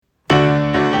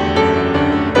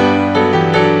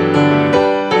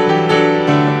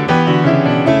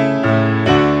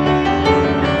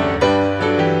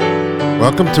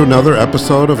Welcome to another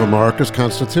episode of America's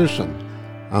Constitution.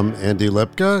 I'm Andy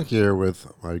Lipka here with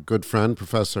my good friend,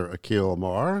 Professor Akhil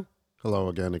Amar. Hello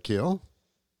again, Akhil.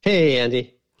 Hey,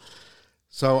 Andy.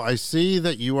 So I see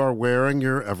that you are wearing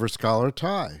your Ever Scholar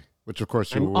tie, which of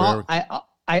course you wear.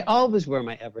 I always wear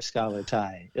my Ever Scholar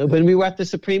tie. When we were at the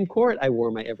Supreme Court, I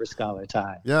wore my Ever Scholar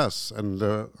tie. Yes, and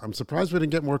I'm surprised we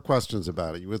didn't get more questions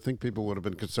about it. You would think people would have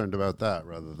been concerned about that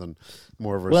rather than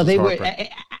Moore versus Well, they Harper. were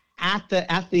at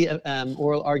the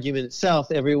oral argument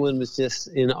itself. Everyone was just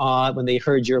in awe when they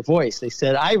heard your voice. They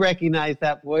said, "I recognize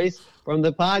that voice from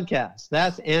the podcast.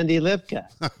 That's Andy Lipka,"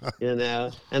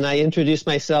 And I introduced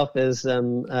myself as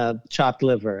chopped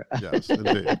liver. Yes,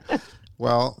 indeed.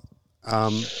 Well,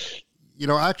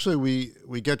 actually,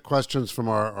 we get questions from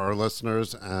our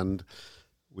listeners, and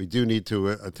we do need to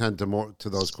attend to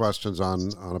those questions on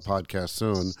a podcast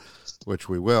soon, which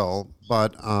we will.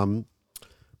 But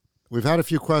we've had a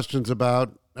few questions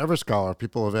about EverScholar.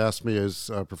 People have asked me, is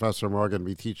Professor Amar going to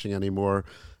be teaching any more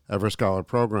EverScholar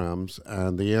programs?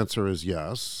 And the answer is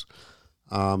yes.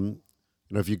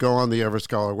 If you go on the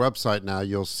EverScholar website now,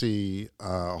 you'll see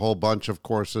a whole bunch of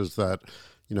courses that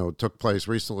took place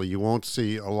recently. You won't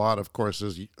see a lot of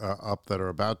courses up that are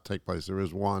about to take place. There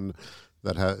is one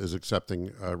that is accepting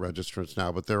registrants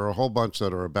now, but there are a whole bunch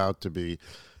that are about to be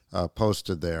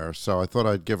posted there. So I thought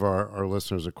I'd give our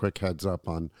listeners a quick heads up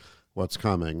on what's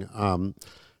coming.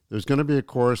 There's going to be a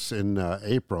course in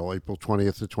April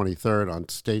 20th to 23rd on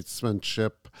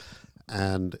statesmanship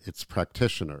and its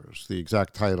practitioners. The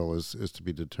exact title is to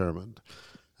be determined.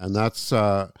 And that's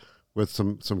with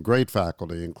some great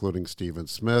faculty, including Stephen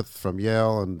Smith from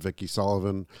Yale and Vicki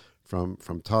Sullivan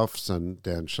from Tufts and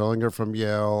Dan Schillinger from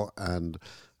Yale, and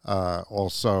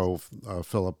also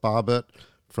Philip Bobbitt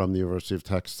from the University of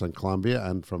Texas and Columbia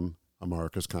and from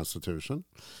America's Constitution,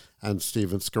 and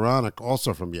Stephen Skowronek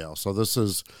also from Yale. So this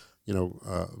is,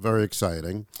 very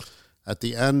exciting. At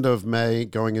the end of May,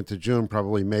 going into June,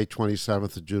 probably May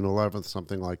 27th to June 11th,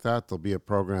 something like that, there'll be a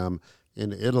program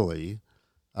in Italy,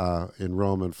 in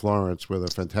Rome and Florence, with a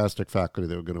fantastic faculty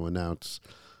that we're going to announce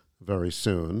very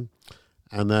soon.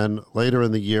 And then later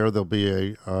in the year, there'll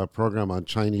be a program on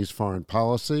Chinese foreign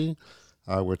policy,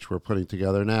 which we're putting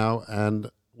together now. And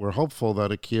we're hopeful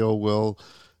that Akhil will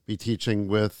be teaching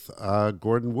with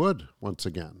Gordon Wood once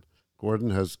again. Gordon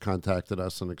has contacted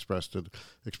us and expressed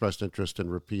interest in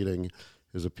repeating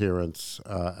his appearance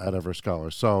at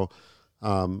EverScholar. So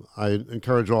I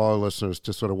encourage all our listeners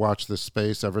to sort of watch this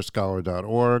space,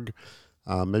 everscholar.org.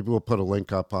 Maybe we'll put a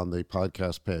link up on the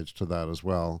podcast page to that as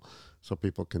well, so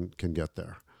people can get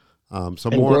there.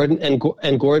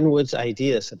 Gordon Wood's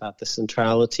ideas about the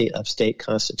centrality of state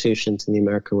constitutions in the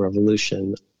American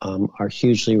Revolution are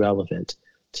hugely relevant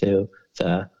to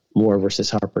the Moore versus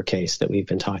Harper case that we've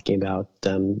been talking about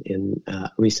in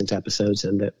recent episodes,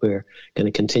 and that we're going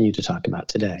to continue to talk about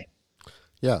today.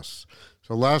 Yes.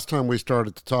 So last time we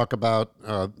started to talk about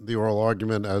the oral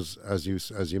argument, as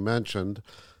you mentioned.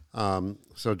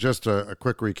 So just a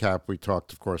quick recap. We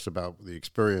talked, of course, about the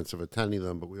experience of attending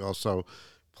them, but we also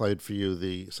played for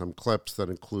you some clips that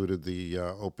included the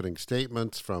opening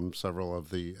statements from several of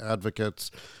the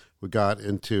advocates. We got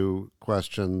into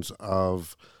questions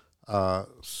of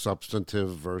substantive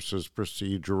versus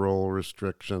procedural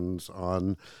restrictions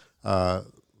on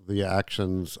the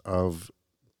actions of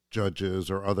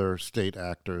judges or other state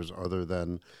actors other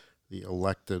than the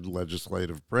elected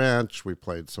legislative branch. We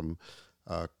played some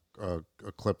a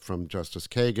clip from Justice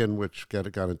Kagan, which got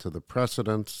into the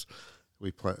precedents.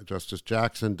 Justice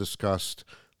Jackson discussed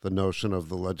the notion of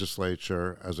the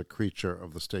legislature as a creature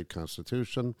of the state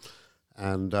constitution,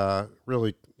 and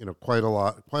really, quite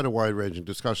a wide-ranging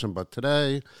discussion. But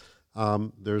today,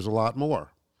 there's a lot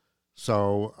more.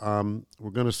 So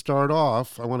we're going to start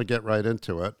off. I want to get right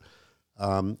into it.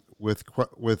 With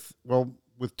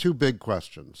two big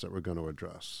questions that we're going to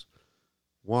address.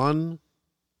 One,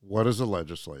 what is a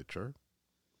legislature?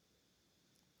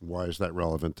 Why is that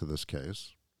relevant to this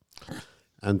case?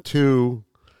 And two,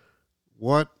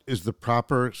 what is the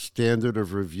proper standard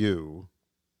of review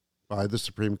by the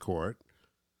Supreme Court,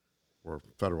 or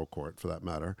federal court for that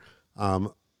matter,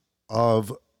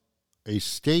 of a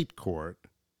state court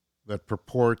that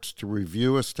purports to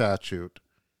review a statute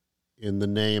in the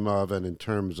name of and in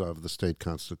terms of the state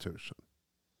constitution?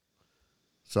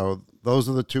 So those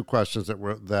are the two questions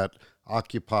that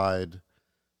occupied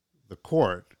the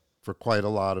court for quite a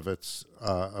lot of its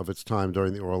time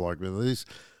during the oral argument. These,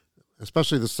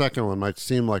 especially the second one, might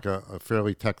seem like a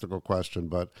fairly technical question,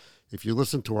 but if you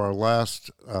listen to our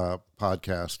last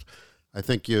podcast, I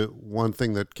think one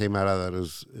thing that came out of that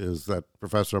is that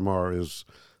Professor Amar is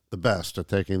the best at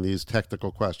taking these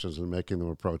technical questions and making them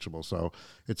approachable. So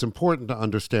it's important to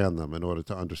understand them in order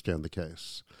to understand the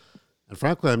case. And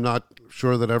frankly, I'm not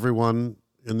sure that everyone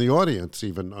in the audience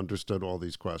even understood all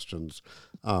these questions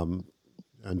and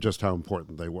just how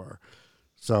important they were.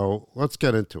 So let's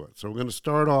get into it. So we're going to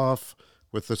start off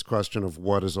with this question of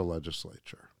what is a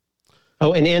legislature?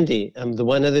 Oh, and Andy, the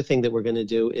one other thing that we're going to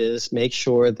do is make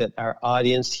sure that our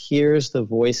audience hears the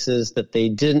voices that they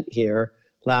didn't hear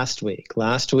last week.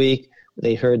 Last week,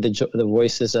 they heard the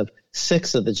voices of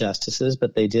 6 of the justices,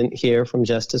 but they didn't hear from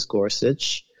Justice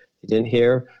Gorsuch. They didn't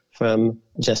hear from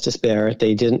Justice Barrett.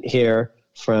 They didn't hear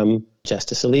from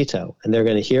Justice Alito. And they're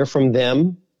going to hear from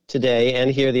them today and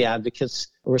hear the advocates'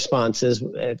 responses.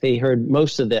 They heard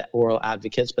most of the oral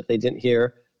advocates, but they didn't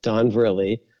hear Don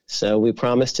Verrilli. So we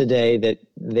promise today that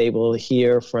they will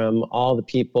hear from all the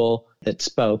people that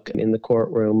spoke in the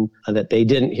courtroom that they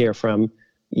didn't hear from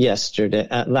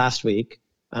last week.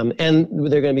 And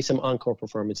there are going to be some encore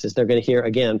performances. They're going to hear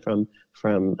again from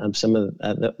some of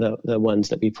the ones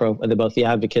that both the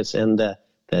advocates and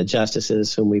the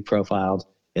justices whom we profiled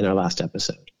in our last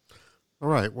episode. All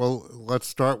right. Well, let's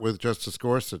start with Justice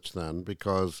Gorsuch then,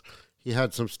 because he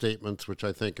had some statements which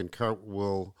I think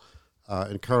will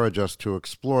encourage us to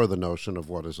explore the notion of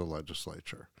what is a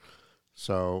legislature.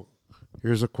 So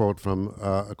here's a quote from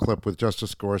a clip with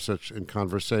Justice Gorsuch in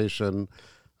conversation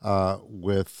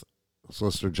with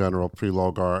Solicitor General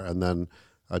Prelogar, and then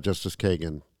Justice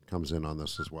Kagan comes in on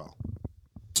this as well.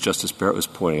 As Justice Barrett was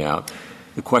pointing out,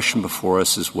 the question before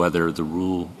us is whether the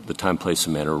rule, the time, place,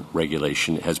 and manner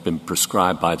regulation has been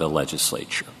prescribed by the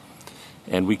legislature.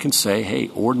 And we can say, hey,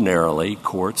 ordinarily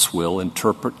courts will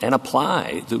interpret and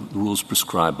apply the rules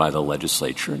prescribed by the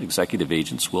legislature, and executive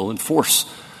agents will enforce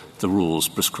the rules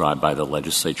prescribed by the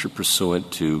legislature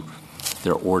pursuant to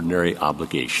their ordinary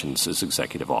obligations as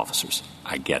executive officers.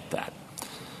 I get that.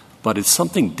 But it's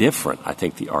something different, I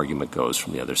think the argument goes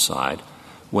from the other side,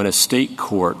 when a state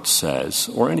court says,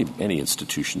 or any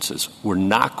institution says, we're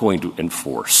not going to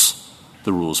enforce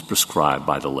the rules prescribed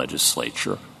by the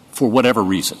legislature for whatever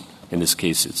reason. In this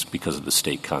case, it's because of the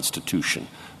state constitution.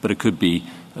 But it could be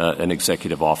an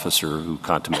executive officer who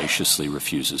contumaciously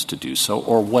refuses to do so,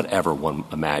 or whatever one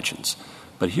imagines.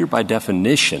 But here, by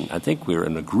definition, I think we're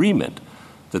in agreement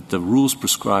that the rules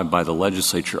prescribed by the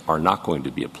legislature are not going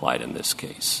to be applied in this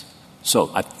case.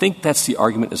 So I think that's the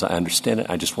argument as I understand it.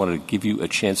 I just wanted to give you a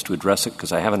chance to address it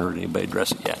because I haven't heard anybody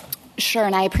address it yet. Sure,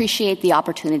 and I appreciate the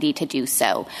opportunity to do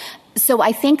so. So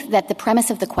I think that the premise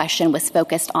of the question was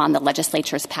focused on the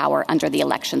legislature's power under the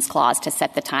Elections Clause to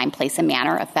set the time, place, and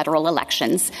manner of federal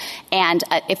elections. And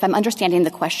if I'm understanding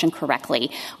the question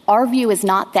correctly, our view is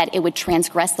not that it would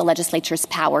transgress the legislature's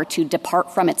power to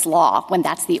depart from its law when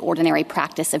that's the ordinary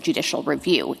practice of judicial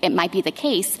review. It might be the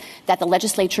case that the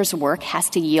legislature's work has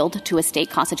to yield to a state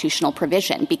constitutional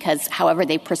provision because however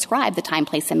they prescribe the time,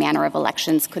 place, and manner of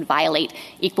elections could violate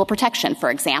equal protection, for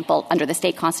example, under the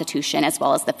state constitution as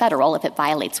well as the federal if it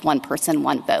violates one person,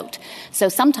 one vote. So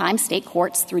sometimes state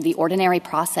courts, through the ordinary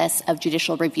process of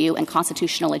judicial review and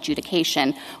constitutional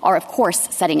adjudication, are, of course,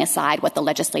 setting aside what the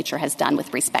legislature has done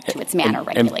with respect to its manner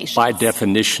regulations. And by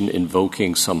definition,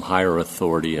 invoking some higher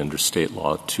authority under state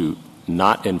law to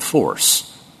not enforce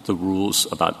the rules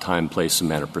about time, place, and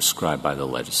manner prescribed by the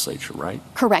legislature, right?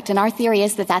 Correct. And our theory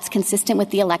is that that's consistent with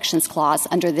the Elections Clause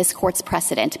under this court's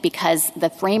precedent because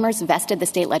the framers vested the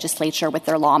state legislature with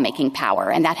their lawmaking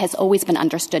power, and that has always been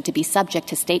understood to be subject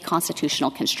to state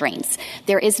constitutional constraints.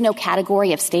 There is no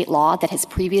category of state law that has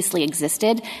previously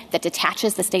existed that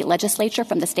detaches the state legislature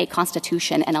from the state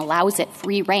constitution and allows it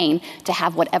free rein to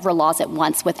have whatever laws it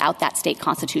wants without that state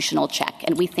constitutional check.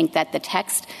 And we think that the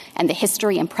text and the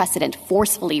history and precedent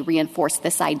forcefully reinforce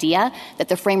this idea that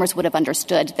the framers would have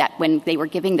understood that when they were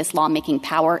giving this lawmaking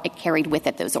power, it carried with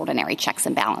it those ordinary checks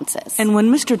and balances. And when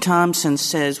Mr. Thompson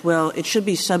says, well, it should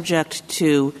be subject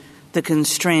to the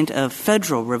constraint of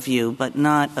federal review, but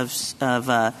not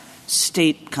of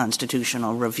state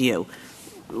constitutional review,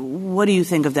 what do you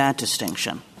think of that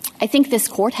distinction? I think this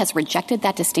court has rejected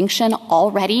that distinction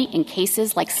already in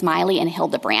cases like Smiley and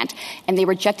Hildebrandt, and they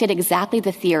rejected exactly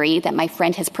the theory that my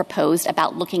friend has proposed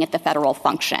about looking at the federal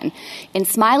function. In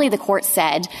Smiley, the court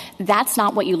said, that's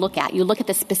not what you look at. You look at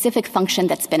the specific function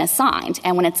that's been assigned,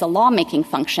 and when it's a lawmaking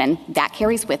function, that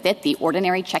carries with it the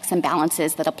ordinary checks and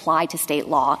balances that apply to state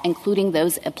law, including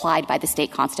those applied by the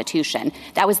state constitution.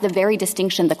 That was the very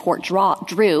distinction the court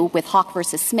drew with Hawk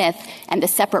versus Smith and the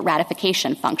separate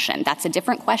ratification function. That's a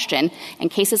different question. question. And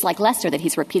cases like Lester that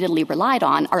he's repeatedly relied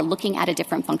on are looking at a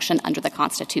different function under the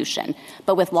Constitution.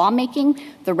 But with lawmaking,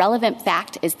 the relevant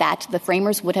fact is that the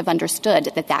framers would have understood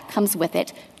that that comes with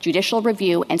it judicial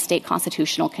review and state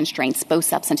constitutional constraints, both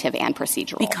substantive and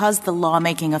procedural. Because the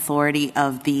lawmaking authority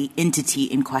of the entity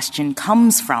in question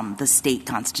comes from the state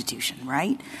constitution,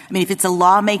 right? I mean, if it's a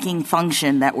lawmaking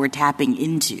function that we're tapping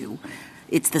into,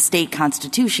 it's the state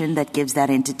constitution that gives that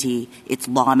entity its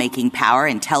lawmaking power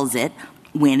and tells it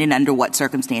when and under what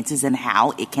circumstances and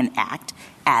how it can act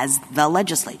as the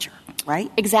legislature.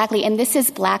 Right? Exactly. And this is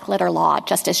black letter law,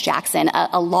 Justice Jackson.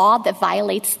 A law that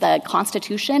violates the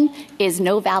Constitution is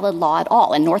no valid law at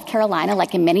all. In North Carolina,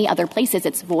 like in many other places,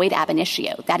 it's void ab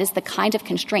initio. That is the kind of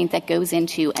constraint that goes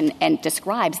into and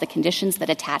describes the conditions that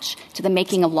attach to the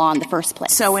making of law in the first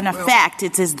place. So in effect,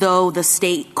 it's as though the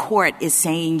state court is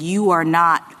saying you are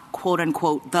not, quote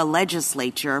unquote, the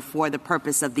legislature for the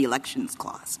purpose of the Elections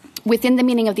Clause. Within the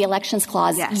meaning of the Elections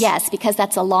Clause, yes, because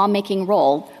that's a lawmaking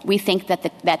role. We think that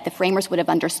the framers would have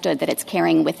understood that it's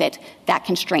carrying with it that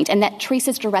constraint. And that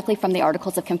traces directly from the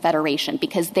Articles of Confederation,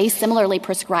 because they similarly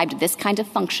prescribed this kind of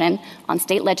function on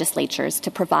state legislatures to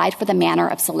provide for the manner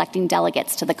of selecting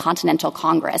delegates to the Continental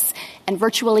Congress. And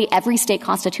virtually every state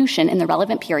constitution in the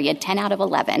relevant period, 10 out of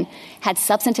 11, had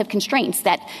substantive constraints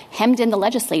that hemmed in the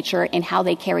legislature in how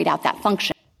they carried out that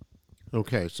function.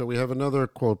 Okay, so we have another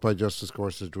quote by Justice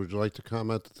Gorsuch. Would you like to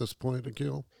comment at this point,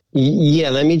 Akhil? Yeah,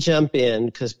 let me jump in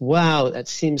because, wow, that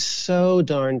seems so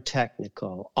darn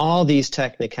technical. All these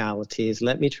technicalities.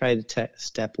 Let me try to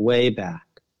step way back.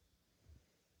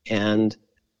 And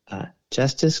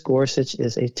Justice Gorsuch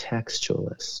is a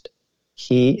textualist.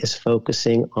 He is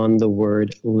focusing on the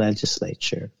word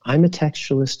legislature. I'm a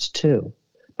textualist too,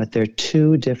 but there are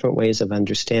two different ways of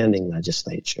understanding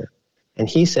legislature. And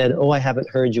he said, I haven't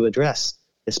heard you address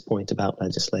this point about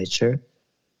legislature.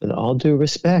 With all due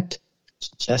respect,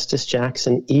 Justice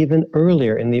Jackson, even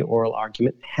earlier in the oral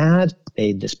argument, had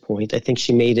made this point. I think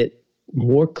she made it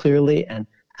more clearly and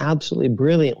absolutely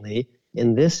brilliantly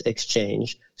in this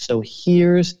exchange. So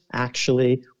here's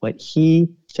actually what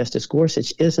Justice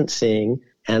Gorsuch, isn't seeing,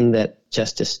 and that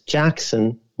Justice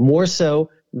Jackson, more so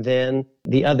than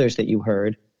the others that you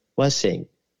heard, was seeing.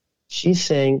 She's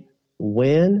saying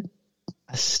when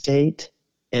a state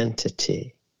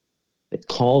entity that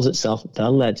calls itself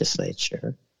the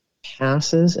legislature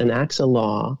passes and acts a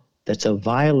law that's a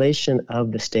violation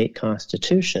of the state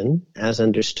constitution, as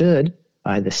understood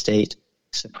by the state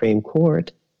Supreme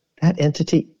Court, that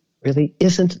entity really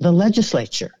isn't the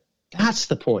legislature. That's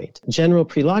the point. General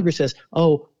Prelogger says,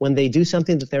 when they do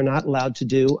something that they're not allowed to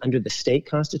do under the state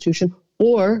constitution,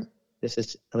 or, this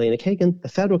is Elena Kagan, the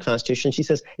federal constitution, she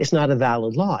says, it's not a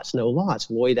valid law. It's no law. It's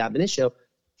void ab initio.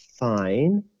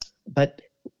 Fine. But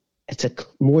it's a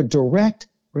more direct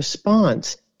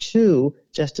response to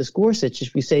Justice Gorsuch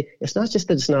if we say it's not just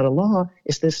that it's not a law,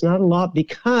 it's that it's not a law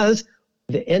because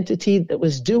the entity that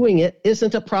was doing it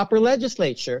isn't a proper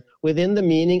legislature within the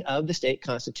meaning of the state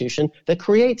constitution that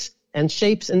creates and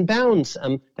shapes and bounds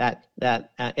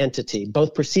that entity,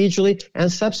 both procedurally and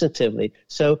substantively.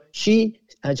 So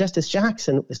Justice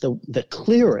Jackson is the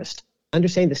clearest,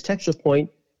 understanding this textual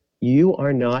point. You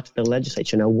are not the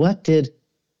legislature. Now, what did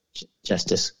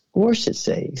Justice Gorsuch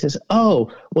say? He says,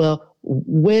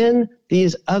 when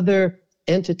these other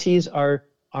entities are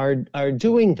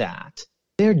doing that,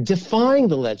 they're defying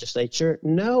the legislature.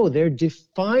 No, they're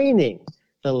defining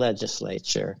the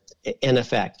legislature, in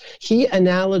effect. He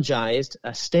analogized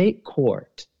a state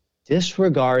court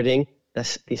disregarding the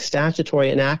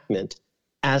statutory enactment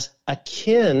as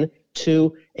akin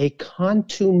to a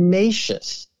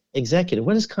contumacious executive.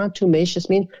 What does contumacious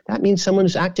mean? That means someone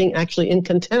who's acting actually in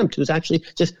contempt, who's actually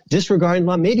just disregarding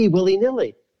law, maybe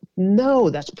willy-nilly. No,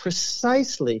 that's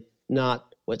precisely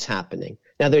not what's happening.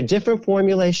 Now, there are different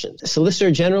formulations.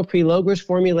 Solicitor General Prelogger's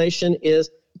formulation is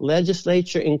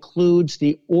legislature includes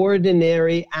the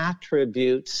ordinary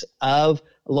attributes of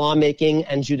lawmaking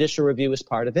and judicial review as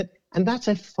part of it. And that's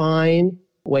a fine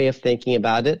way of thinking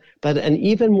about it. But an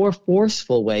even more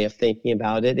forceful way of thinking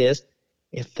about it is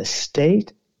if the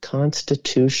state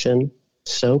constitution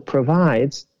so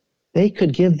provides, they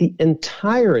could give the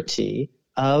entirety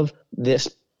of this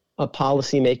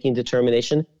policy-making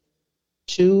determination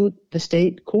to the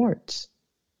state courts,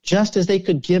 just as they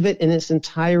could give it in its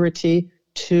entirety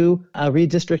to a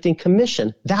redistricting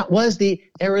commission. That was the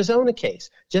Arizona case,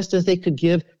 just as they could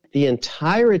give the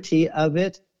entirety of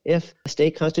it if the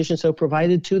state constitution so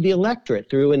provided to the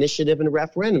electorate through initiative and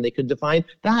referendum. They could define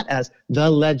that as the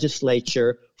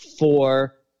legislature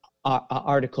for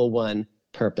Article I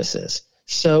purposes.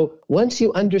 So once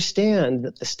you understand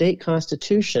that the state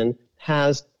constitution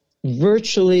has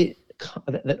virtually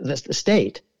the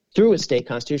state, through its state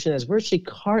constitution, has virtually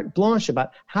carte blanche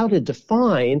about how to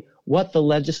define what the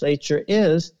legislature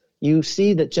is. You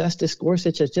see that Justice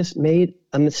Gorsuch has just made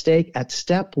a mistake at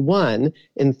step one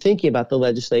in thinking about the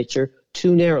legislature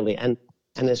too narrowly. And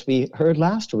as we heard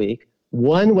last week,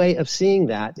 one way of seeing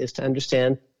that is to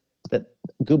understand that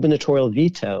gubernatorial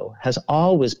veto has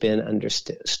always been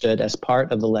understood as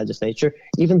part of the legislature,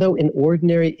 even though in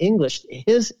ordinary English,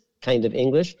 his kind of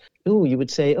English, you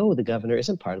would say, the governor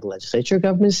isn't part of the legislature.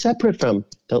 Government is separate from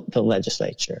the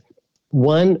legislature.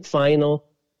 One final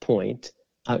point,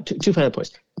 two final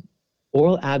points.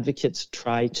 Oral advocates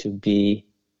try to be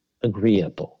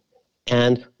agreeable.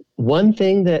 And one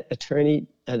thing that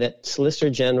that Solicitor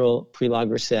General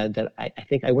Prelogar said that I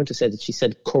think I went to say that she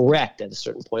said correct at a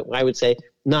certain point, where I would say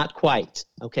not quite,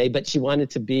 okay, but she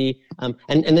wanted to be, and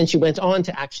then she went on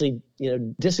to actually,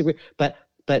 disagree.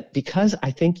 But because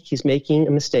I think he's making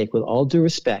a mistake, with all due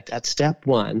respect, at step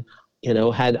one,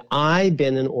 had I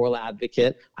been an oral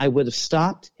advocate, I would have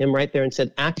stopped him right there and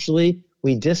said, actually,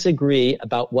 we disagree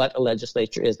about what a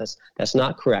legislature is. That's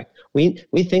not correct. We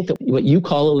think that what you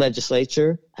call a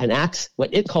legislature enacts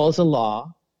what it calls a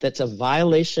law that's a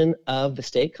violation of the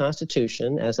state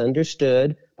constitution as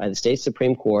understood by the state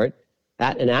Supreme Court.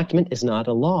 That enactment is not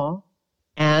a law,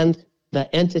 and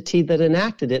the entity that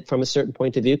enacted it from a certain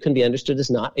point of view can be understood as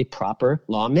not a proper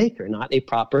lawmaker, not a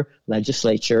proper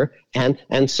legislature.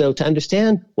 And so to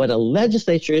understand what a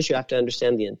legislature is, you have to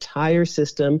understand the entire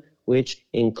system, which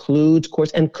includes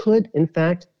courts and could, in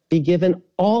fact, be given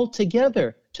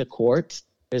altogether to courts.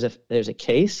 There's a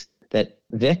case that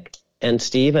Vic and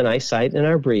Steve and I cite in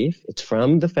our brief. It's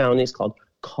from the founding. It's called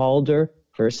Calder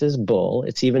versus Bull.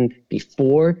 It's even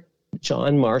before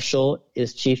John Marshall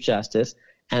is Chief Justice.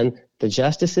 And the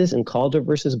justices in Calder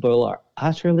versus Bull are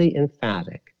utterly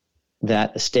emphatic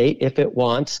that a state, if it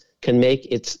wants, can make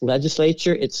its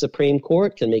legislature its Supreme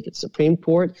Court, can make its Supreme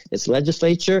Court its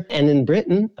legislature. And in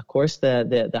Britain, of course,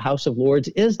 the House of Lords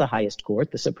is the highest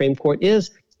court. The Supreme Court is,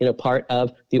 part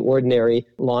of the ordinary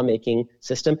lawmaking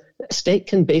system. The state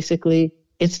can basically,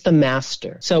 it's the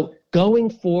master. So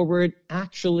going forward,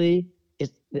 actually,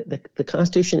 the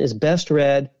Constitution is best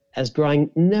read as drawing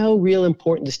no real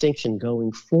important distinction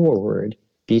going forward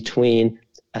between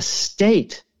a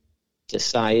state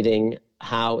deciding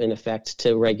how, in effect,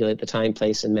 to regulate the time,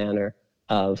 place, and manner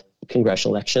of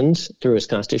congressional elections through its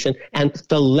constitution, and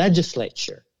the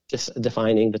legislature just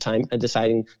deciding the time,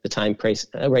 place,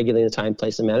 regulating the time,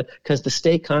 place, and manner, because the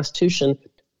state constitution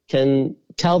can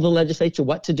tell the legislature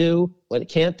what to do, what it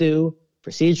can't do,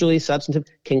 procedurally, substantive,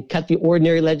 can cut the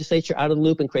ordinary legislature out of the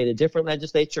loop and create a different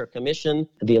legislature or commission.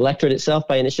 The electorate itself,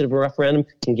 by initiative or referendum,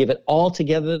 can give it all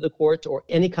together to the courts or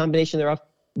any combination thereof.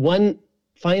 One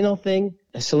final thing,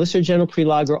 Solicitor General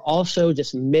Prelogar also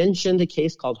just mentioned a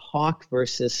case called Hawk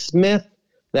versus Smith.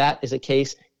 That is a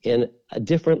case in a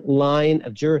different line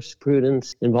of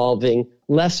jurisprudence involving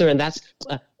lesser, and that's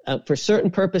for certain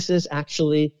purposes,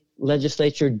 actually,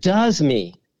 legislature does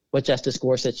mean what Justice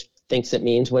Gorsuch thinks it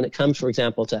means when it comes, for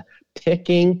example, to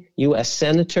picking U.S.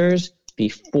 senators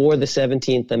before the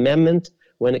 17th Amendment,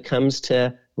 when it comes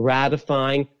to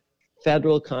ratifying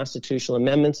federal constitutional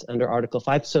amendments under Article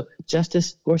 5. So,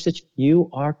 Justice Gorsuch, you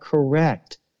are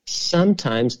correct.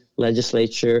 Sometimes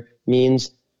legislature means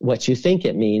what you think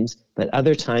it means, but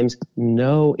other times,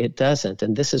 no, it doesn't.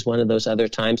 And this is one of those other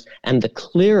times. And the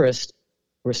clearest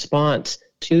response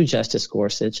to Justice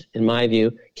Gorsuch, in my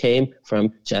view, came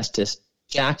from Justice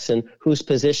Jackson, whose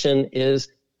position is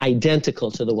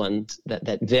identical to the ones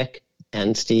that Vic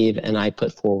and Steve and I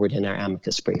put forward in our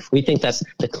amicus brief. We think that's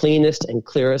the cleanest and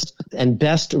clearest and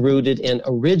best rooted in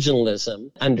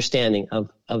originalism understanding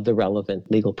of the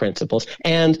relevant legal principles,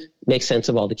 and makes sense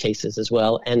of all the cases as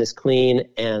well, and is clean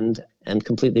and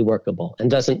completely workable,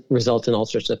 and doesn't result in all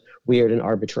sorts of weird and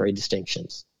arbitrary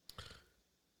distinctions.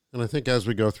 And I think as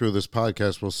we go through this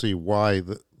podcast, we'll see why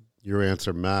your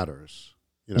answer matters.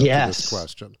 Yes. To this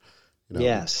question.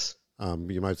 Yes.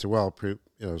 You might say, well,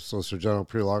 Solicitor General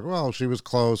Prelogar, well, she was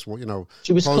close. Well,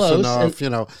 she was close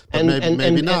enough. But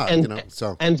maybe not.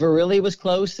 So and Verrilli was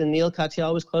close, and Neil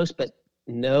Katyal was close, but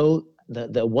no,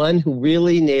 the one who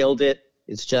really nailed it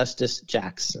is Justice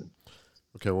Jackson.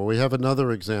 Okay. Well, we have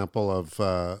another example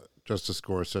of Justice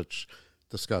Gorsuch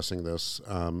discussing this,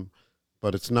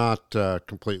 but it's not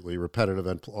completely repetitive,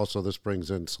 and also this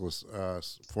brings in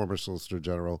former Solicitor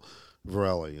General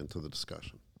Verrilli into the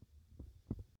discussion.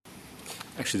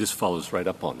 Actually, this follows right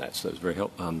up on that, so it's very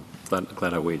helpful. I'm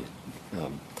glad I waited.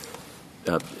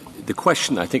 The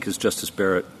question, I think, as Justice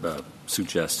Barrett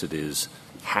suggested, is,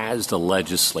 has the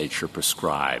legislature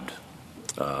prescribed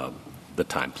the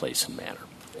time, place, and manner?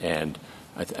 And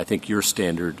I think your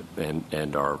standard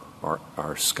and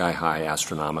our sky-high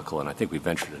astronomical, and I think we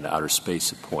ventured into outer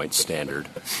space at points standard,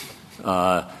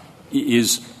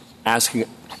 is asking,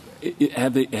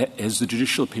 has the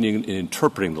judicial opinion in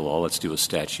interpreting the law, let's deal with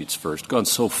statutes first, gone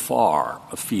so far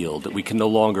afield that we can no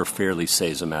longer fairly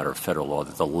say as a matter of federal law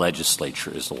that the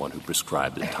legislature is the one who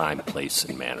prescribed the time, place,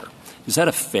 and manner? Is that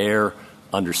a fair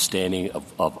understanding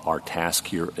of our task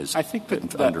here as I think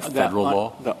that under federal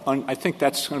law? I think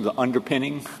that's kind of the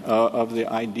underpinning of the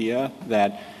idea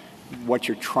that what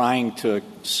you're trying to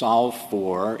solve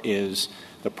for is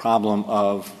the problem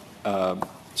of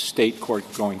state court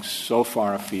going so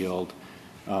far afield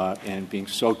and being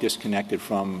so disconnected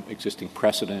from existing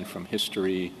precedent, from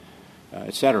history,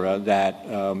 et cetera, that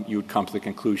you would come to the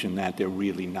conclusion that they're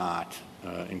really not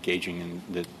engaging in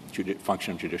the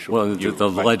function of judicial review. The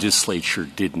legislature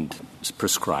didn't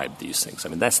prescribe these things. I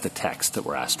mean, that's the text that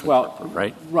we're asked to interpret,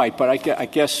 right? Right, but I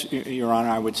guess, Your Honor,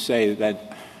 I would say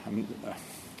that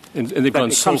and they've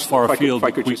gone so far afield.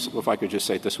 If I could just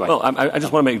say it this way. Well, I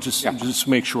just want to just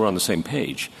make sure we're on the same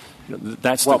page.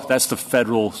 That's the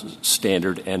federal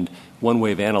standard, and one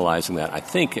way of analyzing that, I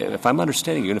think, if I'm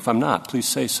understanding you, and if I'm not, please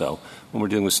say so, when we're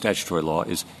dealing with statutory law,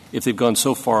 is if they've gone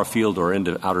so far afield or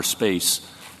into outer space,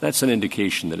 that's an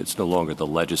indication that it's no longer the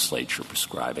legislature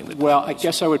prescribing the Well, I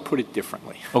guess I would put it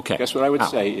differently. Okay. I guess what I would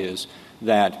say is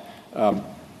that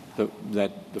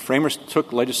that the framers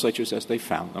took legislatures as they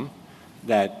found them,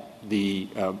 that the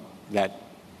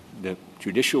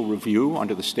judicial review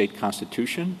under the state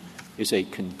constitution is a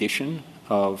condition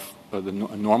of the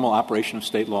normal operation of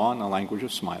state law in the language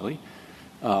of Smiley,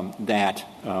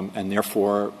 and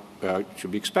therefore should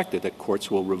be expected that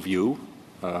courts will review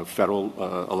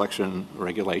federal election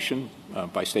regulation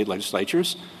by state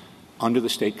legislatures under the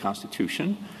state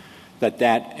constitution, that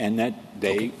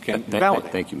they can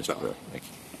validate. Thank you, Mr. Brewer. Thank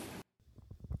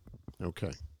you.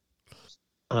 Okay.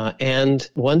 And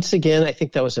once again, I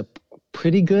think that was a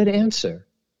pretty good answer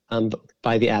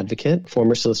by the advocate,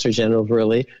 former Solicitor General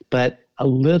Verrilli, but a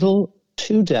little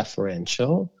too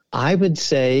deferential. I would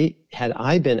say, had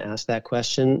I been asked that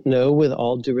question, no, with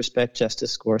all due respect,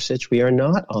 Justice Gorsuch, we are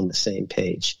not on the same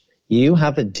page. You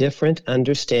have a different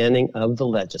understanding of the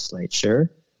legislature,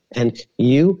 and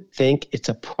you think it's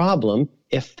a problem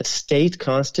if the state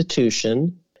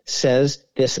constitution says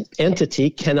this entity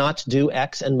cannot do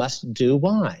X and must do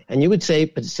Y. And you would say,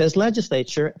 but it says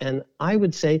legislature, and I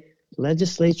would say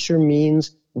legislature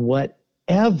means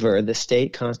whatever the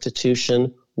state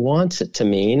constitution wants it to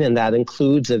mean, and that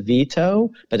includes a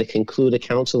veto, but it can include a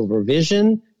council of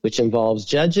revision, which involves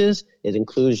judges. It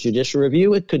includes judicial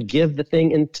review. It could give the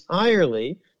thing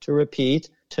entirely, to repeat,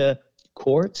 to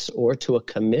courts or to a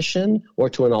commission or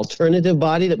to an alternative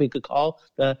body that we could call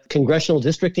the congressional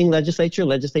districting legislature,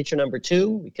 legislature number 2.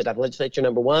 We could have legislature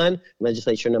number 1,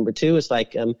 legislature number 2. It's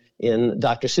like in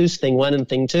Dr. Seuss, thing 1 and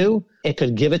thing 2. It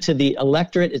could give it to the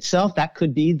electorate itself. That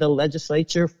could be the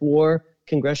legislature for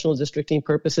congressional districting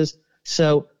purposes.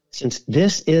 So since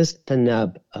this is the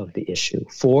nub of the issue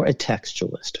for a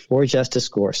textualist, for Justice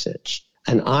Gorsuch,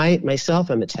 and I myself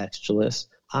am a textualist,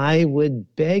 I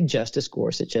would beg Justice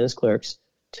Gorsuch and his clerks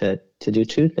to do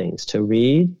two things: to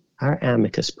read our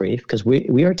amicus brief, because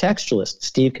we are textualists,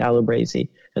 Steve Calabresi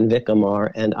and Vic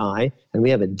Amar and I, and we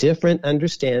have a different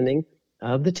understanding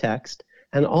of the text.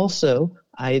 And also,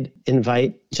 I'd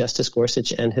invite Justice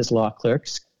Gorsuch and his law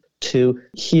clerks to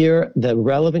hear the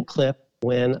relevant clip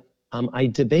when I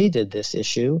debated this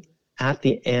issue at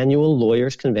the annual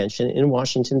Lawyers Convention in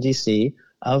Washington, D.C.,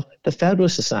 of the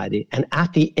Federalist Society. And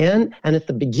at the end and at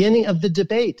the beginning of the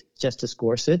debate, Justice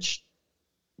Gorsuch,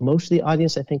 most of the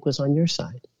audience, I think, was on your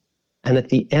side. And at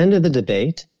the end of the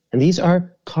debate, and these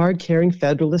are card-carrying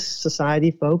Federalist Society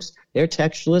folks, they're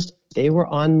textualists, they were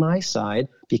on my side,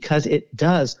 because it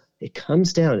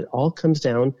all comes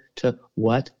down to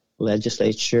what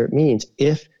legislature means.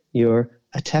 If you're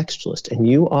a textualist, and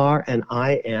you are, and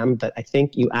I am, but I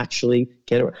think you actually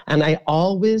get it. And I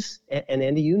always, and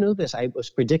Andy, you know this, I was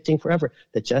predicting forever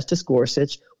that Justice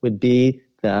Gorsuch would be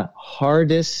the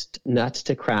hardest nut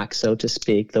to crack, so to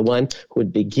speak, the one who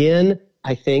would begin,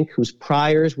 I think, whose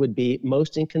priors would be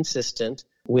most inconsistent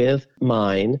with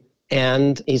mine.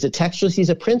 And he's a textualist, he's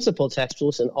a principal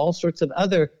textualist in all sorts of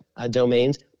other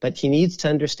domains, but he needs to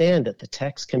understand that the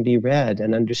text can be read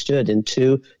and understood in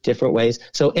two different ways.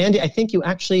 So, Andy, I think you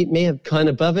actually may have gone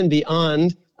above and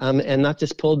beyond and not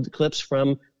just pulled clips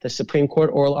from the Supreme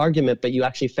Court oral argument, but you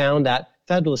actually found that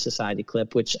Federalist Society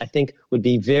clip, which I think would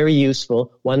be very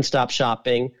useful, one-stop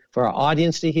shopping for our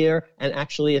audience to hear, and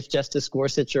actually if Justice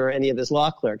Gorsuch or any of his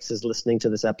law clerks is listening to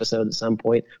this episode at some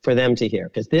point, for them to hear.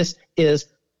 Because this is,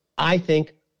 I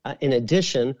think, in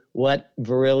addition, what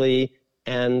Verrilli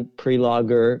and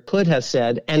Prelogar could have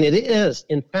said. And it is,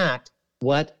 in fact,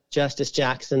 what Justice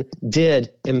Jackson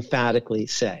did emphatically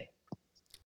say.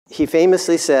 He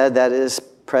famously said, that is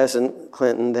President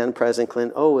Clinton, then President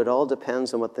Clinton, oh, it all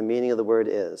depends on what the meaning of the word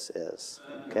is.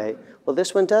 Okay? Well,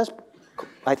 this one does.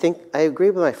 I think I agree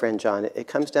with my friend John. It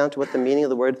comes down to what the meaning of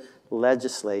the word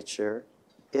legislature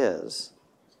is.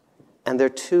 And there are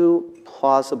two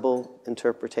plausible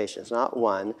interpretations, not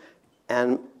one.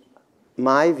 And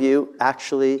my view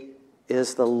actually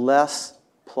is the less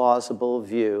plausible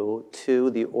view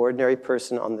to the ordinary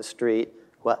person on the street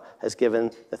who has given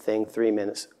the thing 3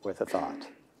 minutes worth of thought.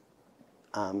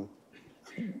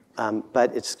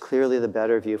 But it's clearly the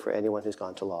better view for anyone who's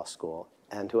gone to law school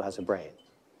and who has a brain.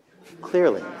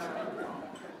 Clearly.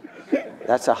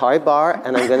 That's a high bar,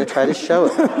 and I'm going to try to show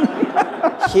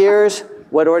it. Here's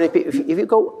what ordinary people, if you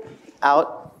go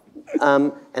out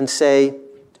and say,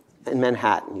 in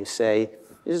Manhattan, you say,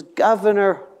 is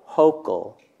Governor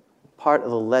Hochul part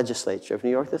of the legislature of New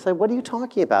York? They say, what are you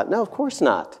talking about? No, of course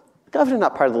not. The governor's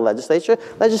not part of the legislature.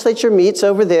 Legislature meets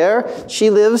over there. She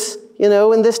lives,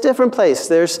 in this different place.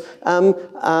 There's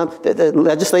the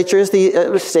legislature is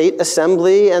the state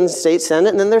assembly and state senate,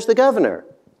 and then there's the governor.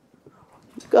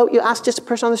 You ask just a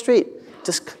person on the street,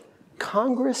 does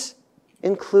Congress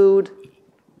include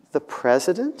the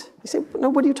president? You say, no,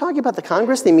 what are you talking about? The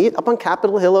Congress, they meet up on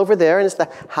Capitol Hill over there, and it's the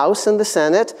House and the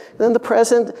Senate. And then the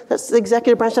president, that's the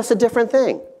executive branch, that's a different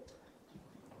thing.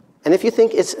 And if you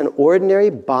think it's an ordinary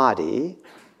body,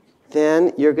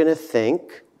 then you're going to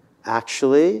think,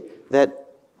 actually, that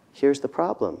here's the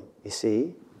problem. You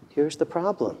see? Here's the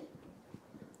problem.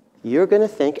 You're going to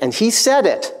think, and he said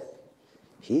it.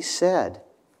 He said,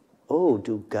 oh,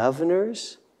 do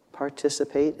governors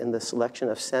participate in the selection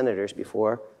of senators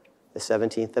before the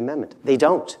 17th Amendment? They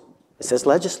don't. It says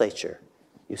legislature,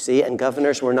 you see, and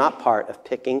governors were not part of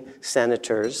picking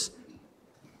senators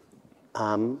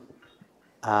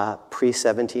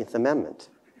pre-17th Amendment.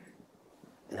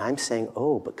 And I'm saying,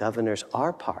 oh, but governors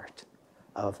are part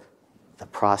of the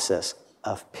process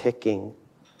of picking,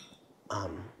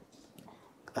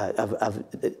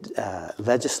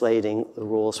 legislating the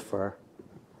rules for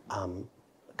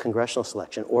congressional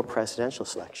selection or presidential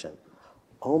selection.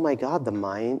 Oh my God,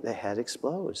 the head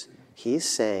explodes. He's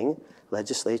saying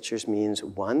legislatures means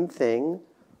one thing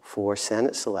for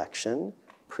Senate selection,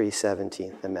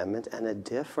 pre-17th Amendment, and a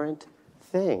different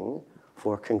thing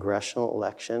for congressional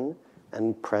election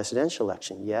and presidential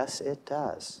election. Yes, it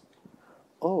does.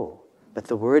 Oh, but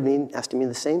the word has to mean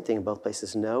the same thing in both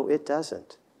places. No, it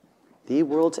doesn't. The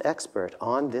world's expert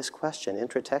on this question,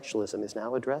 intratextualism, is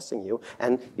now addressing you,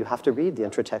 and you have to read the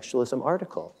intratextualism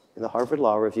article in the Harvard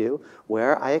Law Review,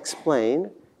 where I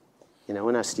explain,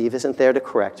 now Steve isn't there to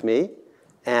correct me,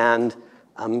 and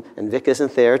Vic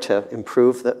isn't there to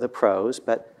improve the prose,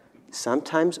 but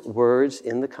sometimes words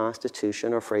in the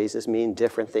Constitution or phrases mean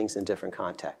different things in different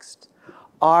contexts.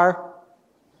 Are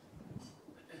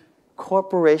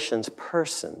corporations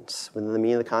persons within the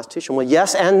meaning of the Constitution? Well,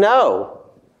 yes and no.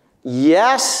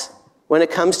 Yes, when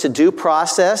it comes to due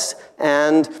process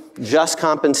and just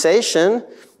compensation.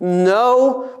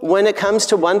 No, when it comes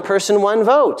to one person, one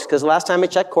vote. Because the last time I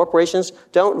checked, corporations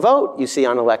don't vote, you see,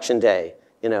 on election day,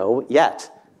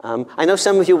 yet. I know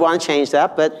some of you want to change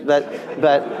that, but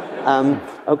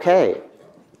okay.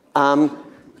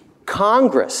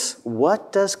 Congress,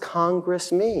 what does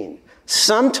Congress mean?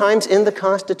 Sometimes in the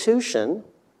Constitution,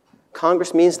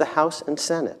 Congress means the House and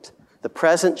Senate. The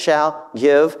President shall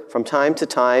give, from time to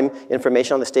time,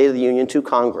 information on the State of the Union to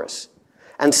Congress.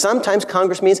 And sometimes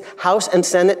Congress means House and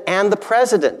Senate and the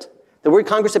President. The word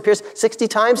Congress appears 60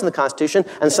 times in the Constitution,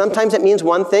 and sometimes it means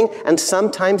one thing, and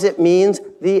sometimes it means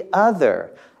the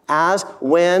other. As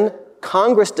when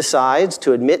Congress decides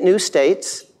to admit new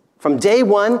states, from day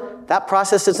one, that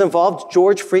process has involved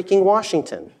George freaking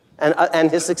Washington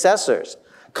and his successors.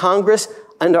 Congress,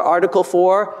 under Article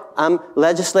 4,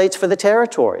 legislates for the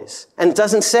territories. And it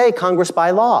doesn't say Congress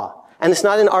by law. And it's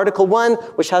not in Article 1,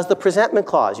 which has the presentment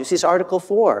clause. You see, it's Article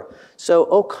 4.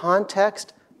 So,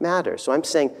 context matters. So I'm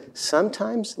saying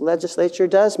sometimes legislature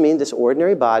does mean this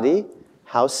ordinary body,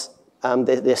 House,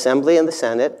 the Assembly and the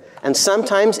Senate, and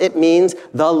sometimes it means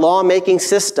the lawmaking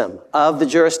system of the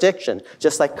jurisdiction,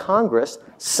 just like Congress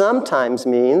sometimes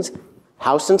means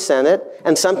House and Senate,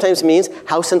 and sometimes means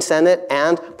House and Senate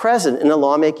and President in the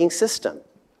lawmaking system.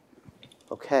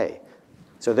 Okay,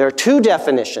 so there are two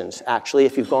definitions, actually,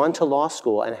 if you've gone to law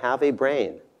school and have a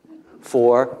brain,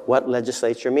 for what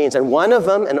legislature means. And one of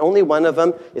them, and only one of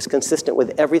them, is consistent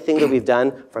with everything that we've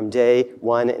done from day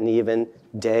one and even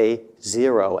day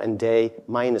 0 and day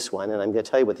 -1. And I'm going to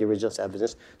tell you what the original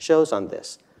evidence shows on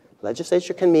this.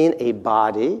 Legislature can mean a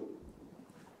body,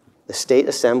 the state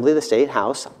assembly, the state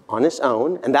house on its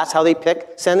own, and that's how they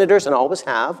pick senators and always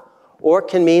have, or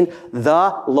can mean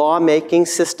the lawmaking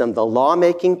system, the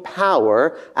lawmaking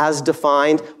power as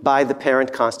defined by the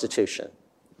parent constitution.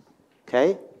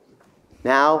 Okay?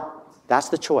 Now, that's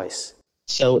the choice.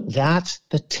 So that's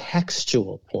the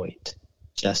textual point,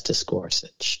 Justice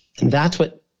Gorsuch. And that's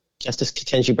what Justice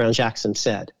Ketanji Brown Jackson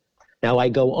said. Now, I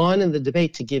go on in the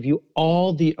debate to give you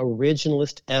all the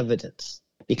originalist evidence,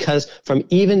 because from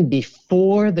even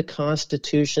before the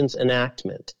Constitution's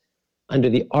enactment, under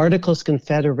the Articles of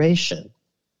Confederation,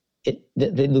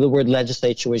 the word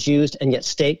legislature was used, and yet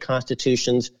state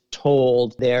constitutions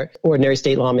told their ordinary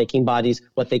state lawmaking bodies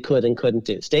what they could and couldn't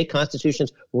do. State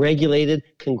constitutions regulated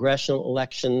congressional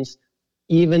elections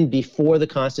even before the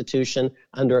Constitution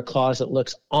under a clause that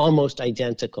looks almost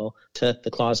identical to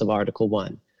the clause of Article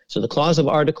 1. So the clause of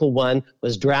Article 1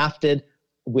 was drafted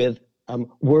with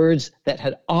words that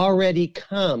had already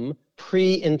come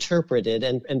pre-interpreted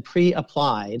and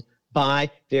pre-applied by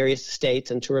various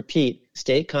states. And to repeat,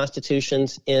 state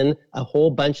constitutions in a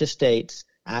whole bunch of states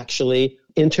actually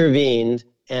intervened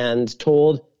and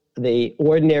told the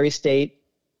ordinary state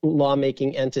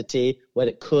lawmaking entity what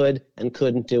it could and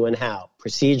couldn't do and how,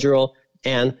 procedural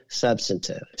and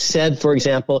substantive. Said, for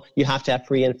example, you have to have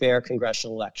free and fair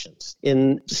congressional elections.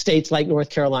 In states like North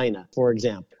Carolina, for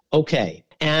example. Okay,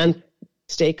 and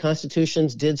state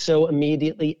constitutions did so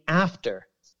immediately after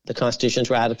the Constitution's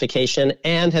ratification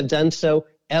and have done so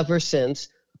ever since.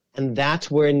 And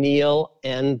that's where Neal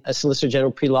and Solicitor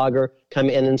General Prelogger come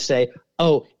in and say,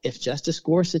 oh, if Justice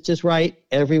Gorsuch is right,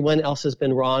 everyone else has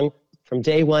been wrong from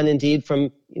day one, indeed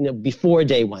from before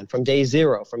day one, from day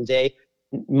 0, from day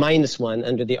 -1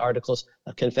 under the Articles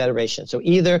of Confederation. So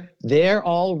either they're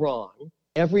all wrong,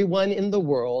 everyone in the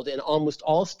world, in almost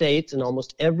all states, and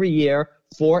almost every year,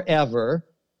 forever,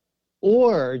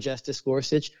 or, Justice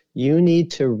Gorsuch, you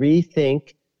need to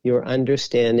rethink your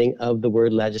understanding of the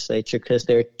word legislature, because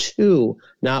there are two,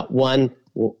 not one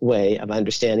way of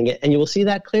understanding it. And you will see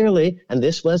that clearly, and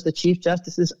this was the Chief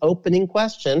Justice's opening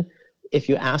question, if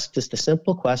you ask just the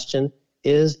simple question,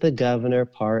 is the governor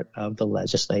part of the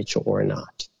legislature or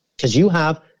not? Because you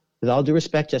have, with all due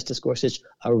respect, Justice Gorsuch,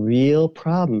 a real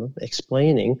problem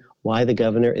explaining why the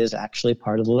governor is actually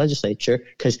part of the legislature,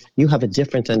 because you have a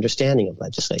different understanding of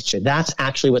legislature. That's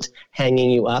actually what's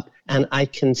hanging you up. And I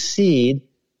concede,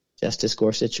 Justice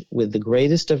Gorsuch, with the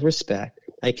greatest of respect,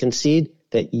 I concede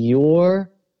that your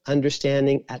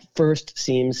understanding at first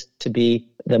seems to be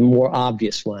the more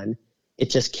obvious one. It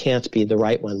just can't be the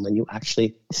right one when you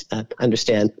actually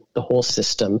understand the whole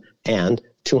system and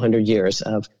 200 years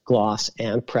of gloss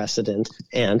and precedent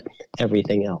and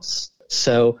everything else.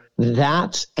 So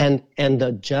that's, and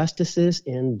the justices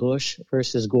in Bush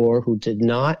versus Gore who did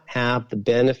not have the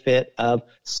benefit of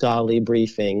scholarly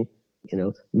briefing,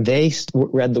 they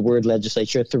read the word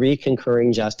legislature, 3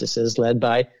 concurring justices led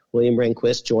by William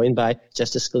Rehnquist, joined by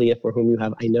Justice Scalia, for whom you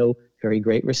have, I know, very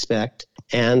great respect,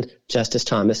 and Justice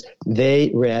Thomas. They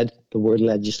read the word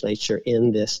legislature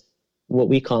in this, what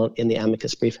we call in the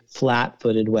amicus brief,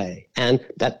 flat-footed way. And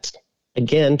that's,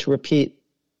 again, to repeat,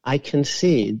 I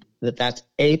concede that that's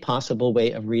a possible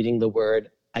way of reading the word.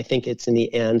 I think it's, in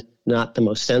the end, not the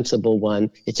most sensible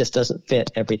one. It just doesn't fit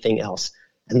everything else.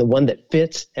 And the one that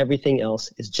fits everything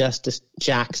else is Justice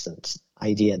Jackson's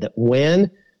idea that when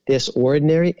this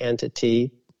ordinary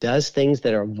entity does things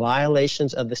that are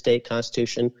violations of the state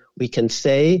constitution, we can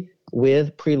say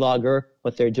with Prelogger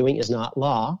what they're doing is not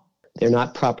law. They're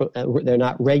not proper. They're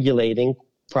not regulating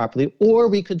properly. Or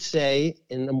we could say,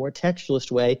 in a more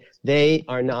textualist way, they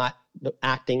are not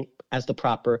acting as the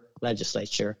proper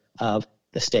legislature of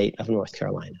the state of North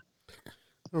Carolina.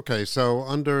 Okay, so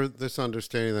under this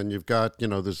understanding, then you've got,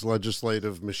 this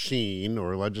legislative machine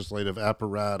or legislative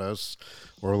apparatus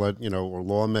or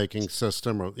lawmaking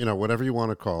system or, whatever you want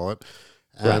to call it.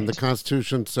 And right. The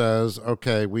Constitution says,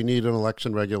 okay, we need an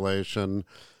election regulation.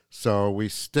 So we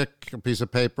stick a piece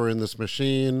of paper in this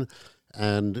machine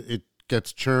and it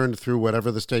gets churned through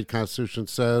whatever the state constitution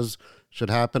says should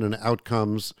happen, and out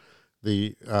comes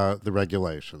the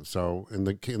regulation. So in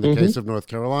the case of North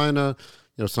Carolina,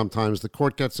 sometimes the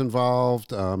court gets involved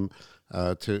to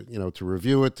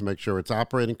review it, to make sure it's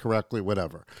operating correctly,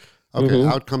 whatever. Okay,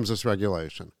 out comes this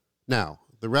regulation. Now,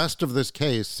 the rest of this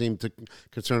case seemed to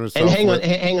concern itself. And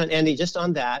hang on, Andy, just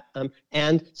on that.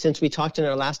 And since we talked in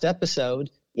our last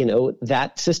episode,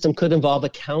 that system could involve a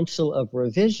council of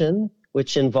revision,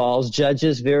 which involves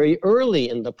judges very early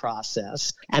in the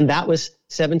process. And that was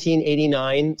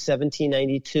 1789,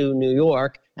 1792 New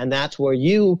York. And that's where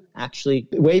you actually,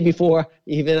 way before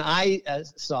even I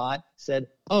saw it, said,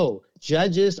 oh,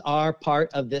 judges are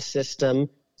part of this system,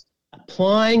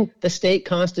 applying the state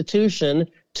constitution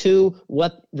to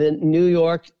what the New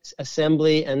York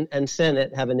Assembly and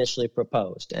Senate have initially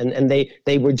proposed. And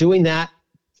they were doing that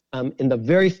in the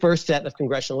very first set of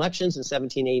congressional elections in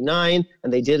 1789,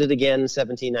 and they did it again in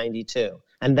 1792.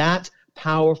 And that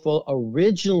powerful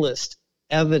originalist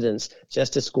evidence,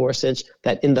 Justice Gorsuch,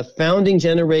 that in the founding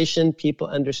generation, people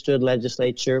understood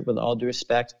legislature, with all due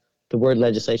respect, the word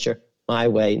legislature, my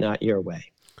way, not your way.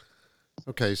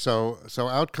 Okay, so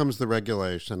out comes the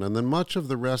regulation, and then much of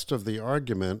the rest of the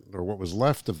argument, or what was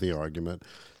left of the argument,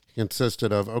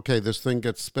 consisted of, okay, this thing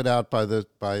gets spit out by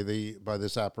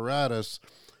this apparatus.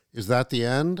 Is that the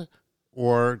end,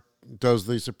 or does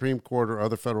the Supreme Court or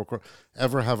other federal court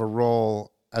ever have a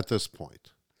role at this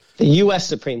point? The U.S.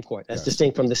 Supreme Court, as Yes.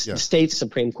 distinct from the state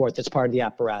Supreme Court, that's part of the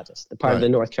apparatus, the part of the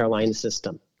North Carolina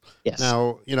system. Yes.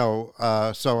 Now,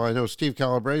 so I know Steve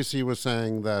Calabresi was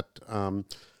saying that,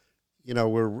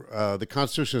 the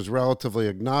Constitution is relatively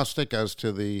agnostic as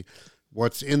to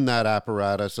what's in that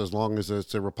apparatus, as long as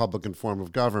it's a Republican form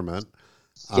of government.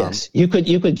 Yes, you could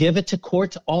give it to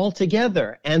courts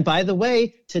altogether. And by the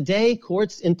way, today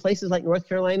courts in places like North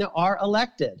Carolina are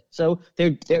elected. So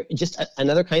they're just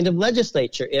another kind of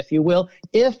legislature, if you will,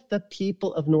 if the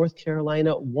people of North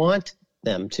Carolina want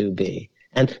them to be.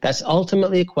 And that's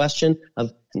ultimately a question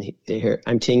of, and here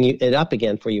I'm teeing it up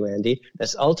again for you, Andy,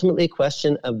 that's ultimately a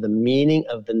question of the meaning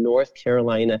of the North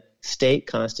Carolina state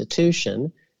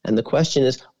constitution. And the question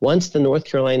is, once the North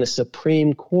Carolina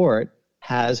Supreme Court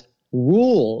has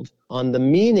ruled on the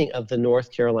meaning of the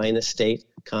North Carolina state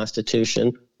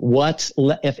constitution, what,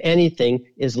 if anything,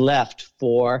 is left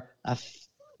for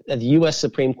the U.S.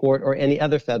 Supreme Court or any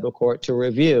other federal court to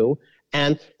review?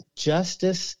 And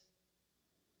Justice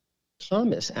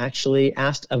Thomas actually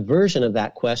asked a version of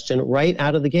that question right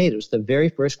out of the gate. It was the very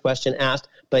first question asked,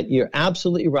 but you're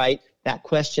absolutely right. That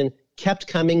question kept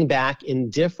coming back in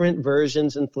different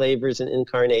versions and flavors and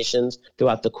incarnations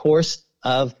throughout the course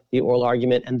of the oral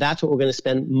argument, and that's what we're going to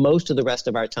spend most of the rest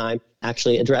of our time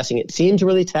actually addressing. It seems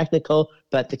really technical,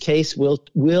 but the case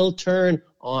will turn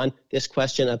on this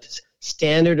question of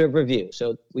standard of review.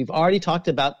 So we've already talked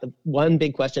about the one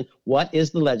big question: what is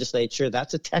the legislature?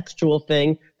 That's a textual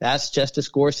thing. That's Justice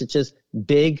Gorsuch's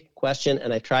big question,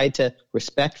 and I tried to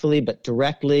respectfully but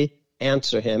directly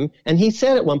answer him. And he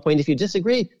said at one point, if you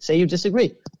disagree, say you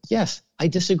disagree. Yes, I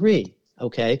disagree.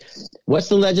 Okay, what's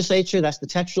the legislature? That's the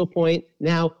textual point.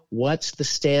 Now, what's the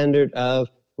standard of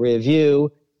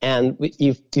review? And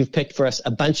you've picked for us a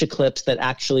bunch of clips that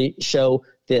actually show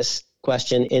this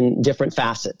question in different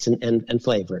facets and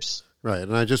flavors. Right,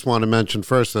 and I just want to mention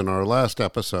first, in our last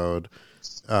episode,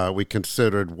 we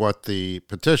considered what the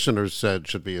petitioners said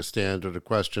should be a standard, a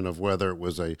question of whether it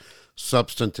was a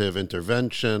substantive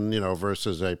intervention,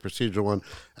 versus a procedural one,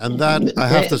 and that I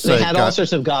have to say they had all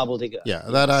sorts of gobbledygook. Yeah,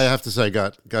 that I have to say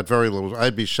got very little.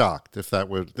 I'd be shocked if that.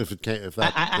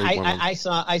 I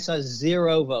saw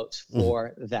 0 votes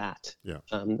for that. Yeah,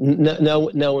 no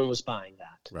one was buying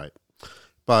that. Right.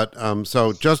 But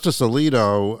so Justice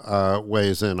Alito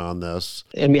weighs in on this.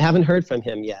 And we haven't heard from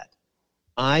him yet.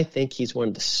 I think he's one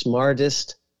of the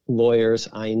smartest lawyers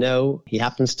I know. He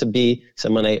happens to be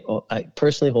someone I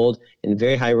personally hold in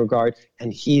very high regard,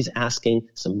 and he's asking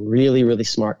some really, really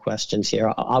smart questions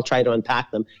here. I'll try to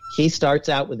unpack them. He starts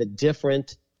out with a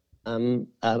different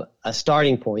a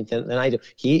starting point than I do.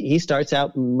 He starts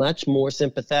out much more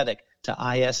sympathetic to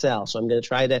ISL. So I'm going to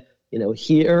try to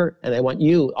hear, and I want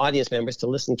you, audience members, to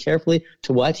listen carefully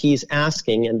to what he's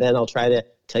asking, and then I'll try to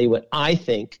tell you what I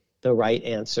think the right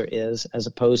answer is, as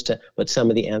opposed to what some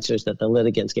of the answers that the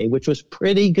litigants gave, which was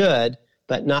pretty good,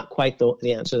 but not quite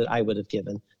the answer that I would have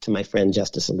given to my friend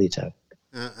Justice Alito.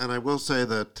 And I will say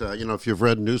that, if you've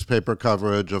read newspaper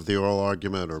coverage of the oral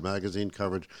argument or magazine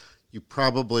coverage, you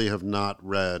probably have not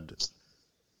read,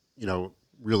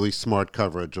 really smart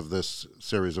coverage of this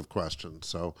series of questions.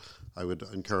 So I would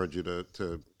encourage you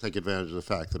to take advantage of the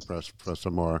fact that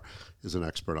Professor Marr is an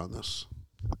expert on this.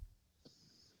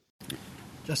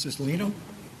 Justice Alito?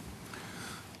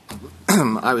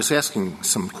 I was asking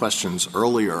some questions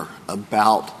earlier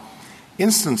about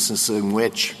instances in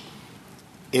which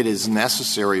it is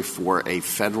necessary for a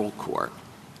federal court,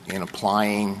 in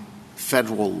applying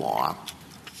federal law,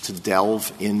 to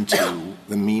delve into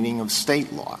the meaning of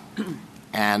state law.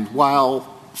 And while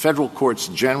federal courts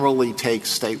generally take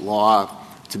state law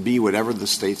to be whatever the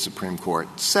state Supreme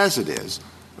Court says it is,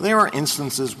 There are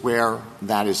instances where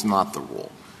that is not the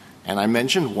rule. And I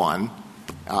mentioned one.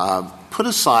 Put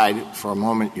aside for a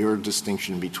moment your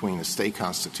distinction between a state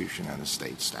constitution and a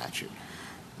state statute.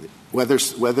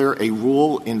 Whether a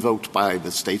rule invoked by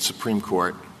the state Supreme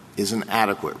Court is an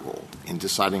adequate rule in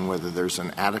deciding whether there's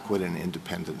an adequate and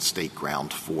independent state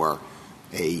ground for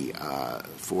a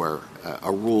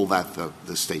rule that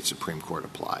the state Supreme Court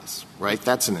applies, right?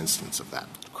 That's an instance of that.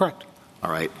 Correct.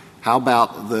 All right. How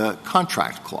about the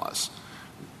contract clause?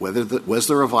 Was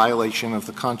there a violation of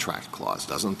the contract clause?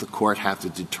 Doesn't the court have to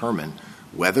determine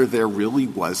whether there really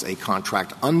was a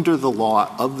contract under the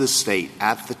law of the state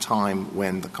at the time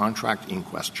when the contract in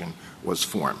question was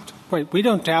formed? Right. We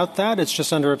don't doubt that. It's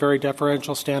just under a very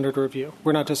deferential standard review.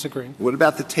 We're not disagreeing. What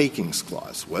about the takings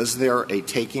clause? Was there a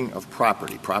taking of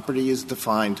property? Property is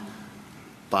defined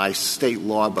by state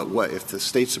law, but what if the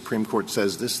state Supreme Court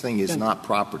says this thing is not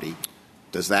property?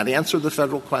 Does that answer the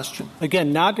federal question?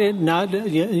 Again,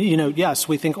 yes,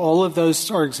 we think all of those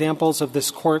are examples of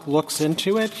this court looks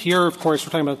into it. Here, of course,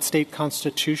 we're talking about state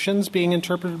constitutions being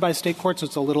interpreted by state courts.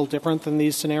 It's a little different than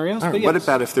these scenarios. Right. But yes. What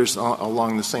about if there's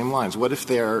along the same lines? What if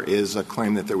there is a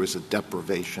claim that there was a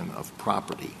deprivation of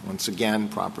property? Once again,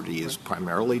 property is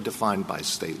primarily defined by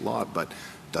state law, but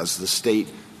does the state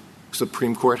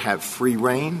Supreme Court have free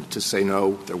rein to say,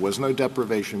 no, there was no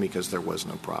deprivation because there was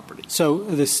no property? So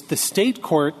the state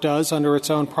court does under its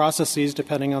own processes,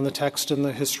 depending on the text and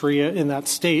the history in that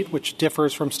state, which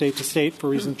differs from state to state for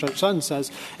reasons Judge Sutton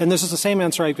says. And this is the same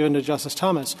answer I've given to Justice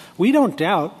Thomas. We don't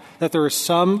doubt that there is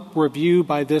some review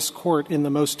by this court in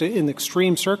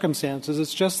extreme circumstances.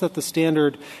 It's just that the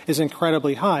standard is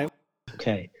incredibly high.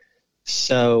 Okay.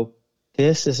 So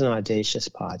this is an audacious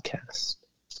podcast.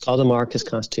 Called a Marcus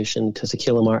Constitution because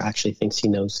Akhil Amar actually thinks he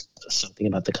knows something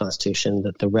about the Constitution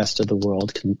that the rest of the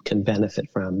world can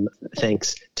benefit from,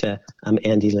 thanks to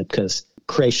Andy Lipka's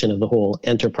creation of the whole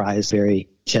enterprise, very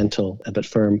gentle but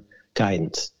firm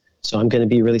guidance. So I'm going to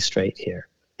be really straight here.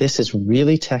 This is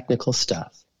really technical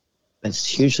stuff. It's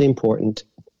hugely important,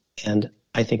 and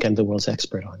I think I'm the world's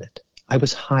expert on it. I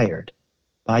was hired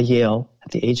by Yale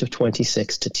at the age of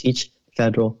 26 to teach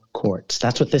federal courts.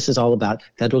 That's what this is all about,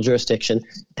 federal jurisdiction,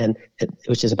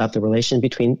 which is about the relation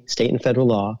between state and federal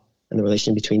law and the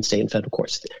relation between state and federal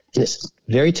courts. And it's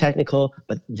very technical,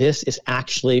 but this is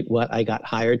actually what I got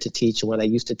hired to teach and what I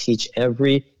used to teach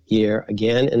every year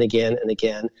again and again and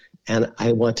again. And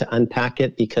I want to unpack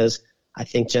it because I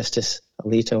think Justice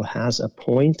Alito has a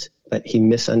point, but he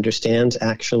misunderstands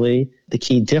actually the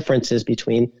key differences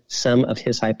between some of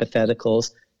his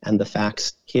hypotheticals and the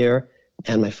facts here.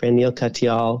 And my friend Neil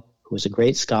Katyal, who is a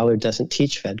great scholar, doesn't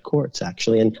teach Fed courts,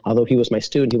 actually. And although he was my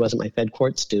student, he wasn't my Fed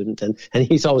court student. And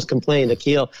he's always complained,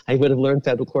 Akhil, I would have learned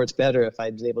federal courts better if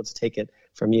I'd been able to take it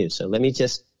from you. So let me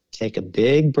just take a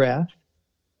big breath,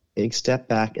 big step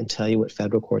back, and tell you what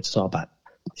federal courts is all about.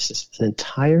 This is an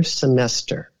entire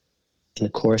semester in a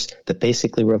course that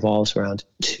basically revolves around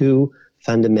two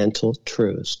fundamental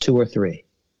truths, two or three.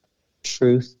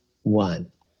 Truth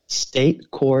one, state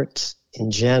courts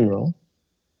in general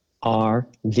are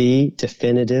the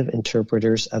definitive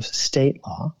interpreters of state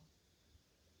law,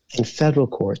 and federal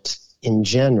courts in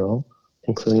general,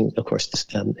 including, of course,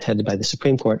 headed by the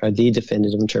Supreme Court, are the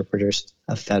definitive interpreters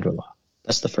of federal law.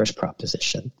 That's the first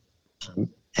proposition.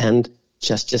 And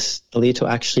Justice Alito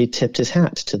actually tipped his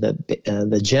hat to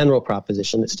the general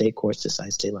proposition that state courts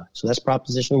decide state law. So that's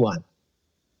proposition one.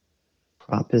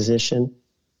 Proposition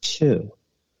two.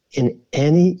 In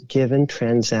any given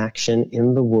transaction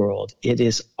in the world, it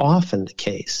is often the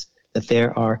case that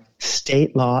there are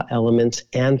state law elements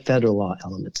and federal law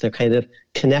elements. They're kind of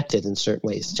connected in certain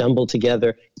ways, jumbled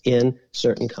together in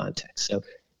certain contexts. So,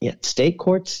 yeah, state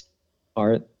courts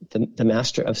are the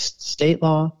master of state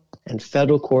law, and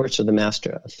federal courts are the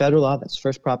master of federal law. That's the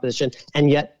first proposition. And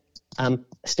yet,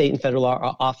 state and federal law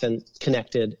are often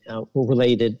connected,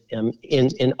 related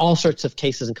in all sorts of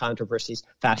cases and controversies,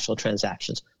 factual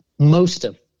transactions. Most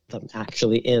of them,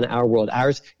 actually, in our world.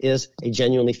 Ours is a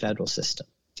genuinely federal system.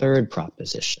 Third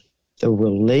proposition, the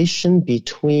relation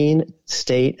between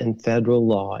state and federal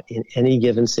law in any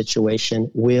given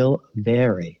situation will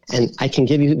vary. And I can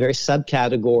give you very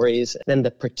subcategories, and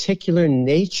the particular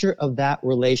nature of that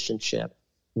relationship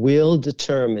will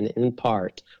determine, in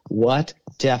part, what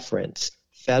deference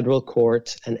federal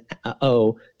courts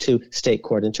owe to state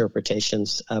court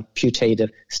interpretations of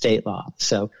putative state law.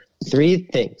 So, three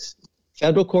things.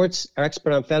 Federal courts are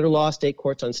expert on federal law, state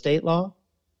courts on state law.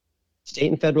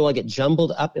 State and federal law get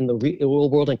jumbled up in the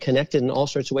real world and connected in all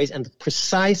sorts of ways, and the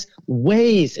precise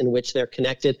ways in which they're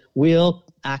connected will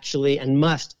actually and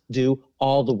must do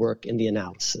all the work in the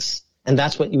analysis. And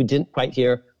that's what you didn't quite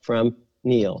hear from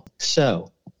Neal.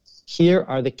 So here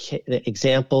are the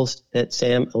examples that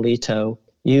Sam Alito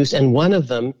used, and one of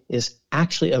them is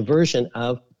actually a version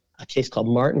of a case called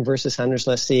Martin versus Hunter's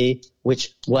Lessee,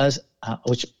 which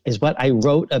is what I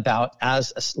wrote about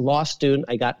as a law student.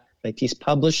 I got my piece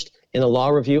published in a law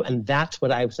review, and that's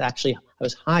what I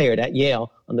was hired at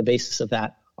Yale on the basis of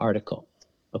that article.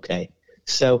 Okay,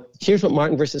 so here's what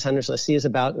Martin versus Hunter's Lessee is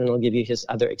about, and I'll give you his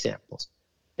other examples.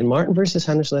 In Martin versus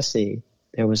Hunter's Lessee,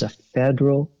 there was a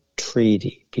federal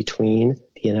treaty between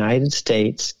the United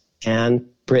States and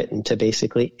Britain to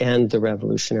basically end the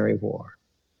Revolutionary War.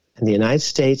 And the United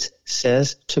States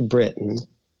says to Britain,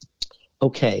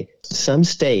 okay, some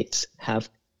states have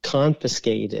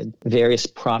confiscated various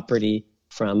property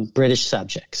from British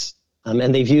subjects,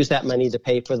 and they've used that money to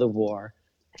pay for the war.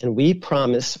 And we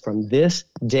promise from this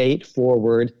date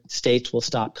forward, states will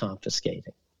stop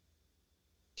confiscating.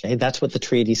 Okay, that's what the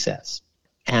treaty says.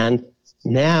 And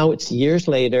now it's years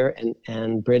later,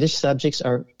 and British subjects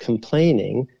are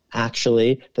complaining,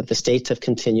 actually, that the states have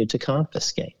continued to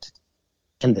confiscate.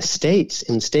 And the states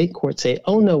in state court say,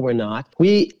 oh, no, we're not.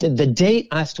 The date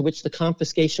as to which the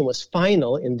confiscation was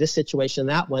final in this situation,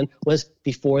 that one, was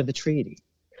before the treaty.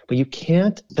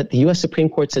 But the U.S. Supreme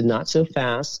Court said not so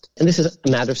fast. And this is a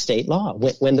matter of state law,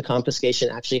 when the confiscation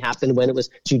actually happened, when it was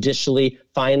judicially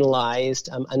finalized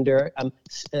under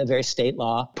various state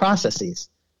law processes.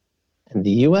 And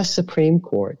the U.S. Supreme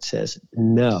Court says,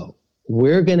 no,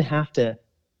 we're going to have to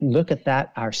look at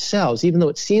that ourselves, even though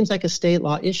it seems like a state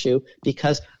law issue,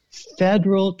 because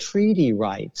federal treaty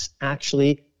rights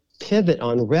actually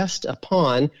rest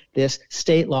upon this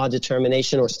state law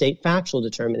determination or state factual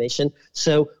determination.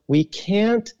 So we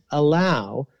can't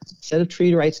allow a set of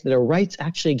treaty rights that are rights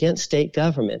actually against state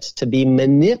governments to be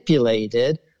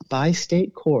manipulated by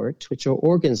state courts, which are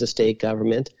organs of state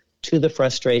government, to the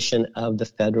frustration of the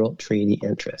federal treaty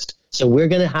interest. So we're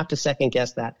going to have to second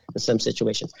guess that in some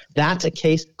situations. That's a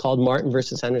case called Martin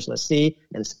versus Hunter's Lessee,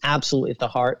 and it's absolutely at the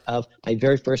heart of my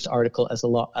very first article as a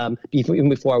law, even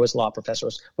before I was a law professor,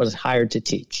 was hired to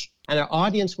teach. And our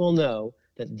audience will know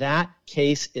that that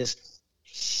case is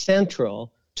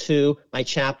central to my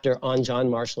chapter on John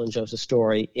Marshall and Joseph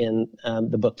Story in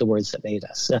the book, The Words That Made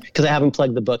Us, because I haven't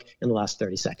plugged the book in the last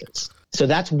 30 seconds. So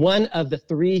that's one of the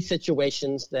three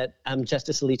situations that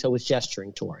Justice Alito was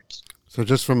gesturing towards. So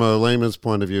just from a layman's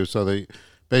point of view,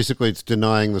 basically it's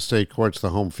denying the state courts the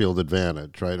home field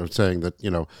advantage, right? Or saying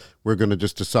that, we're going to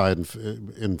just decide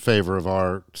in favor of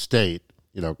our state,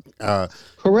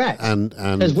 Correct. And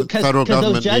the federal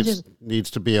government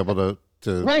needs to be able to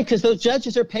Right, because those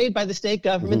judges are paid by the state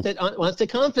government that wants to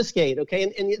confiscate,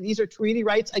 okay? And these are treaty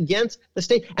rights against the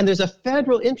state. And there's a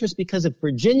federal interest, because if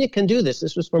Virginia can do this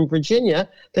was from Virginia,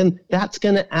 then that's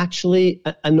going to actually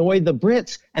annoy the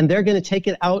Brits, and they're going to take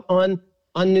it out on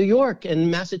New York and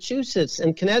Massachusetts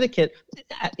and Connecticut,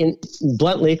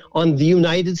 bluntly, on the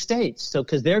United States. So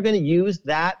because they're going to use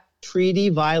that treaty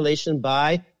violation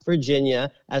by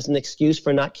Virginia as an excuse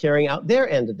for not carrying out their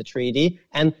end of the treaty,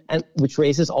 and which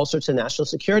raises all sorts of national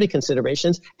security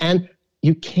considerations. And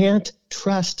you can't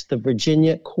trust the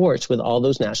Virginia courts with all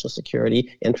those national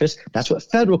security interests. That's what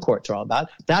federal courts are all about.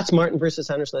 That's Martin versus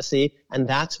Hunter's Lessee, and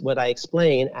that's what I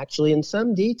explain actually in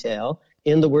some detail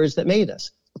in The Words That Made Us.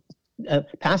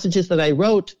 Passages that I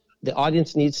wrote, the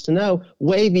audience needs to know,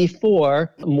 way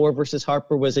before Moore versus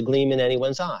Harper was a gleam in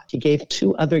anyone's eye. He gave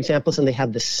two other examples, and they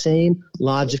have the same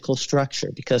logical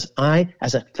structure, because I,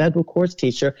 as a federal courts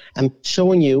teacher, am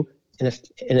showing you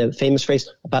in a famous phrase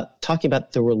about talking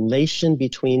about the relation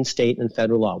between state and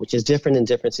federal law, which is different in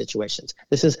different situations.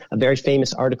 This is a very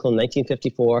famous article in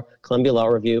 1954, Columbia Law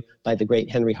Review, by the great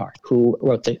Henry Hart, who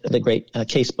wrote the great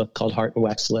case book called Hart and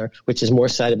Wexler, which is more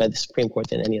cited by the Supreme Court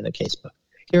than any other case book.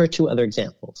 Here are two other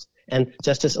examples, and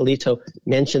Justice Alito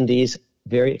mentioned these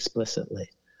very explicitly.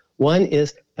 One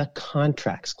is the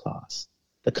Contracts Clause.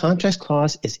 The Contracts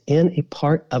Clause is in a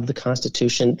part of the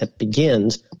Constitution that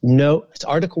begins, it's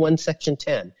Article 1, Section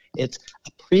 10. It's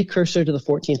a precursor to the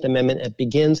 14th Amendment. It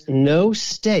begins, no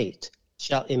state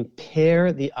shall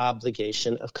impair the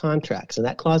obligation of contracts. And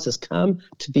that clause has come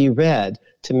to be read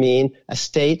to mean a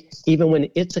state, even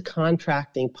when it's a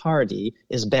contracting party,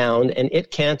 is bound, and it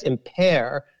can't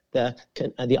impair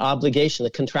the obligation,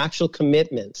 the contractual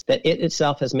commitments that it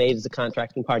itself has made as a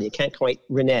contracting party. It can't quite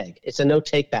renege. It's a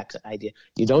no-take-back idea.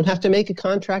 You don't have to make a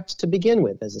contract to begin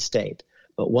with as a state,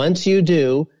 but once you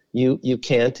do, you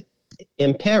can't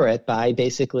impair it by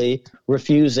basically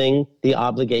refusing the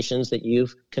obligations that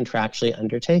you've contractually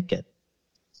undertaken.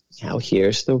 Now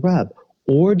here's the rub.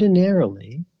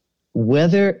 Ordinarily,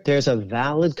 whether there's a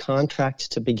valid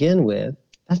contract to begin with,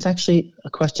 that's actually a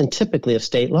question typically of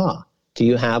state law. Do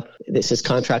you have, this is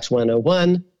Contracts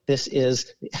 101. This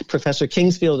is Professor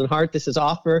Kingsfield and Hart. This is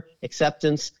offer,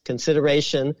 acceptance,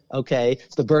 consideration. Okay,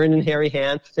 the Byrne and Hairy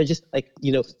Hand. They're just like,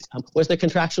 was there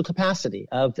contractual capacity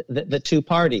of the two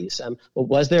parties?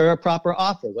 Was there a proper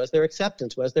offer? Was there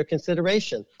acceptance? Was there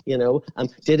consideration?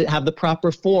 Did it have the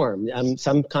proper form?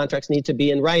 Some contracts need to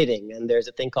be in writing, and there's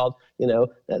a thing called,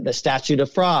 the statute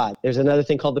of fraud. There's another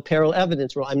thing called the peril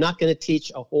evidence rule. I'm not going to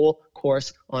teach a whole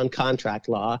course on contract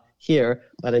law here,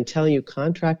 but I'm telling you,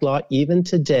 contract law, even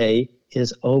today,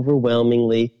 is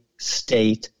overwhelmingly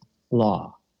state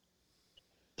law.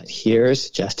 But here's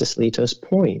Justice Alito's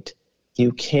point.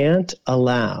 You can't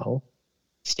allow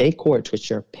state courts,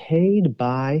 which are paid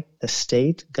by the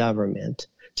state government,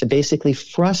 to basically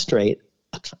frustrate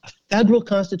a federal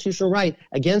constitutional right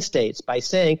against states by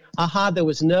saying, there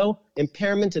was no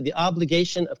impairment of the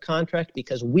obligation of contract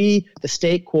because we, the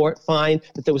state court, find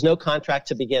that there was no contract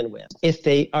to begin with. If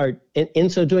they are, in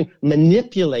so doing,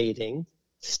 manipulating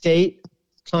state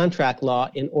contract law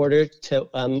in order to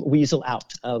weasel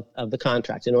out of the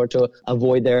contract, in order to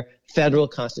avoid their federal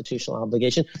constitutional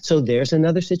obligation. So there's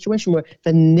another situation where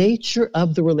the nature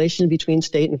of the relation between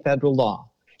state and federal law,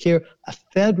 here,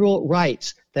 federal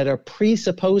rights that are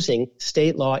presupposing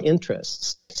state law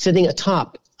interests, sitting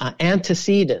atop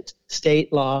antecedent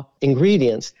state law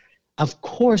ingredients, of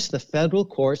course the federal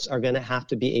courts are going to have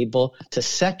to be able to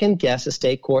second guess a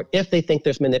state court if they think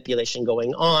there's manipulation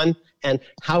going on. And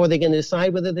how are they going to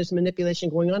decide whether there's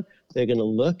manipulation going on? They're going to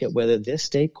look at whether this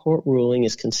state court ruling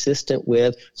is consistent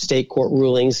with state court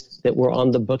rulings that were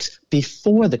on the books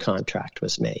before the contract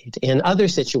was made. In other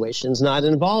situations, not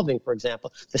involving, for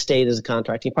example, the state as a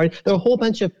contracting party, there are a whole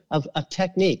bunch of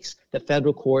techniques that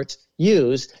federal courts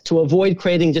use to avoid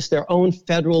creating just their own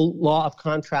federal law of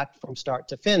contract from start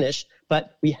to finish.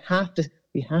 But we have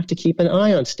to keep an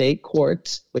eye on state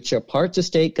courts, which are parts of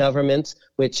state governments,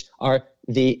 which are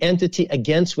the entity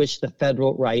against which the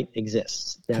federal right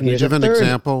exists. Now, can you give an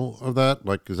example of that?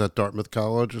 Like, is that Dartmouth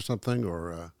College or something?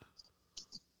 Or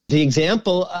the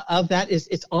example of that is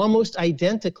it's almost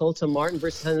identical to Martin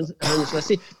versus Helms. Let's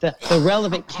see, the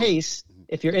relevant case,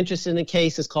 if you're interested in the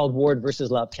case, is called Ward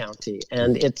versus Love County,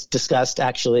 and it's discussed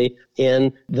actually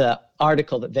in the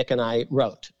article that Vic and I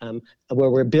wrote, where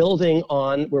we're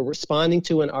responding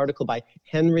to an article by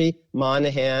Henry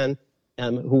Monahan,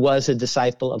 who was a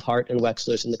disciple of Hart and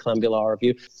Wexler's in the Columbia Law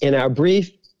Review. In our brief,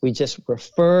 we just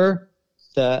refer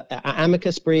the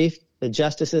amicus brief, the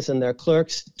justices and their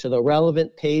clerks, to the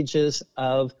relevant pages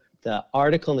of the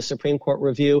article in the Supreme Court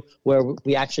Review, where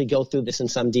we actually go through this in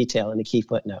some detail in a key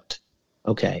footnote.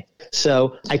 Okay,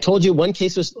 so I told you one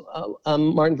case was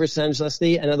Martin versus Angeles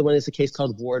Lee. Another one is a case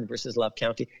called Ward versus Love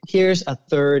County. Here's a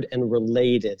third and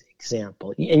related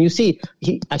example. And you see,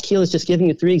 Akhil is just giving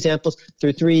you three examples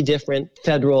through three different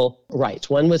federal rights.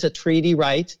 One was a treaty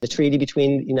right, the treaty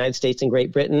between the United States and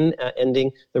Great Britain ending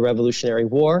the Revolutionary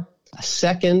War. A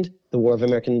second, the War of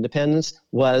American Independence,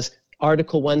 was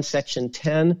Article 1, Section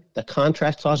 10, the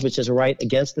Contract Clause, which is a right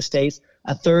against the states.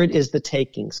 A third is the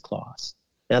Takings Clause.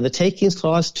 Now, the Takings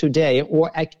Clause today, or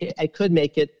I could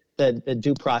make it the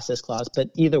Due Process Clause, but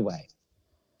either way.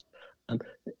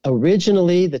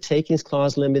 Originally, the Takings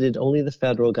Clause limited only the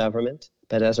federal government,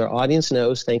 but as our audience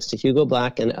knows, thanks to Hugo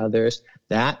Black and others,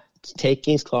 that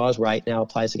Takings Clause right now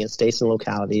applies against states and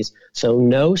localities. So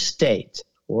no state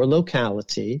or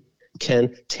locality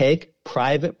can take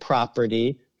private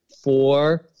property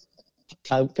for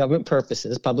government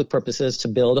purposes, public purposes, to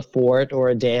build a fort or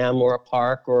a dam or a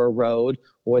park or a road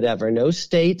or whatever. No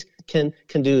state can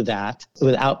do that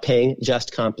without paying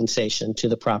just compensation to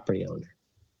the property owner.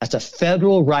 That's a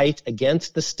federal right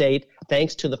against the state,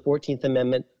 thanks to the 14th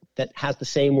Amendment that has the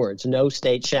same words: no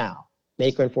state shall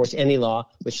make or enforce any law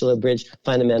which shall abridge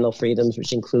fundamental freedoms,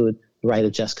 which include the right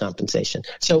of just compensation.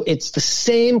 So it's the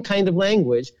same kind of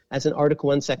language as in Article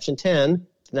 1, Section 10.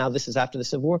 Now, this is after the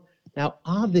Civil War. Now,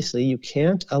 obviously, you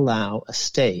can't allow a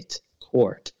state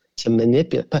court to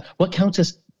manipulate. But what counts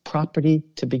as property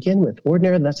to begin with?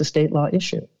 Ordinarily, that's a state law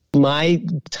issue. My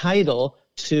title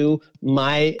to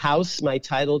my house, my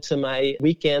title to my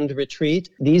weekend retreat,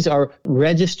 these are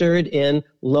registered in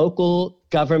local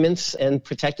governments and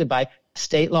protected by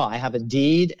state law. I have a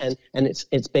deed, and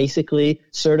it's basically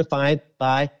certified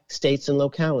by states and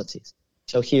localities.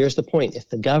 So here's the point. If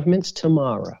the governments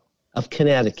tomorrow of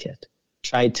Connecticut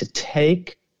tried to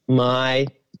take my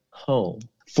home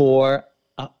for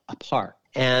a park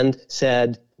and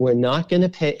said, we're not going to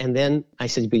pay, and then I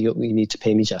said, but you need to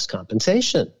pay me just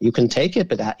compensation. You can take it,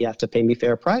 but you have to pay me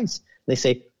fair price. They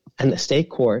say, and the state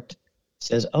court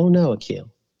says, oh no, Akhil,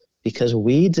 because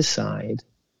we decide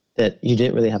that you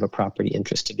didn't really have a property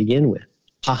interest to begin with.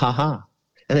 Ha, ha, ha.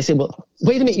 And I say, well,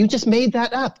 wait a minute, you just made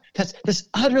that up. That's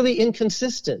utterly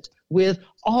inconsistent with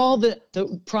all the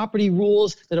property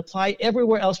rules that apply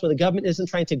everywhere else where the government isn't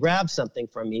trying to grab something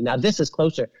from me. Now, this is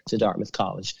closer to Dartmouth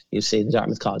College. You see, the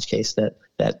Dartmouth College case that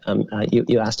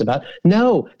you asked about.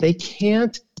 No, they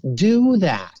can't do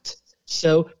that.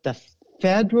 So the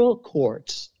federal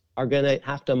courts are going to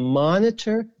have to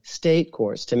monitor state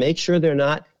courts to make sure they're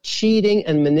not cheating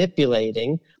and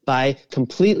manipulating by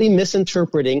completely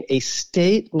misinterpreting a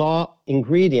state law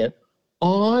ingredient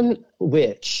on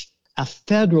which a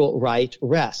federal right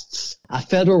rests, a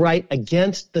federal right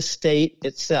against the state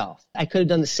itself. I could have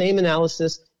done the same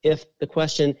analysis if the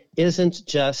question is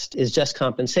just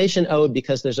compensation owed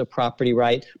because there's a property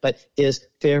right, but is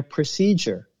fair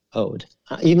procedure owed.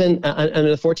 Even under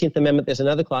the 14th Amendment, there's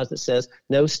another clause that says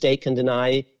no state can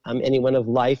deny anyone of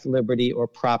life, liberty, or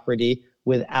property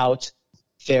without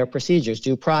fair procedures,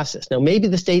 due process. Now, maybe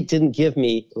the state didn't give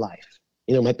me life.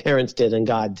 My parents did and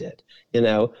God did,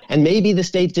 and maybe the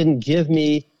state didn't give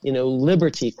me,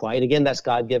 liberty quite. Again, that's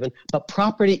God-given. But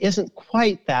property isn't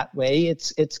quite that way.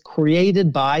 It's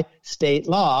created by state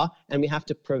law, and we have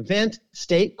to prevent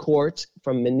state courts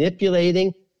from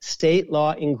manipulating state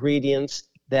law ingredients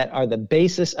that are the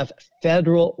basis of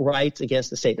federal rights against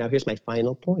the state. Now, here's my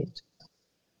final point.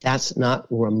 That's not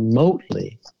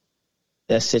remotely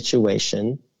the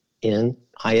situation in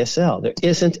ISL. There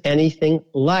isn't anything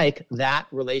like that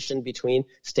relation between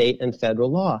state and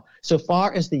federal law. So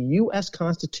far as the U.S.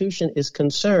 Constitution is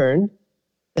concerned,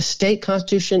 the state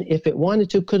constitution, if it wanted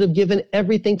to, could have given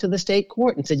everything to the state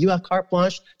court and said, you have carte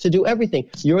blanche to do everything.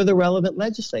 You're the relevant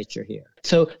legislature here.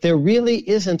 So there really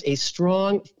isn't a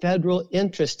strong federal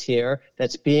interest here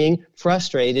that's being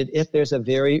frustrated if there's a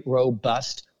very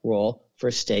robust role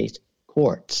for state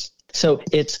courts. So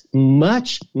it's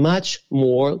much, much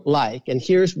more like, and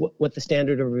here's what the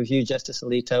standard of review, Justice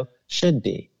Alito, should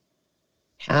be.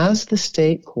 Has the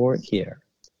state court here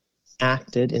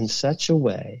acted in such a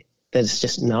way that it's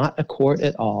just not a court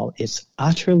at all? It's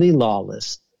utterly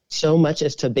lawless, so much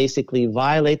as to basically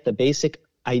violate the basic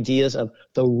ideas of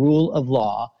the rule of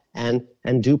law and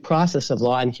due process of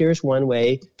law. And here's one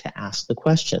way to ask the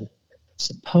question.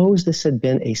 Suppose this had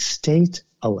been a state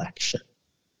election.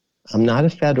 Not a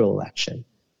federal election.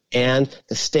 And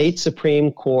the state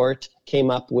Supreme Court came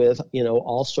up with,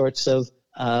 all sorts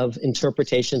of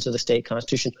interpretations of the state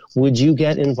constitution. Would you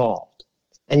get involved?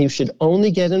 And you should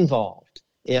only get involved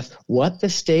if what the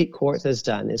state court has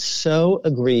done is so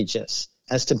egregious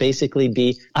as to basically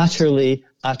be utterly,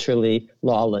 utterly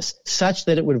lawless, such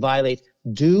that it would violate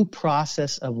due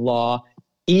process of law,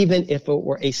 even if it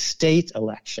were a state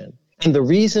election. And the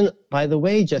reason, by the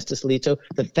way, Justice Alito,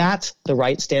 that that's the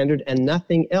right standard and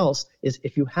nothing else is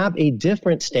if you have a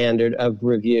different standard of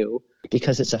review,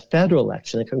 because it's a federal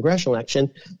election, a congressional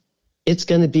election, it's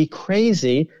going to be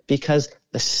crazy because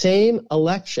the same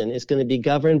election is going to be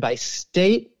governed by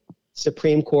state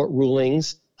Supreme Court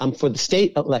rulings for the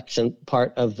state election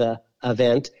part of the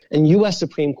event and U.S.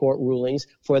 Supreme Court rulings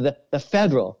for the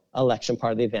federal election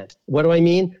part of the event. What do I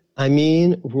mean? I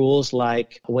mean rules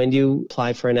like when do you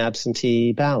apply for an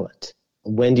absentee ballot?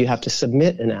 When do you have to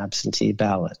submit an absentee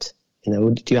ballot?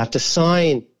 Do you have to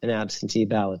sign an absentee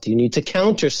ballot? Do you need to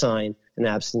countersign an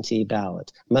absentee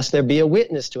ballot? Must there be a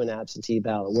witness to an absentee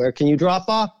ballot? Where can you drop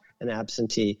off an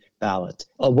absentee ballot?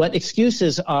 What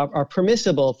excuses are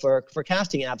permissible for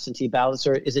casting absentee ballots,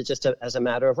 or is it just as a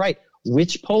matter of right?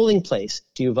 Which polling place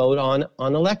do you vote on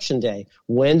election day?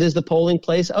 When does the polling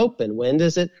place open? When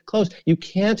does it close? You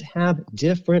can't have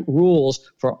different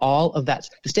rules for all of that.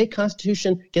 The state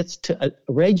constitution gets to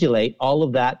regulate all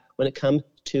of that when it comes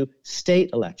to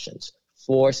state elections,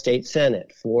 for state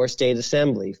senate, for state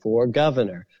assembly, for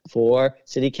governor, for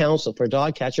city council, for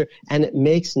dog catcher, and it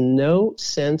makes no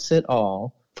sense at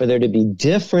all for there to be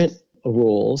different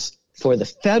rules for the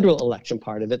federal election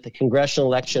part of it, the congressional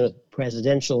election, the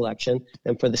presidential election,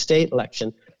 and for the state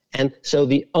election. And so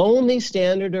the only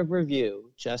standard of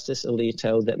review, Justice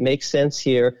Alito, that makes sense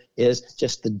here is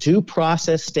just the due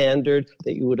process standard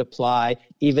that you would apply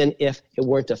even if it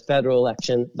weren't a federal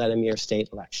election but a mere state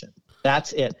election.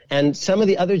 That's it. And some of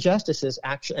the other justices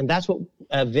actually, and that's what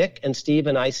Vic and Steve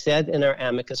and I said in our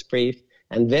amicus brief,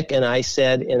 and Vic and I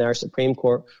said in our Supreme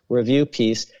Court review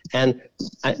piece. And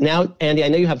now, Andy, I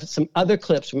know you have some other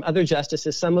clips from other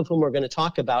justices, some of whom are going to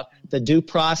talk about the due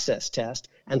process test.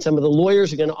 And some of the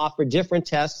lawyers are going to offer different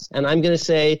tests. And I'm going to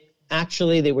say,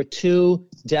 actually, they were too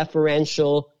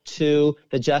deferential to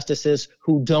the justices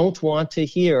who don't want to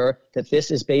hear that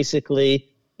this is basically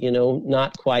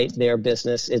not quite their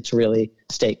business. It's really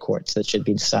state courts that should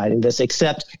be deciding this,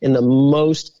 except in the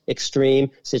most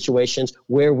extreme situations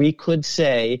where we could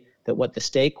say that what the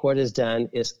state court has done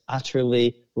is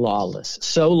utterly lawless,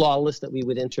 so lawless that we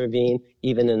would intervene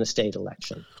even in a state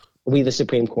election. We, the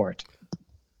Supreme Court.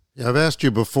 Yeah, I've asked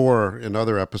you before in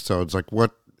other episodes, like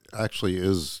what actually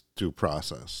is due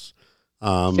process?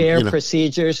 Fair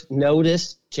procedures,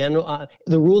 notice, general,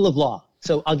 the rule of law.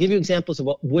 So I'll give you examples of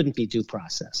what wouldn't be due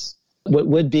process. What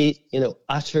would be,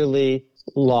 utterly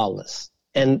lawless.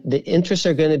 And the interests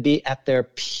are going to be at their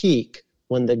peak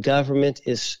when the government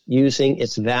is using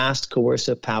its vast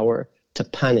coercive power to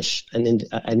punish an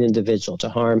individual, to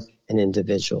harm an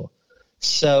individual.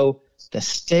 So the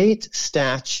state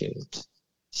statute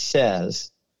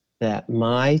says that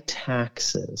my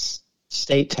taxes,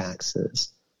 state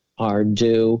taxes, are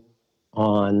due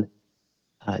on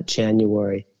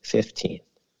January 15th.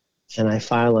 And I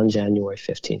file on January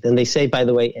 15th. And they say, by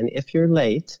the way, and if you're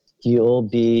late, there'll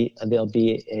be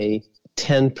a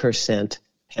 10%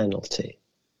 penalty.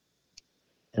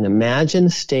 And imagine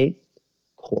state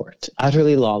court,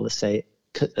 utterly lawless, say,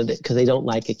 because they don't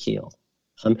like Akil.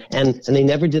 And they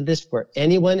never did this for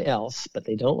anyone else, but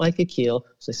they don't like Akil.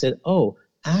 So they said,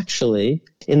 actually,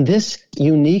 in this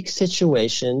unique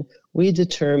situation, we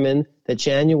determine that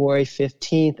January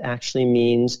 15th actually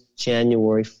means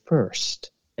January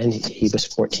 1st. And he was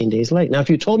 14 days late. Now, if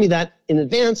you told me that in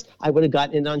advance, I would have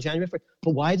gotten it on January 1st.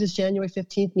 But why does January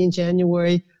 15th mean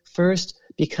January 1st?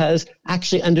 Because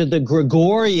actually under the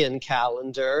Gregorian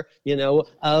calendar,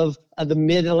 of the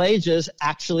Middle Ages,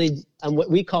 actually what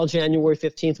we call January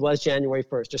 15th was January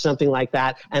 1st or something like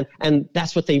that. And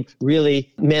that's what they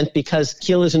really meant, because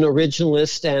Akil is an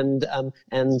originalist,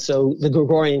 and so the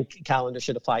Gregorian calendar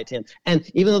should apply to him. And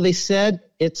even though they said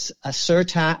it's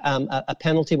a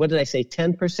penalty, what did I say,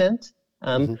 10%?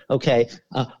 Okay.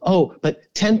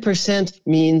 But 10%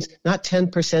 means not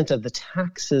 10% of the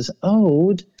taxes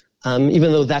owed,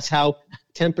 even though that's how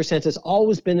 10% has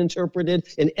always been interpreted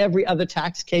in every other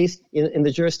tax case in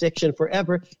the jurisdiction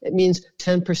forever. It means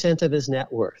 10% of his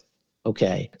net worth.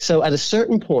 Okay. So at a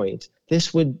certain point,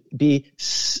 this would be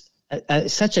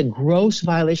such a gross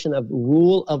violation of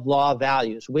rule of law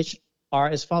values, which are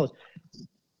as follows.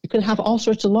 You can have all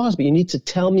sorts of laws, but you need to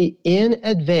tell me in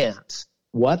advance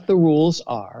what the rules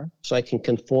are so I can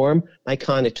conform my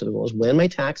conduct to the rules, when my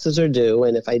taxes are due,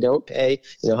 and if I don't pay,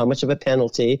 how much of a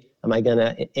penalty am I going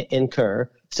to incur.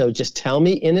 So just tell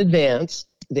me in advance.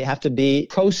 They have to be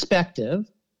prospective.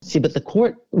 See, but the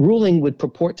court ruling would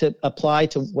purport to apply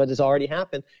to what has already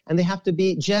happened, and they have to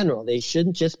be general. They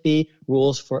shouldn't just be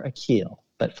rules for Akil,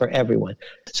 but for everyone.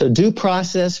 So due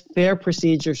process, fair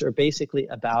procedures are basically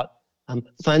about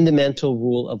fundamental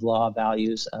rule of law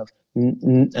values of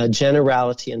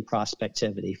generality and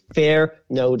prospectivity, fair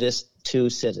notice to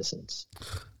citizens.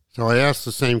 So I asked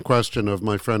the same question of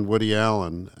my friend Woody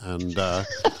Allen, and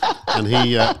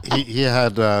he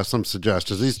had some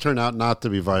suggestions. These turn out not to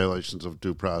be violations of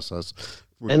due process.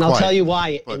 And I'll tell you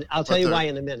why. I'll tell you why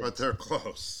in a minute. But they're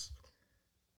close.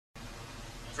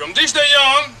 From this day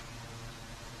on,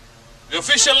 the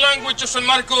official language of San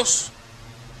Marcos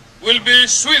will be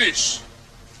Swedish.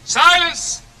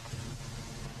 Silence!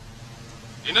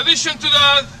 In addition to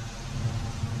that,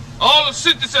 all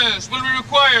citizens will be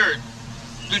required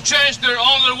to change their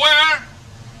underwear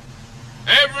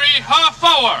every half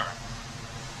hour.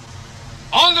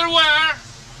 Underwear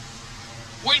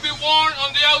will be worn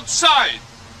on the outside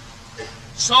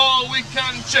so we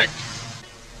can check.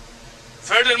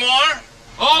 Furthermore,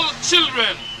 all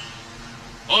children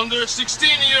under 16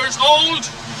 years old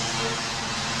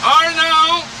are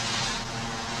now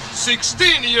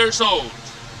 16 years old.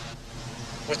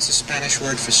 What's the Spanish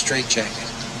word for straitjacket?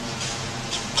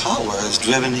 Power has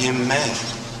driven him mad.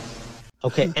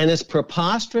 Okay, and as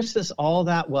preposterous as all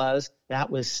that was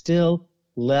still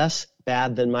less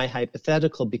bad than my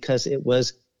hypothetical, because it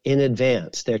was in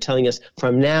advance. They're telling us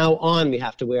from now on we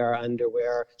have to wear our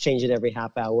underwear, change it every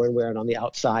half hour, and wear it on the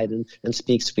outside, and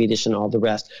speak Swedish and all the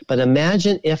rest. But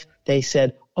imagine if they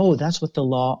said, that's what the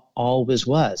law always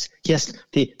was. Yes,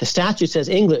 the statute says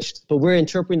English, but we're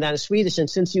interpreting that as Swedish, and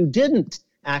since you didn't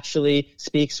actually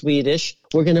speak Swedish,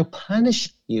 we're going to punish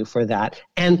you for that.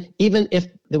 And even if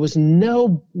there was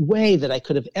no way that I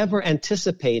could have ever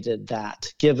anticipated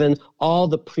that, given all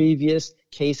the previous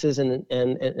cases and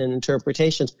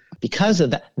interpretations, because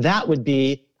of that, that would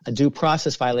be a due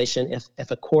process violation if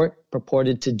a court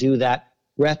purported to do that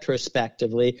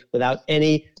retrospectively without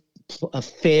any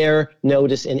fair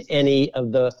notice in any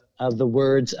of the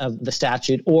words of the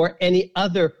statute or any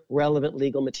other relevant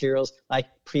legal materials like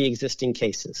pre-existing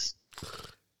cases.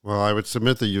 Well, I would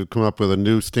submit that you come up with a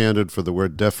new standard for the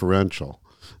word deferential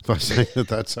by saying that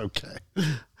that's okay.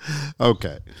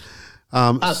 Okay.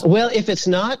 Well, if it's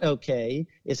not okay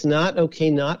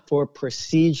not for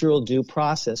procedural due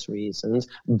process reasons,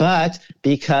 but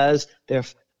because they're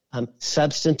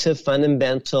substantive,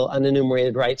 fundamental,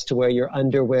 unenumerated rights to wear your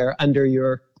underwear under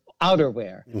your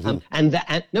outerwear. Mm-hmm. And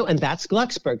that's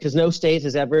Glucksberg, because no state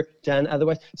has ever done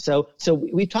otherwise. So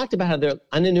we've talked about how there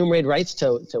are unenumerated rights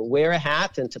to wear a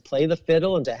hat and to play the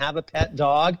fiddle and to have a pet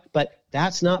dog, but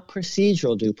that's not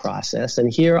procedural due process.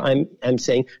 And here I'm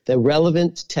saying the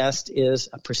relevant test is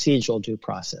a procedural due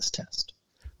process test.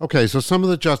 Okay, so some of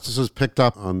the justices picked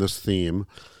up on this theme.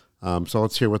 So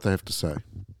let's hear what they have to say.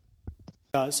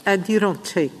 And you don't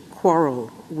take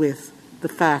quarrel with the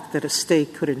fact that a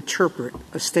state could interpret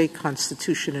a state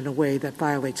constitution in a way that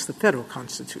violates the federal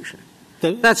constitution.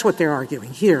 That's what they're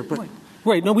arguing here. But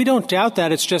Right. No, we don't doubt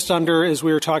that. It's just under, as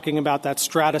we were talking about, that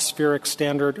stratospheric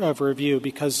standard of review,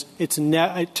 because it's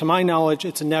to my knowledge,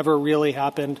 it's never really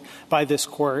happened by this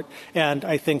court. And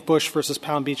I think Bush versus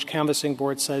Palm Beach Canvassing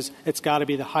Board says it's got to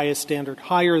be the highest standard,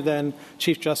 higher than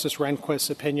Chief Justice Rehnquist's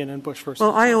opinion in Bush versus.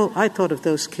 Well, I thought of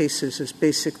those cases as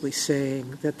basically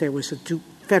saying that there was a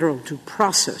federal due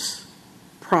process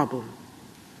problem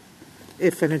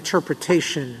if an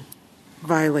interpretation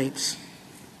violates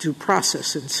due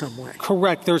process in some way.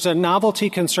 Correct. There's a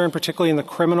novelty concern, particularly in the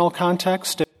criminal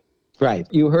context. Right.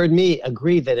 You heard me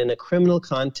agree that in a criminal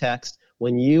context,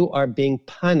 when you are being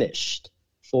punished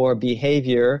for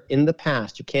behavior in the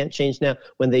past, you can't change now,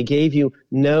 when they gave you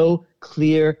no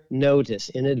clear notice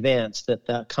in advance that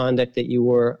the conduct that you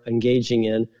were engaging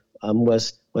in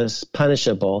was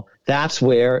punishable, that's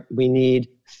where we need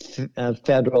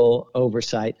federal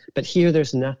oversight. But here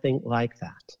there's nothing like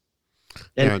that.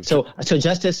 And so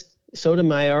Justice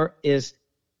Sotomayor is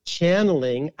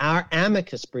channeling our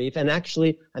amicus brief, and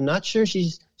actually, I'm not sure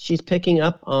she's picking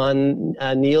up on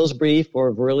Neal's brief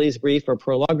or Verrilli's brief or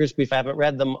Prologer's brief. I haven't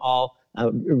read them all,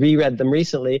 reread them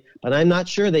recently, but I'm not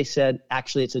sure they said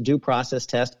actually it's a due process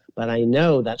test. But I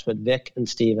know that's what Vic and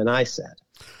Steve and I said.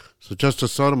 So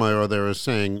Justice Sotomayor there is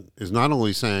not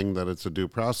only saying that it's a due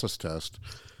process test,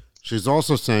 she's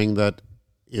also saying that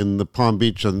in the Palm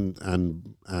Beach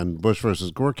and Bush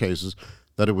versus Gore cases,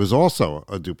 that it was also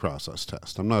a due process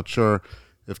test. I'm not sure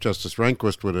if Justice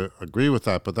Rehnquist would agree with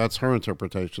that, but that's her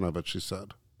interpretation of it, she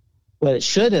said. Well, it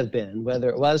should have been, whether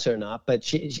it was or not,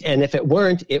 and if it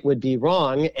weren't, it would be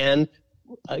wrong. And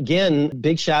again,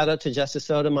 big shout out to Justice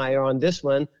Sotomayor on this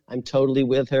one. I'm totally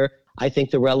with her. I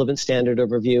think the relevant standard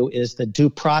of review is the due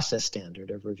process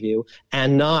standard of review,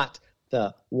 and not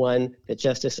the one that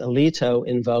Justice Alito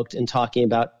invoked in talking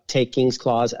about takings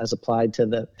clause as applied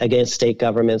against state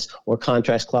governments, or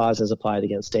contracts clause as applied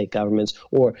against state governments,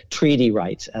 or treaty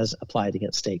rights as applied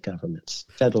against state governments,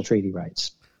 federal treaty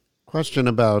rights. Question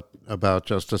about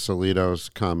Justice Alito's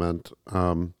comment.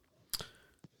 Under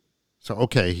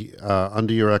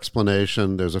your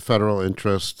explanation, there's a federal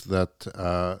interest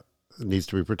that needs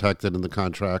to be protected in the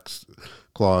contracts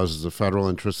clause. There's a federal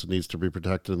interest that needs to be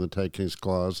protected in the takings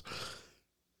clause.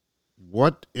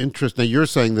 What interest? Now, you're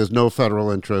saying there's no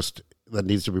federal interest that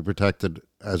needs to be protected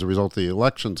as a result of the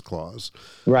elections clause.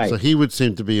 Right. So he would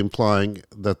seem to be implying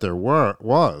that there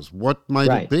was. What might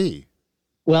it be?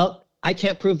 Well, I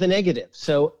can't prove the negative.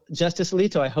 So, Justice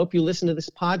Alito, I hope you listen to this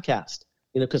podcast,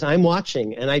 because I'm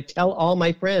watching, and I tell all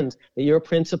my friends that you're a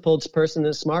principled person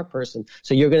and a smart person.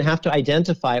 So you're going to have to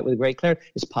identify it with great clarity.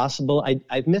 It's possible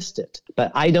I've missed it,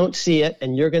 but I don't see it,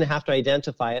 and you're going to have to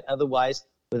identify it. Otherwise,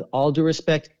 with all due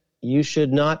respect, you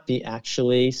should not be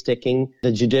actually sticking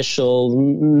the judicial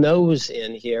nose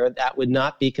in here. That would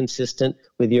not be consistent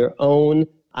with your own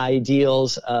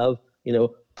ideals of,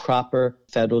 proper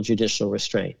federal judicial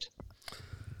restraint.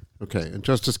 Okay, and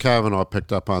Justice Kavanaugh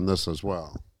picked up on this as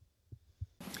well.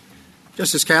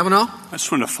 Justice Kavanaugh? I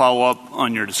just want to follow up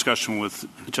on your discussion with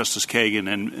Justice Kagan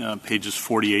and pages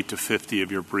 48 to 50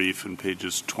 of your brief and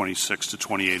pages 26 to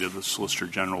 28 of the Solicitor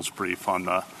General's brief on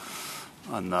the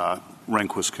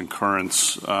Rehnquist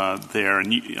concurrence there.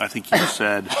 And I think you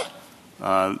said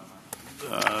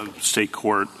state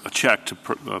court, a check to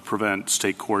prevent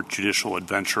state court judicial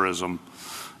adventurism,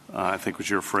 I think was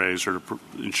your phrase, or to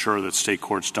ensure that state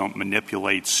courts don't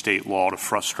manipulate state law to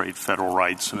frustrate federal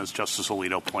rights. And as Justice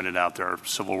Alito pointed out, there are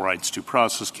civil rights due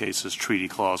process cases, treaty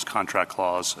clause, contract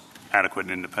clause, adequate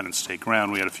and independent state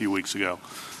ground. We had a few weeks ago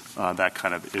that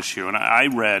kind of issue. And I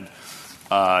read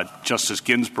Justice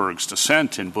Ginsburg's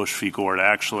dissent in Bush v. Gore to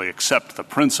actually accept the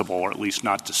principle, or at least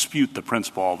not dispute the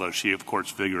principle, although she, of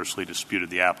course, vigorously disputed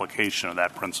the application of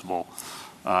that principle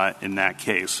in that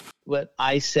case. what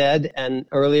I said and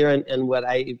earlier and what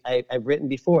I've written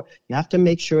before. You have to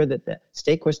make sure that the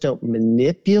state courts don't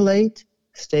manipulate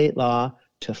state law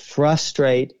to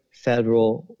frustrate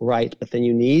federal right, but then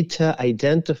you need to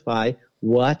identify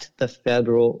what the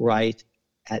federal right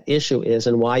at issue is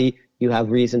and why you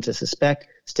have reason to suspect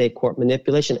state court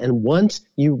manipulation. And once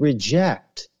you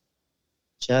reject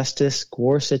Justice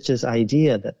Gorsuch's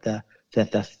idea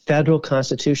that the federal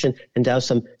Constitution endows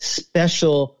some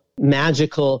special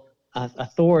magical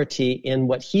authority in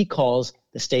what he calls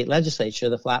the state legislature,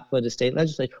 the flat-footed state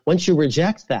legislature, once you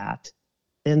reject that,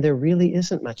 then there really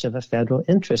isn't much of a federal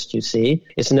interest, you see.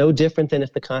 It's no different than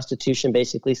if the Constitution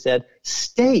basically said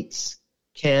states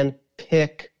can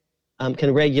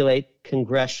regulate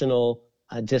congressional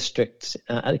districts,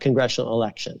 congressional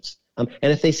elections. And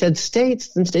if they said states,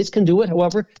 then states can do it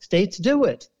however states do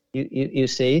it, you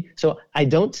see. So I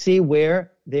don't see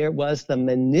where there was the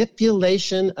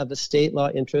manipulation of a state law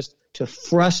interest to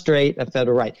frustrate a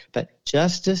federal right. But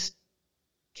Justice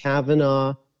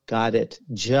Kavanaugh got it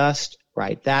just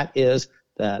right. That is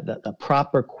the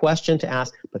proper question to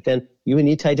ask. But then you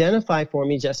need to identify for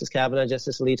me, Justice Kavanaugh,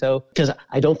 Justice Alito, because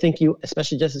I don't think you,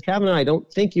 especially Justice Kavanaugh, I don't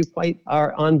think you quite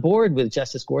are on board with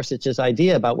Justice Gorsuch's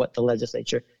idea about what the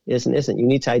legislature is and isn't. You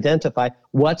need to identify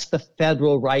what's the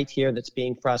federal right here that's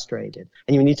being frustrated.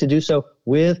 And you need to do so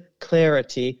with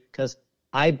clarity, because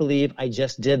I believe I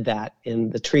just did that in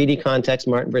the treaty context,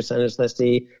 Martin v. Senator's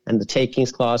Lessee, and the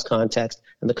takings clause context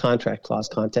and the contract clause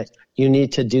context. You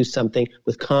need to do something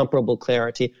with comparable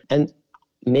clarity. And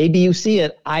maybe you see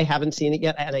it. I haven't seen it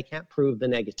yet, and I can't prove the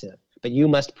negative. But you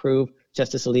must prove,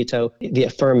 Justice Alito, the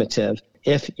affirmative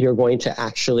if you're going to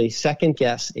actually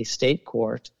second-guess a state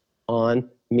court on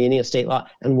meaning of state law.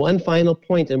 And one final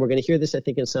point, and we're going to hear this, I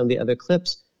think, in some of the other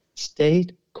clips.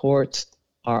 State courts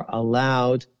are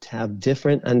allowed to have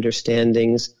different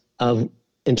understandings of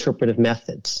interpretive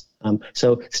methods.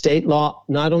 So state law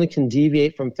not only can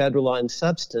deviate from federal law in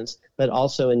substance, but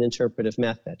also in interpretive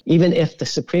method. Even if the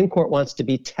Supreme Court wants to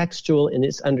be textual in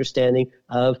its understanding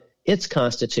of its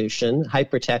Constitution,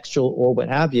 hypertextual or what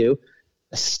have you,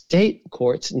 state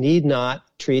courts need not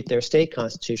treat their state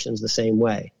constitutions the same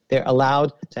way. They're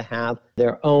allowed to have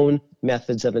their own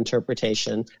methods of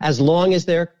interpretation as long as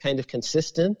they're kind of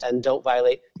consistent and don't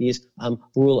violate these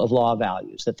rule of law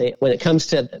values. That they, when it comes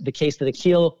to the case that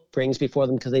Akil brings before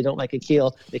them because they don't like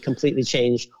Akil, they completely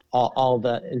change all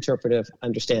the interpretive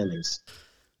understandings.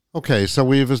 Okay, so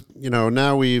we've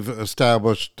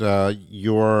established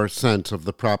your sense of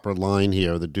the proper line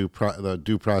here, the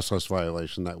due process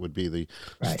violation. That would be the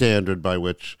standard by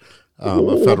which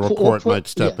a federal court might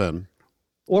step in.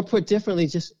 Or put differently,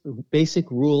 just basic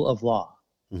rule of law.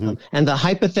 Mm-hmm. And the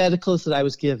hypotheticals that I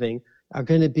was giving are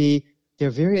going to be, they're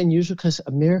very unusual because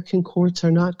American courts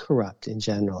are not corrupt in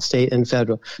general, state and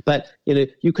federal. But,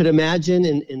 you could imagine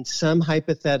in some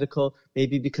hypothetical,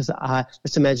 maybe because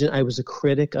let's imagine I was a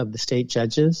critic of the state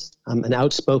judges, an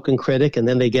outspoken critic, and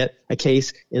then they get a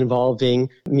case involving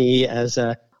me as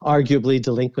a arguably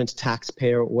delinquent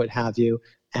taxpayer or what have you,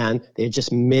 and they're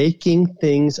just making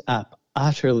things up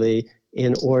utterly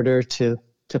in order to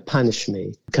punish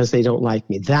me because they don't like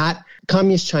me. That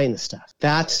communist China stuff,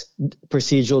 that's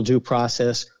procedural due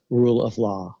process, rule of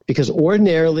law. Because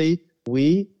ordinarily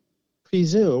we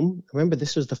presume, remember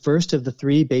this was the first of the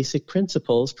three basic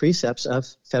precepts of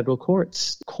federal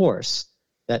courts course.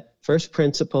 That first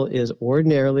principle is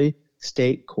ordinarily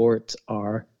state courts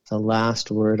are the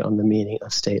last word on the meaning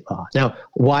of state law. Now,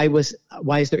 why is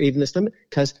there even this limit?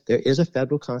 Because there is a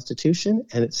federal constitution,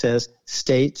 and it says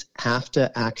states have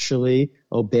to actually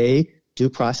obey due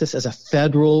process as a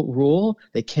federal rule.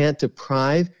 They can't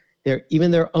deprive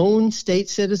even their own state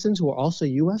citizens, who are also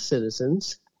U.S.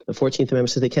 citizens. The 14th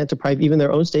Amendment says they can't deprive even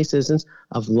their own state citizens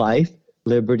of life,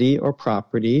 liberty, or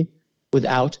property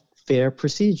without fair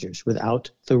procedures,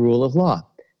 without the rule of law.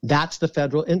 That's the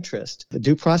federal interest, the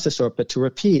due process. But to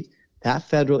repeat, that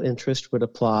federal interest would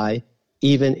apply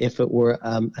even if it were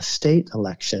a state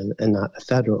election and not a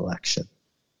federal election.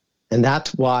 And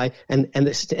that's why, and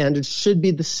the standards should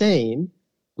be the same,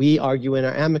 we argue in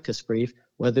our amicus brief,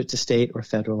 whether it's a state or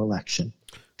federal election.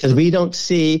 Because we don't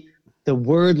see the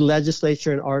word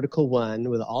legislature in Article 1,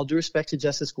 with all due respect to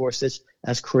Justice Gorsuch,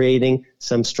 as creating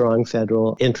some strong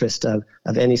federal interest of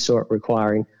any sort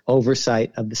requiring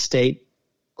oversight of the state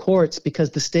courts,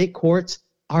 because the state courts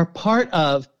are part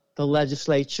of the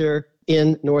legislature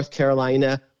in North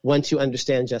Carolina once you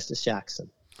understand Justice Jackson.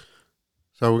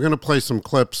 So we're going to play some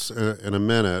clips in a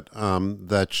minute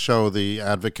that show the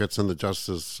advocates and the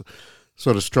justices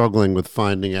sort of struggling with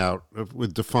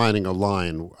defining a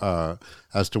line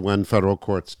as to when federal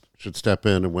courts should step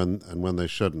in and when they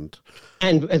shouldn't.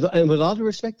 And with all due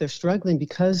respect, they're struggling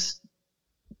because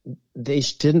they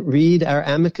didn't read our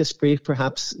amicus brief,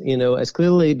 perhaps, as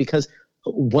clearly, because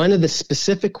one of the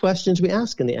specific questions we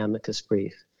ask in the amicus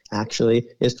brief actually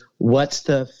is, what's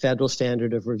the federal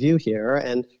standard of review here?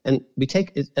 And we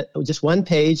take just one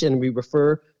page and we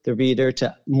refer the reader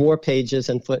to more pages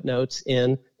and footnotes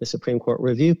in the Supreme Court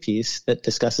review piece that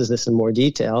discusses this in more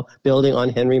detail, building on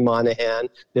Henry Monahan,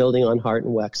 building on Hart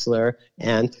and Wexler.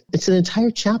 And it's an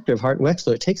entire chapter of Hart and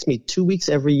Wexler. It takes me 2 weeks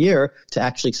every year to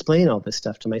actually explain all this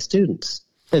stuff to my students.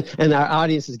 And our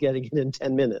audience is getting it in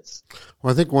 10 minutes.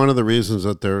 Well, I think one of the reasons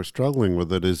that they're struggling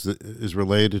with it is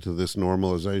related to this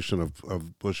normalization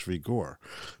of Bush v. Gore,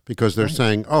 because they're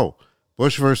saying,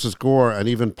 Bush versus Gore and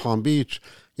even Palm Beach,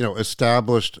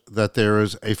 established that there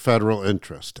is a federal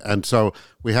interest. And so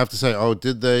we have to say,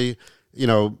 did they,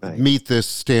 meet this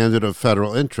standard of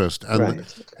federal interest? And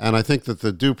and I think that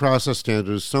the due process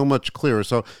standard is so much clearer.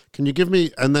 So can you give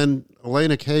me, and then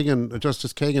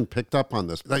Justice Kagan picked up on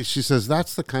this. She says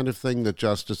that's the kind of thing that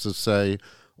justices say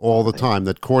all the time,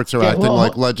 that courts are acting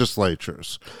like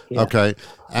legislatures. Yeah. Okay.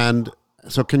 And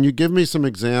so can you give me some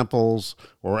examples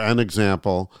or an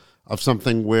example of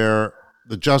something where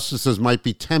the justices might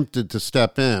be tempted to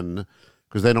step in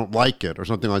because they don't like it or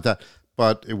something like that,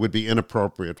 but it would be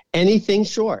inappropriate? Anything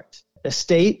short. The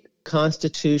state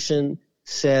constitution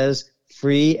says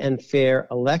free and fair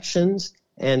elections.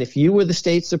 And if you were the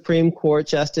state Supreme Court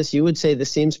justice, you would say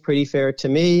this seems pretty fair to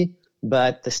me,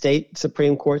 but the state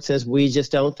Supreme Court says we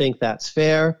just don't think that's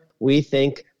fair. We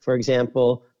think, for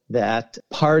example, that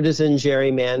partisan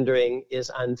gerrymandering is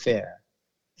unfair.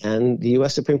 And the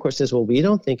U.S. Supreme Court says, well, we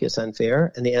don't think it's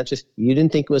unfair. And the answer is, you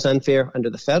didn't think it was unfair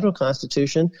under the federal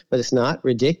constitution, but it's not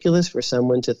ridiculous for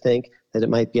someone to think that it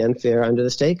might be unfair under the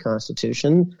state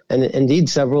constitution. And indeed,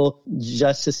 several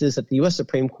justices at the U.S.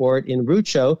 Supreme Court in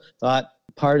Rucho thought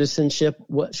partisanship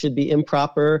should be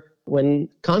improper when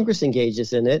Congress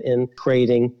engages in it in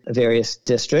creating various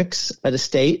districts. But a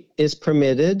state is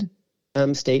permitted,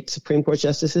 state Supreme Court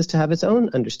justices, to have its own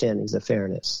understandings of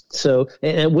fairness. So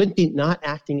it wouldn't be not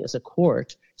acting as a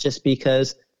court just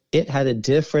because it had a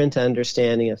different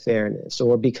understanding of fairness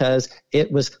or because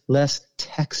it was less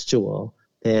textual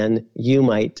than you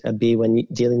might be when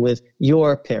dealing with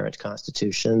your parent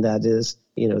constitution, that is,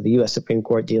 the U.S. Supreme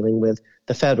Court dealing with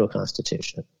the federal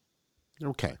constitution.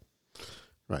 Okay.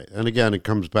 Right. And again, it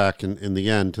comes back in the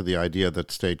end to the idea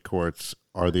that state courts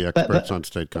are the experts on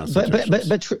state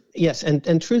constitutions. Yes.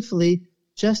 And truthfully,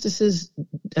 justices,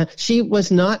 she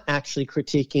was not actually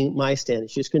critiquing my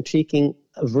standards. She was critiquing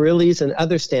Verrilli's and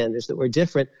other standards that were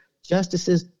different.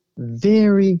 Justices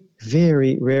very,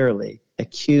 very rarely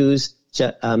accuse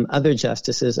other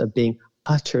justices of being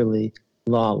utterly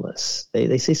lawless.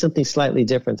 They say something slightly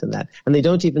different than that. And they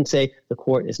don't even say the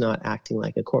court is not acting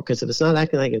like a court, because if it's not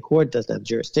acting like a court, it doesn't have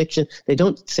jurisdiction. They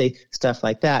don't say stuff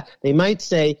like that. They might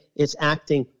say it's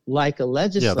acting like a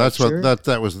legislature. Yeah, that's what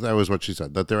that was what she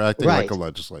said, that they're acting like a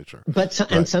legislature.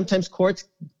 And sometimes courts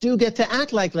do get to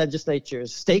act like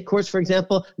legislatures. State courts, for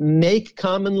example, make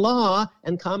common law,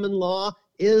 and common law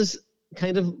is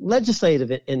kind of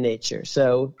legislative in nature.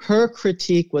 So her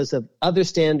critique was of other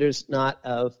standards, not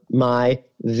of my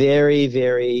very,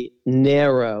 very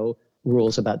narrow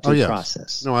rules about due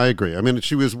process. No, I agree. I mean,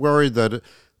 she was worried that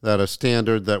a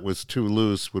standard that was too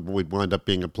loose would wind up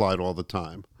being applied all the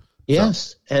time.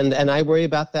 Yes, so. and I worry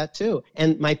about that too.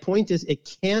 And my point is,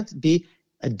 it can't be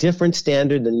a different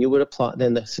standard than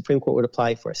the Supreme Court would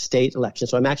apply for a state election.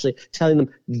 So I'm actually telling them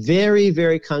very,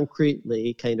 very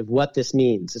concretely kind of what this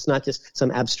means. It's not just some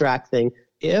abstract thing.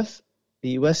 If the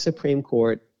U.S. Supreme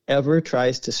Court ever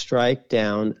tries to strike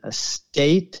down a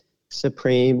state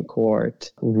Supreme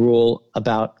Court rule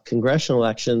about congressional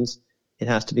elections, it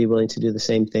has to be willing to do the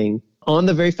same thing on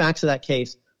the very facts of that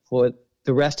case for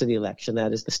the rest of the election,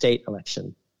 that is the state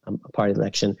election, party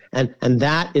election. And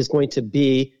that is going to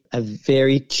be a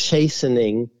very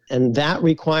chastening, and that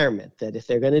requirement that if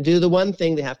they're going to do the one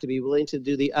thing, they have to be willing to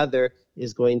do the other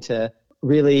is going to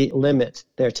really limit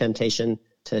their temptation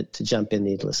to jump in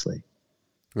needlessly.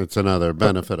 It's another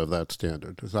benefit of that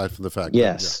standard, aside from the fact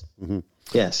yes. that... Yeah. Mm-hmm.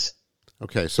 Yes.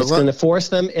 Okay, so it's going to force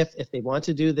them, if they want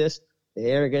to do this,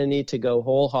 they are going to need to go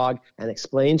whole hog and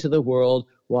explain to the world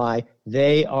why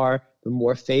they are the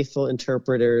more faithful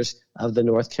interpreters of the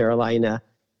North Carolina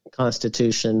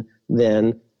Constitution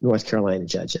than North Carolina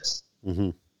judges. Mm-hmm.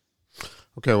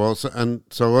 Okay, well,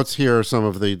 so let's hear some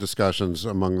of the discussions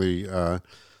among the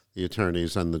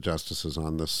attorneys and the justices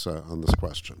on this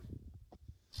question.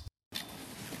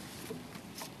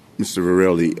 Mr.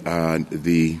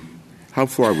 Verrilli, how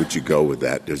far would you go with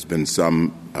that? There's been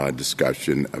some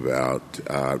discussion about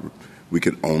we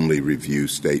could only review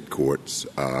state courts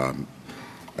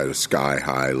at a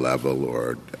sky-high level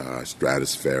or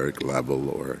stratospheric level,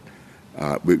 or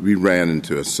we ran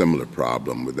into a similar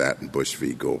problem with that in Bush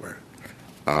v. Gore.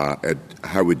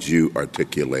 How would you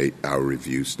articulate our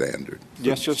review standard?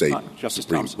 Yes, Justice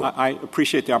Thomas. I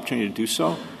appreciate the opportunity to do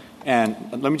so. And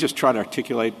let me just try to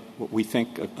articulate what we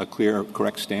think a clear,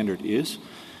 correct standard is.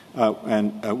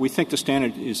 We think the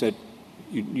standard is that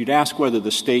you'd ask whether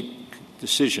the state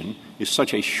decision is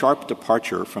such a sharp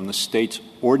departure from the state's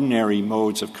ordinary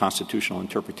modes of constitutional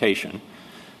interpretation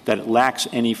that it lacks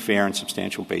any fair and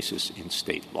substantial basis in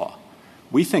state law.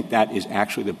 We think that is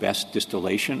actually the best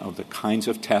distillation of the kinds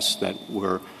of tests that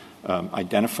were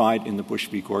identified in the Bush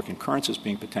v. Gore concurrence as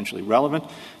being potentially relevant.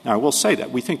 Now, I will say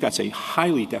that we think that's a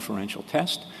highly deferential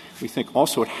test. We think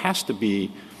also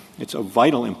it's of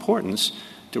vital importance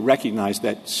to recognize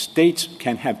that states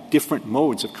can have different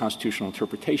modes of constitutional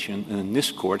interpretation than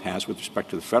this court has with respect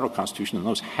to the federal Constitution, and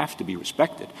those have to be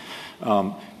respected.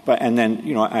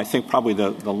 I think probably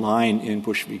the line in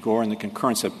Bush v. Gore and the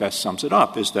concurrence that best sums it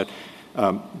up is that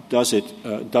does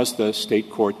the state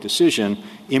court decision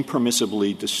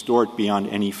impermissibly distort beyond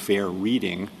any fair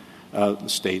reading the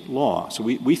state law? So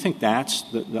we think that's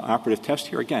the operative test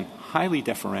here. Again, highly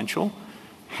deferential,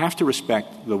 have to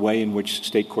respect the way in which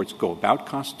state courts go about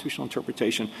constitutional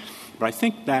interpretation. But I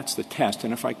think that's the test.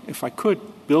 And if I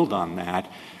could build on that,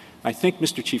 I think,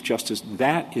 Mr. Chief Justice,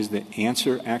 that is the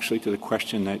answer actually to the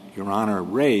question that Your Honor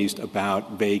raised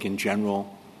about vague and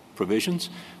general provisions.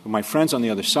 What my friends on the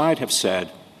other side have said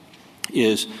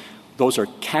is those are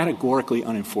categorically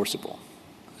unenforceable.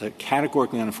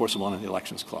 Categorically unenforceable under the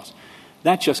Elections Clause.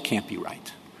 That just can't be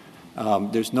right.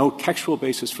 There's no textual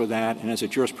basis for that, and as a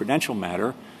jurisprudential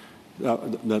matter,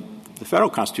 the federal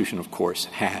Constitution, of course,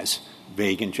 has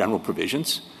vague and general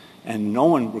provisions, and no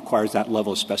one requires that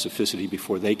level of specificity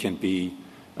before they can be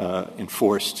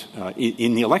enforced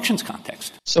in the elections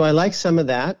context. So I like some of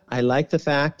that. I like the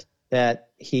fact that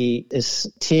he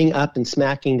is teeing up and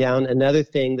smacking down another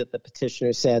thing that the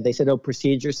petitioner said. They said,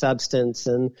 procedure, substance,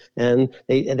 and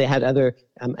they had other,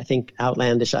 I think,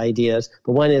 outlandish ideas.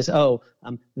 But one is,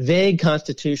 vague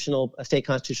state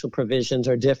constitutional provisions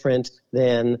are different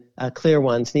than clear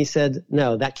ones. And he said,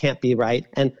 no, that can't be right.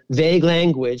 And vague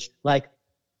language like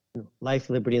life,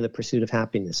 liberty, and the pursuit of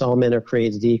happiness. All men are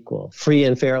created equal. Free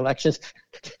and fair elections.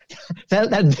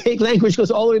 that vague language goes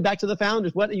all the way back to the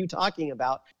founders. What are you talking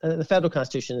about? The federal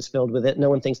Constitution is filled with it. No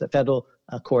one thinks that federal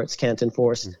courts can't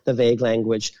enforce the vague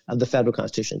language of the federal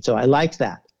Constitution. So I liked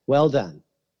that. Well done.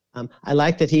 I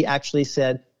like that he actually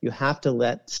said you have to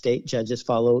let state judges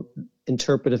follow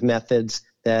interpretive methods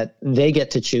that they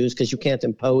get to choose because you can't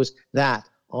impose that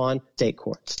on state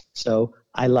courts. So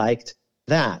I liked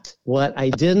that. What I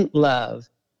didn't love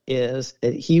is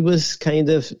that he was kind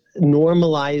of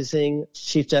normalizing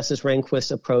Chief Justice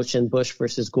Rehnquist's approach in Bush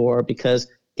versus Gore, because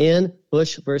in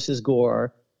Bush versus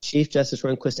Gore, Chief Justice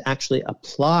Rehnquist actually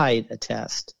applied a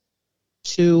test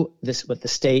to what the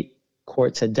state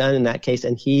courts had done in that case,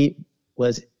 and he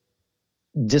was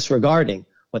disregarding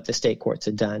what the state courts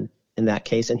had done in that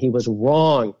case, and he was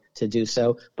wrong to do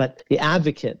so. But the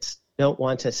advocates don't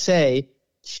want to say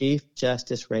Chief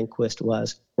Justice Rehnquist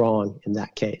was wrong in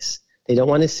that case. They don't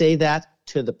want to say that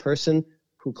to the person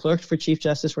who clerked for Chief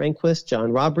Justice Rehnquist,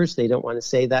 John Roberts. They don't want to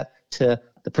say that to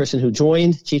the person who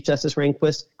joined Chief Justice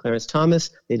Rehnquist, Clarence Thomas.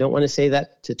 They don't want to say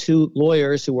that to two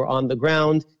lawyers who were on the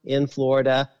ground in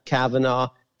Florida, Kavanaugh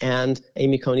and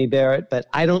Amy Coney Barrett. But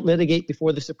I don't litigate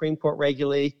before the Supreme Court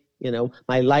regularly.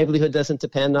 My livelihood doesn't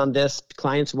depend on this.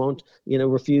 Clients won't,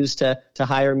 refuse to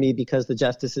hire me because the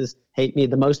justices hate me.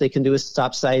 The most they can do is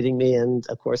stop citing me. And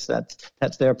of course,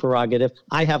 that's their prerogative.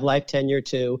 I have life tenure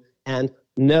too. And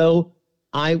no,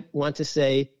 I want to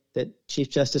say that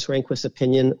Chief Justice Rehnquist's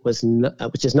opinion was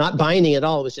which is not binding at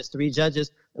all. It was just 3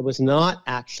 judges. It was not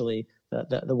actually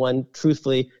the one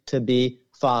truthfully to be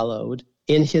followed.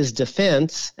 In his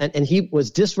defense, and he was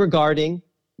disregarding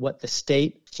what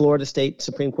the Florida State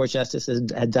Supreme Court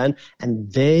justices had done,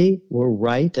 and they were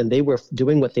right, and they were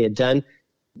doing what they had done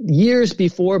years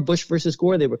before Bush versus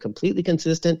Gore. They were completely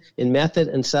consistent in method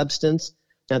and substance.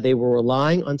 Now, they were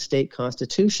relying on state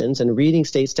constitutions and reading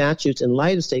state statutes in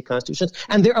light of state constitutions,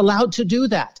 and they're allowed to do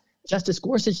that. Justice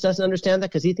Gorsuch doesn't understand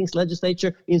that because he thinks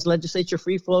legislature means legislature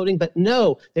free-floating, but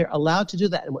no, they're allowed to do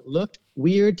that. And what looked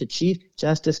weird to Chief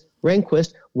Justice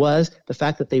Rehnquist was the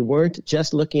fact that they weren't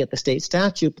just looking at the state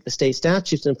statute, but the state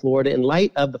statutes in Florida in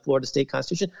light of the Florida State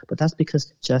Constitution. But that's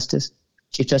because Justice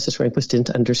Chief Justice Rehnquist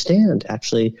didn't understand,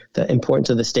 actually, the importance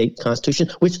of the state constitution,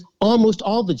 which almost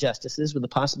all the justices, with the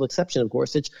possible exception of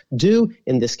Gorsuch, do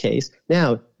in this case.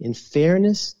 Now, in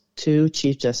fairness to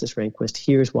Chief Justice Rehnquist,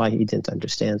 here's why he didn't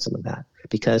understand some of that.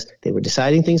 Because they were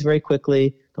deciding things very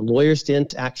quickly. The lawyers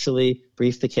didn't actually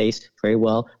brief the case very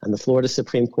well, and the Florida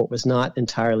Supreme Court was not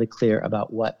entirely clear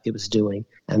about what it was doing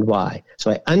and why.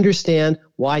 So I understand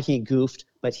why he goofed,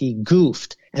 but he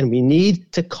goofed. And we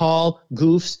need to call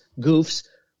goofs goofs.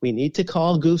 We need to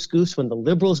call goofs goofs when the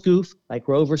liberals goof, like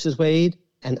Roe versus Wade.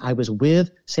 And I was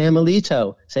with Sam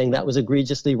Alito saying that was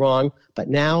egregiously wrong. But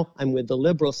now I'm with the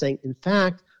liberals saying, in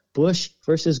fact, Bush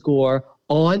versus Gore,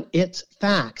 on its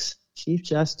facts, Chief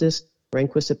Justice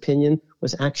Rehnquist's opinion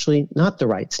was actually not the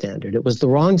right standard. It was the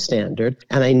wrong standard.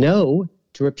 And I know,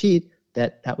 to repeat,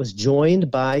 that was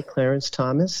joined by Clarence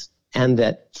Thomas, and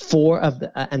that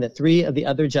three of the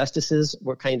other justices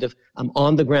were kind of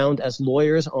on the ground as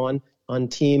lawyers on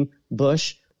Team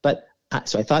Bush. But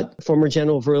so I thought former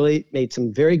General Verrilli made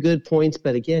some very good points,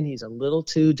 but again, he's a little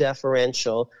too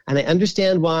deferential. And I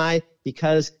understand why,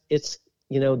 because it's,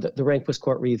 the Rehnquist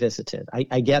court revisited.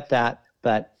 I get that.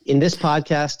 But in this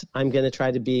podcast, I'm going to try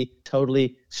to be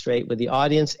totally straight with the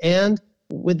audience and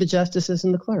with the justices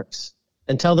and the clerks,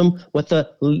 and tell them what the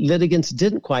litigants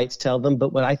didn't quite tell them,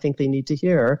 but what I think they need to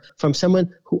hear from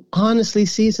someone who honestly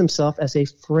sees himself as a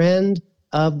friend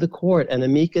of the court, an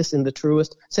amicus in the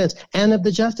truest sense, and of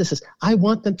the justices. I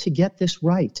want them to get this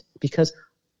right, because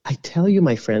I tell you,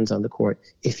 my friends on the court,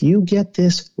 if you get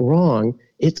this wrong,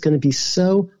 it's going to be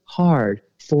so hard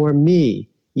for me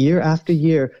year after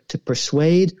year to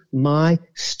persuade my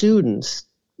students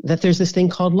that there's this thing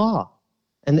called law.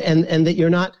 And that you're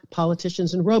not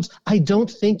politicians in robes. I don't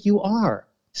think you are.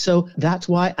 So that's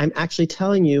why I'm actually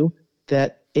telling you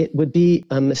that it would be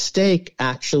a mistake,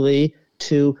 actually,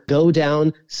 to go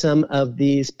down some of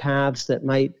these paths that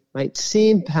might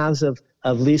seem paths of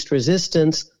least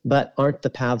resistance, but aren't the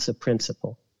paths of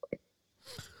principle.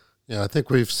 Yeah, I think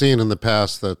we've seen in the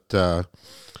past that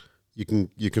you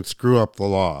can screw up the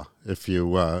law if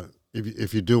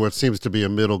you do what seems to be a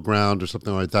middle ground or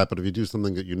something like that, but if you do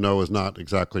something that you know is not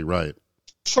exactly right.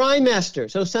 Trimester.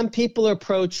 So some people are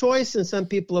pro-choice and some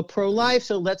people are pro-life,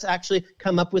 so let's actually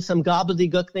come up with some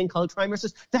gobbledygook thing called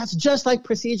trimesters. That's just like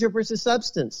procedure versus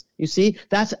substance. You see,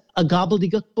 that's a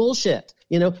gobbledygook bullshit.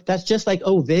 That's just like,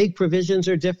 vague provisions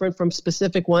are different from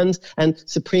specific ones, and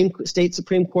state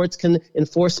Supreme Courts can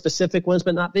enforce specific ones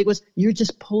but not vague ones. You're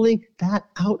just pulling that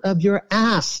out of your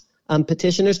ass,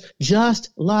 petitioners, just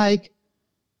like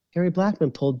Harry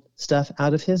Blackmun pulled stuff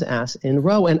out of his ass in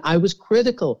Roe. And I was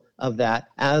critical of that,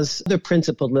 as the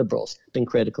principled liberals have been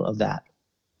critical of that.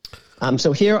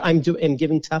 So here I'm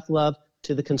giving tough love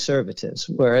to the conservatives,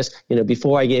 whereas,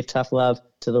 before I gave tough love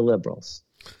to the liberals.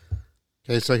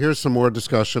 Okay, so here's some more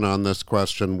discussion on this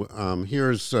question.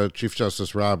 Here's Chief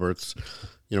Justice Roberts.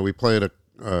 We played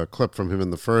a clip from him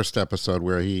in the first episode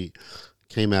where he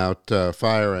came out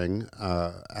firing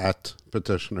at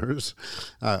petitioners,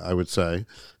 I would say.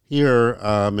 Here,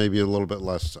 maybe a little bit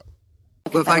less so.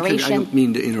 Well, if I could, I don't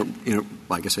mean to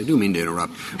I guess I do mean to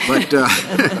interrupt. But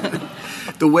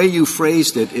the way you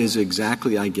phrased it is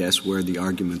exactly, I guess, where the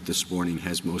argument this morning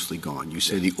has mostly gone. You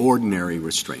say the ordinary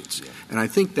restraints. And I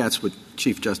think that's what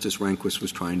Chief Justice Rehnquist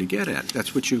was trying to get at.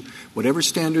 That's whatever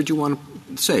standard you want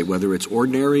to say, whether it's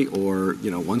ordinary or,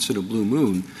 once in a blue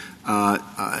moon,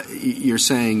 you're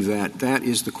saying that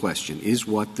is the question. Is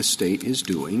what the state is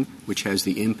doing, which has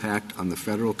the impact on the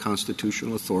federal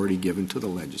constitutional authority given to the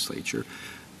legislature,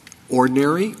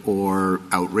 ordinary or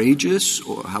outrageous,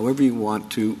 or however you want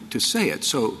to say it.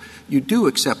 So you do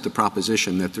accept the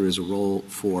proposition that there is a role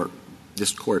for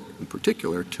this court in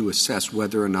particular to assess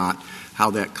whether or not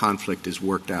how that conflict is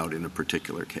worked out in a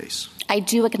particular case. I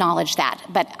do acknowledge that,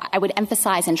 but I would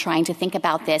emphasize in trying to think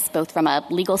about this both from a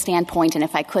legal standpoint and,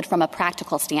 if I could, from a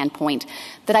practical standpoint,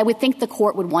 that I would think the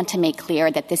court would want to make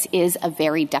clear that this is a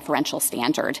very deferential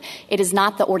standard. It is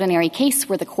not the ordinary case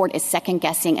where the court is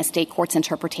second-guessing a state court's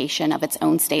interpretation of its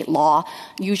own state law.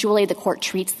 Usually the court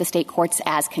treats the state courts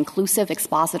as conclusive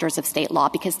expositors of state law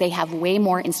because they have way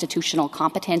more institutional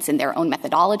competence in their own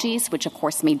methodologies, which of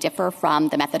course may differ from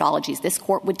the methodologies this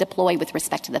court would deploy with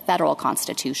respect to the federal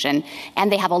Constitution.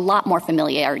 And they have a lot more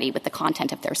familiarity with the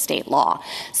content of their state law.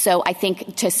 So I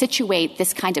think to situate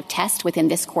this kind of test within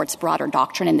this court's broader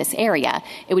doctrine in this area,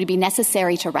 it would be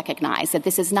necessary to recognize that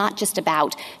this is not just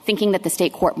about thinking that the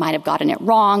state court might have gotten it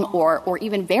wrong or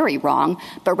even very wrong,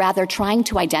 but rather trying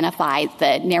to identify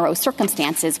the narrow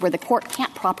circumstances where the court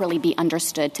can't properly be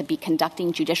understood to be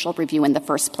conducting judicial review in the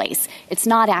first place. It's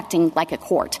not acting acting like a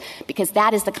court, because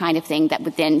that is the kind of thing that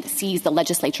would then seize the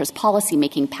legislature's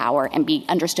policy-making power and be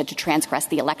understood to transgress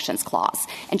the Elections Clause.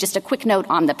 And just a quick note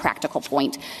on the practical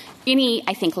point. Any,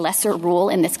 I think, lesser rule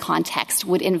in this context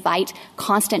would invite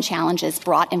constant challenges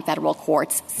brought in federal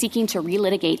courts seeking to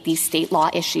relitigate these state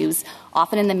law issues,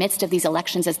 often in the midst of these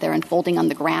elections as they're unfolding on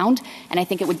the ground. And I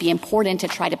think it would be important to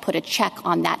try to put a check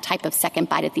on that type of second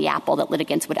bite at the apple that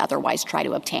litigants would otherwise try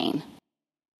to obtain.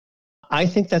 I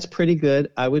think that's pretty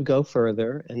good. I would go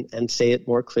further and say it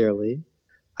more clearly.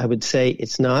 I would say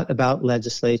it's not about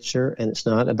legislature and it's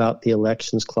not about the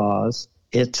Elections Clause.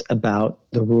 It's about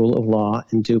the rule of law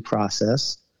and due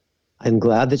process. I'm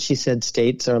glad that she said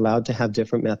states are allowed to have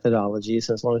different methodologies.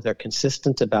 As long as they're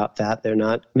consistent about that, they're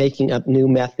not making up new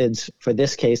methods for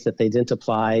this case that they didn't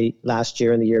apply last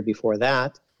year and the year before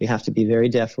that. We have to be very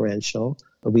deferential.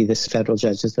 We, the federal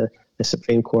judges, the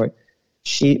Supreme Court.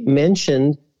 She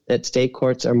mentioned that state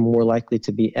courts are more likely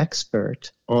to be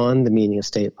expert on the meaning of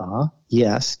state law.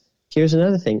 Yes. Here's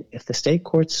another thing. If the state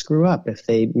courts screw up, if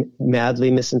they madly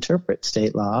misinterpret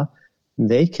state law,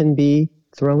 they can be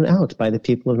thrown out by the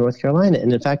people of North Carolina.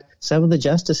 And in fact, some of the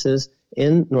justices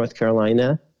in North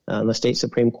Carolina, the state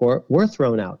Supreme Court, were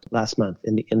thrown out last month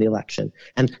in the election.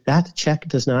 And that check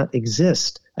does not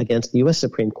exist against the U.S.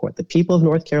 Supreme Court. The people of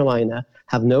North Carolina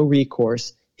have no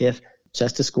recourse if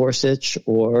Justice Gorsuch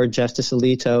or Justice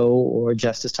Alito or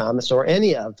Justice Thomas or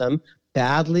any of them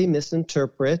badly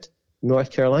misinterpret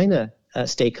North Carolina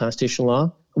state constitutional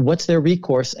law. What's their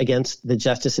recourse against the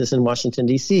justices in Washington,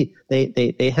 D.C.?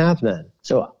 They have none.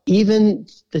 So even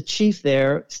the chief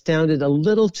there sounded a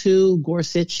little too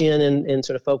Gorsuchian in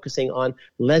sort of focusing on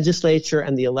legislature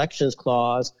and the Elections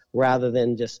Clause rather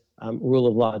than just rule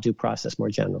of law, due process more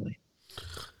generally.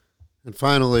 And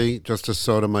finally, Justice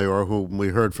Sotomayor, whom we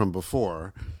heard from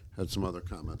before, had some other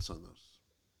comments on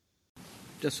this.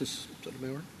 Justice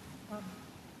Sotomayor?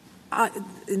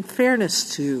 In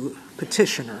fairness to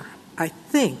petitioner, I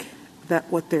think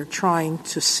that what they're trying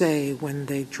to say when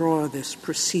they draw this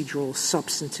procedural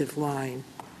substantive line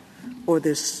or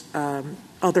this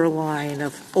other line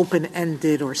of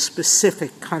open-ended or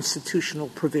specific constitutional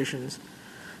provisions,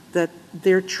 that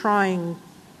they're trying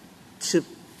to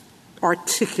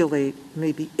articulate,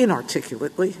 maybe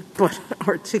inarticulately, but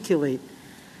articulate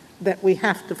that we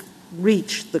have to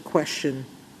reach the question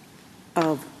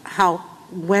of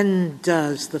when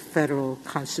does the federal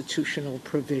constitutional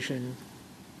provision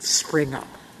spring up?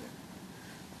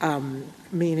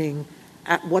 Meaning,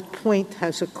 at what point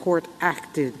has a court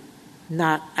acted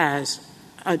not as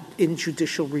in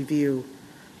judicial review,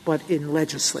 but in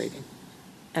legislating?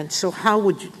 And so how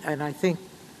would you, and I think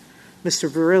Mr.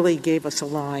 Verrilli gave us a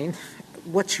line.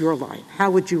 What's your line? How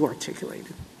would you articulate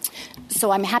it? So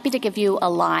I'm happy to give you a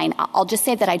line. I'll just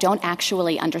say that I don't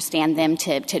actually understand them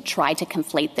to try to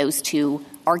conflate those two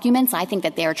arguments. I think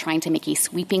that they're trying to make a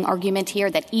sweeping argument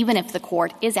here that even if the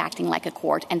court is acting like a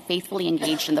court and faithfully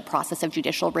engaged in the process of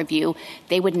judicial review,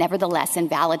 they would nevertheless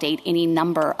invalidate any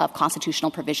number of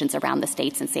constitutional provisions around the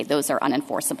states and say those are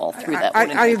unenforceable through the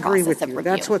ordinary agree process with of you.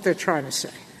 review. That's what they're trying to say.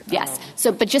 Yes.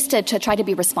 So, but just to try to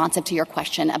be responsive to your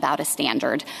question about a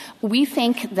standard, we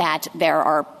think that there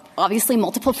are obviously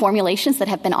multiple formulations that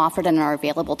have been offered and are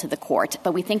available to the court,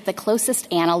 but we think the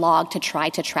closest analog to try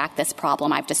to track this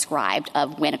problem I've described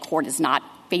of when a court is not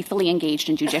faithfully engaged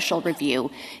in judicial review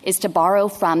is to borrow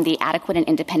from the adequate and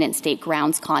independent state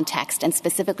grounds context, and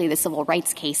specifically the civil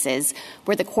rights cases,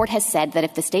 where the court has said that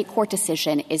if the state court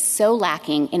decision is so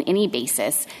lacking in any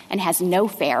basis and has no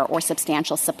fair or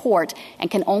substantial support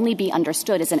and can only be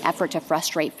understood as an effort to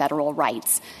frustrate federal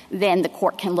rights, then the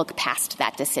court can look past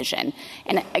that decision.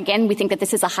 And again, we think that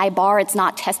this is a high bar. It's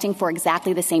not testing for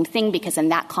exactly the same thing because in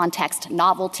that context,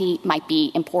 novelty might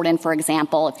be important. For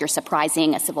example, if you're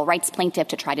surprising a civil rights plaintiff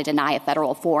to try to deny a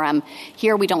federal forum.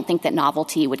 Here, we don't think that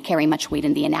novelty would carry much weight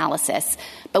in the analysis.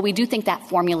 But we do think that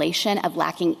formulation of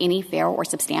lacking any fair or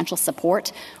substantial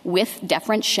support with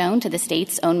deference shown to the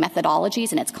state's own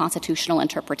methodologies and its constitutional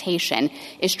interpretation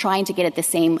is trying to get at the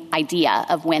same idea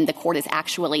of when the court is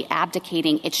actually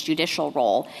abdicating its judicial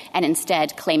role and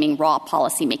instead claiming raw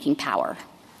policymaking power.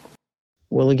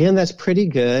 Well, again, that's pretty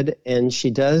good. And she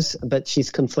does, but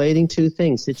she's conflating two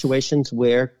things, situations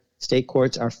where state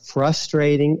courts are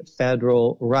frustrating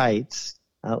federal rights,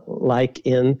 like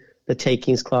in the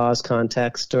Takings Clause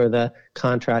context or the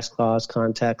Contracts Clause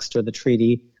context or the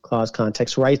Treaty Clause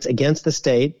context, rights against the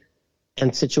state,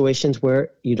 and situations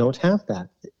where you don't have that.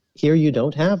 Here you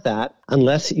don't have that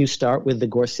unless you start with the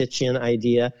Gorsuchian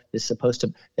idea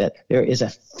that there is a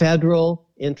federal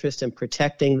interest in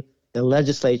protecting the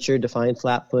legislature, defined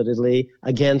flat-footedly,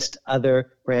 against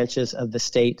other branches of the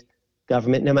state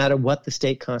government, no matter what the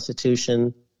state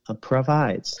constitution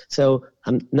provides. So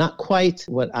not quite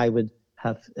what I would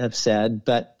have said,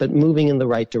 but moving in the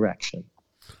right direction.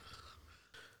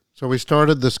 So we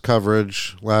started this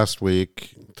coverage last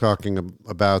week talking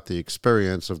about the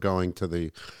experience of going to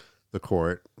the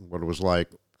court, what it was like,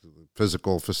 the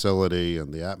physical facility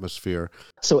and the atmosphere.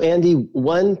 So, Andy,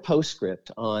 one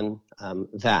postscript on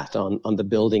that, on the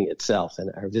building itself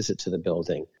and our visit to the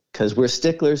building, because we're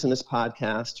sticklers in this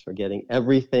podcast for getting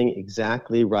everything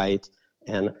exactly right,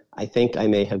 and I think I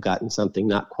may have gotten something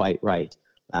not quite right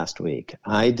last week.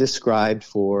 I described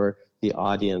for the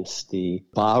audience the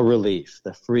bas-relief,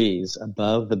 the frieze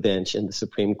above the bench in the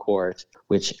Supreme Court,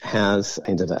 which has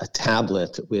kind of a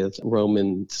tablet with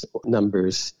Roman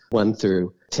numbers 1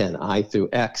 through 10, I through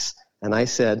X. And I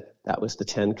said that was the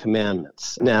 10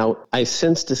 Commandments. Now, I've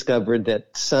since discovered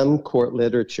that some court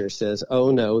literature says,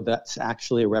 oh no, that's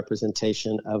actually a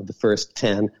representation of the first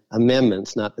 10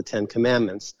 amendments, not the 10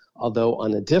 Commandments. Although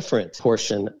on a different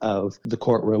portion of the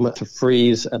courtroom, the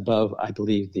frieze above, I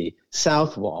believe, the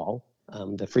south wall,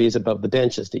 the frieze above the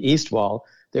benches, the east wall,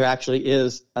 there actually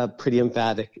is a pretty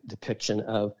emphatic depiction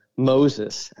of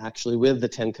Moses, actually with the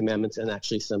 10 Commandments and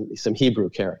actually some Hebrew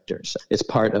characters. It's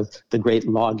part of the great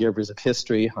lawgivers of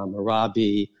history,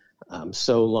 Hammurabi,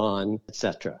 Solon,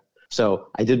 etc. So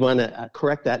I did want to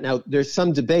correct that. Now, there's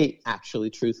some debate, actually,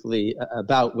 truthfully,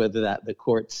 about whether that the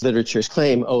court's literature's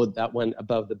claim, that one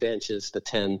above the bench is the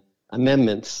 10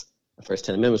 Amendments, the first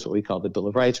 10 Amendments, what we call the Bill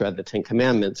of Rights, rather the 10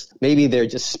 Commandments. Maybe they're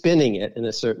just spinning it in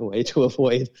a certain way to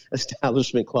avoid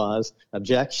Establishment Clause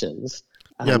objections.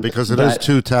 Yeah, because it is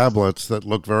 2 tablets that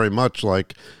look very much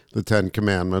like the 10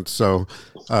 Commandments. So,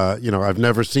 I've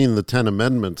never seen the 10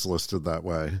 Amendments listed that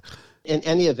way. In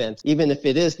any event, even if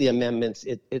it is the amendments,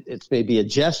 it's maybe a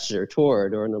gesture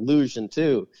toward or an allusion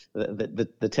to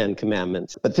the 10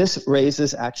 Commandments. But this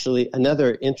raises actually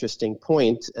another interesting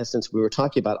point, since we were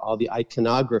talking about all the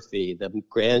iconography, the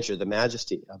grandeur, the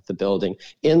majesty of the building.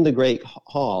 In the Great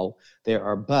Hall, there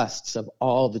are busts of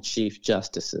all the Chief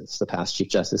Justices, the past Chief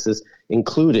Justices,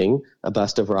 including a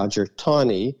bust of Roger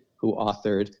Taney, who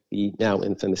authored the now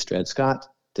infamous Dred Scott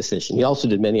decision. He also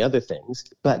did many other things.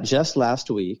 But just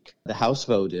last week, the House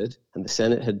voted, and the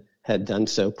Senate had done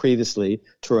so previously,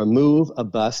 to remove a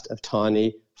bust of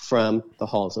Taney from the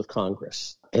halls of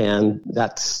Congress. And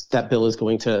that bill is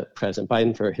going to President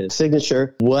Biden for his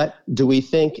signature. What do we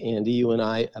think, Andy, you and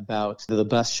I, about the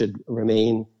bust should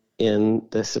remain in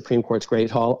the Supreme Court's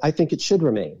Great Hall? I think it should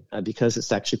remain because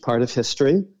it's actually part of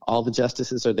history. All the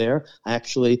justices are there. I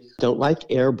actually don't like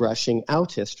airbrushing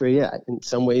out history. In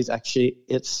some ways, actually,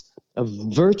 it's a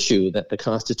virtue that the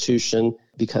Constitution,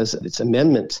 because of its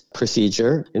amendment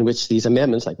procedure, in which these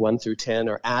amendments, like 1 through 10,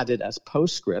 are added as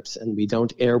postscripts, and we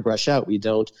don't airbrush out, we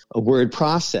don't word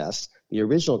process the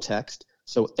original text.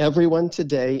 So everyone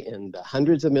today in the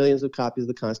hundreds of millions of copies of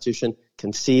the Constitution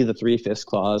can see the 3/5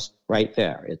 clause right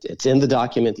there. It's in the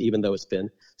document, even though it's been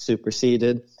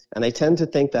superseded. And I tend to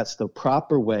think that's the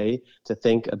proper way to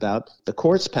think about the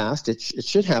court's past. It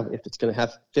should have, if it's going to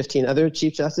have 15 other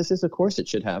Chief Justices, of course it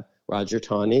should have Roger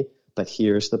Taney. But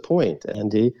here's the point,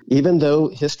 Andy. Even though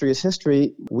history is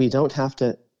history, we don't have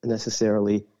to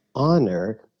necessarily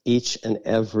honor each and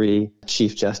every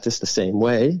Chief Justice the same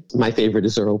way. My favorite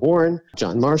is Earl Warren,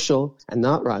 John Marshall, and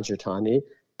not Roger Taney.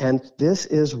 And this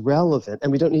is relevant,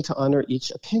 and we don't need to honor each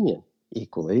opinion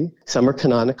equally. Some are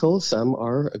canonical, some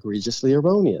are egregiously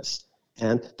erroneous.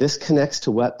 And this connects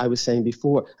to what I was saying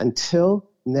before. Until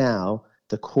now,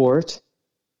 the court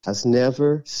has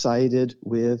never cited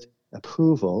with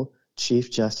approval Chief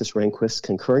Justice Rehnquist's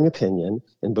concurring opinion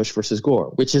in Bush versus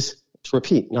Gore, which is, to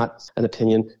repeat, not an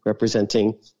opinion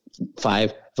representing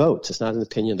 5 votes. It's not an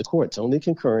opinion of the court. It's only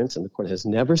concurrence, and the court has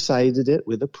never cited it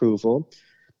with approval.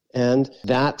 And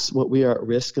that's what we are at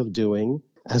risk of doing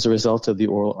as a result of the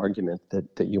oral argument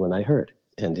that you and I heard,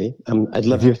 Andy. I'd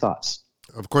love your thoughts.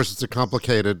 Of course, it's a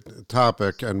complicated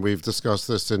topic, and we've discussed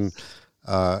this in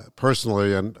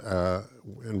personally and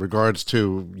in regards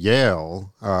to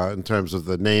Yale, in terms of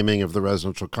the naming of the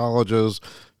residential colleges.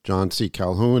 John C.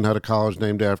 Calhoun had a college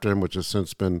named after him, which has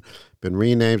since been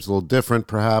renamed. It's a little different,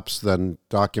 perhaps, than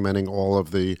documenting all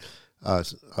of the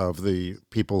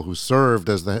people who served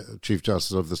as the Chief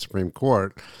Justice of the Supreme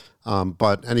Court.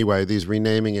 But anyway, these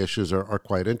renaming issues are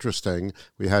quite interesting.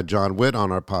 We had John Witt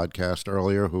on our podcast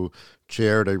earlier, who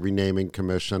chaired a renaming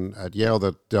commission at Yale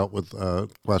that dealt with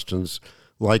questions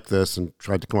like this and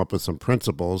tried to come up with some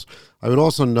principles. I would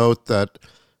also note that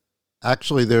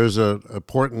actually there's an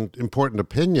important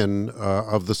opinion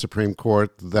of the Supreme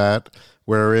Court that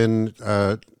wherein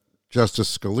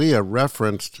Justice Scalia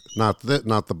referenced not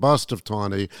the bust of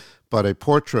Tawney, but a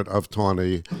portrait of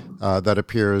Tawney that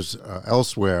appears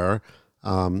elsewhere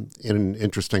in an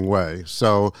interesting way.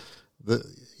 So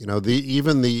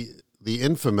even the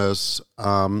infamous,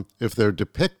 if they're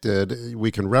depicted,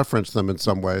 we can reference them in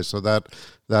some way, so that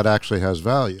actually has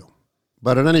value.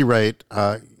 But at any rate,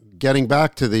 getting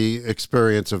back to the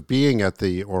experience of being at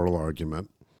the oral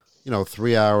argument,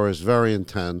 3 hours, very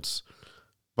intense,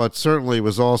 but certainly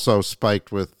was also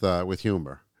spiked with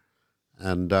humor.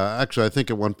 And actually, I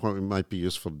think at one point it might be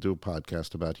useful to do a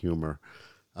podcast about humor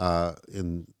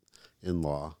in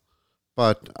law.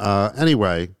 But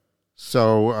anyway,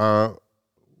 so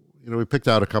we picked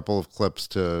out a couple of clips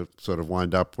to sort of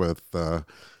wind up with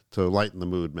to lighten the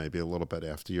mood maybe a little bit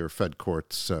after your Fed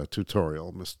Courts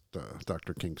tutorial,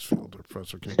 Dr. Kingsfield or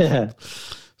Professor Kingsfield.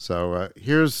 So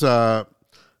here's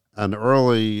an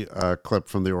early clip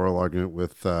from the oral argument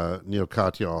with Neil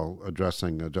Katyal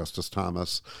addressing Justice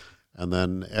Thomas. And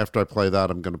then after I play that,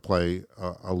 I'm going to play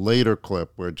a later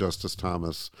clip where Justice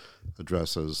Thomas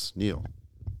addresses Neil.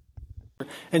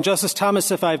 And Justice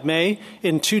Thomas, if I may,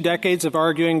 in 2 decades of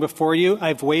arguing before you,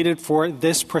 I've waited for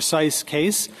this precise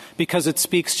case because it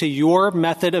speaks to your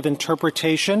method of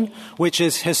interpretation, which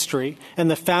is history.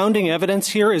 And the founding evidence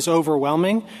here is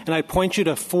overwhelming, and I point you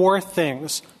to 4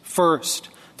 things. First,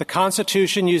 the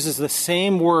Constitution uses the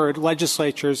same word,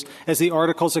 legislatures, as the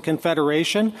Articles of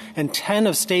Confederation, and 10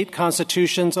 of state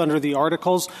constitutions under the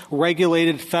Articles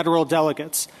regulated federal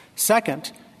delegates.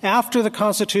 Second, after the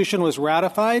Constitution was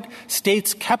ratified,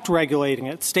 states kept regulating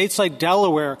it. States like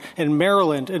Delaware and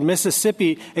Maryland and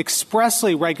Mississippi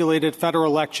expressly regulated federal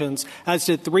elections, as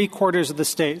did 3/4 of the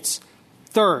states.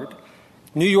 Third,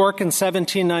 New York in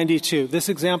 1792. This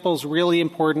example is really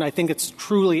important. I think it's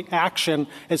truly action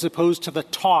as opposed to the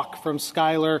talk from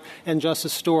Schuyler and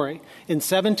Justice Story. In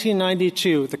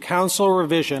 1792, the Council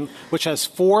Revision, which has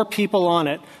 4 people on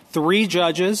it, 3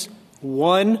 judges,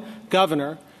 1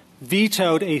 governor,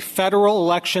 vetoed a federal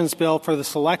elections bill for the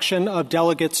selection of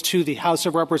delegates to the House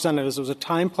of Representatives. It was a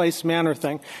time, place, manner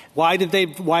thing. Why did they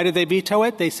veto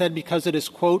it? They said because it is,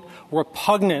 quote,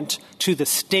 repugnant to the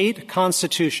state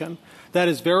constitution. That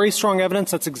is very strong evidence.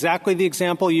 That's exactly the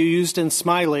example you used in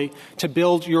Smiley to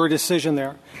build your decision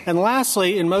there. And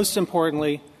lastly, and most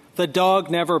importantly, the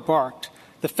dog never barked.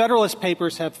 The Federalist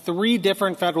Papers have 3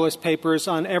 different Federalist Papers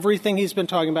on everything he's been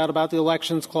talking about the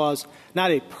Elections Clause.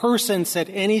 Not a person said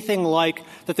anything like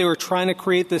that they were trying to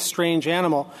create this strange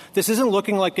animal. This isn't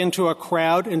looking like into a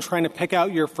crowd and trying to pick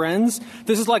out your friends.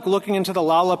 This is like looking into the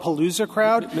Lollapalooza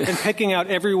crowd and picking out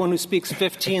everyone who speaks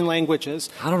 15 languages.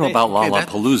 I don't know about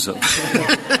Lollapalooza.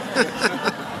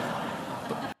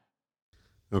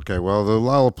 Okay, well, the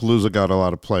Lollapalooza got a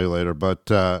lot of play later, but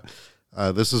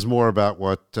this is more about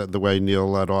what the way Neil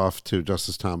led off to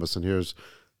Justice Thomas, and here's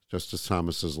Justice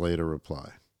Thomas's later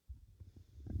reply.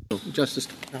 Justice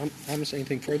Thomas,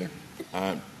 anything further?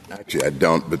 Actually, I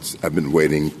don't, but I've been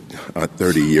waiting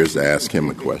 30 years to ask him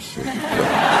a question. That's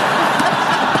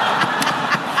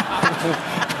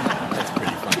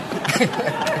pretty funny.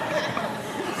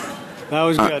 That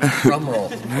was good. Drum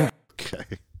roll. Okay.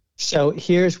 So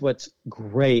here's what's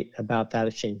great about that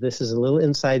exchange. This is a little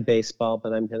inside baseball,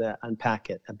 but I'm going to unpack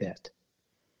it a bit.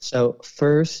 So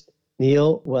first,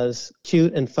 Neil was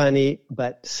cute and funny,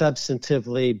 but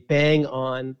substantively bang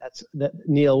on.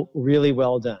 Neil, really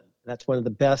well done. That's one of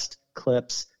the best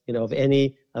clips, of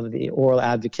any of the oral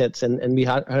advocates, and we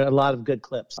had a lot of good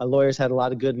clips. Our lawyers had a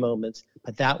lot of good moments,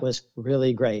 but that was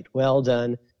really great. Well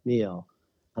done, Neil.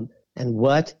 And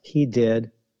what he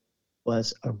did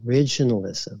was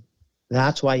originalism.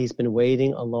 That's why he's been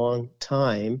waiting a long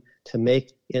time to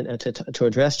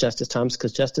address Justice Thomas,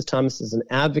 because Justice Thomas is an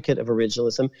advocate of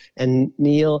originalism, and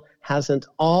Neil hasn't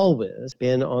always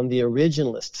been on the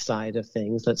originalist side of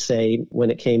things, let's say,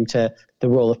 when it came to the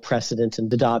role of precedent in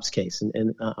the Dobbs case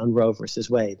and on Roe versus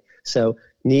Wade. So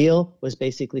Neil was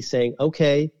basically saying,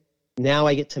 okay, now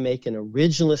I get to make an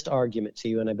originalist argument to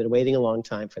you, and I've been waiting a long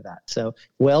time for that. So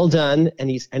well done, and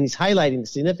he's highlighting the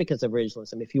significance of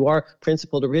originalism. If you are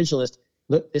principled originalist,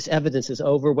 look, this evidence is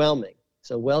overwhelming.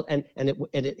 So well, and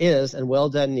it is, and well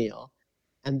done, Neil.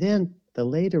 And then the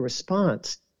later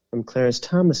response from Clarence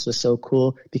Thomas was so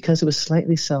cool because it was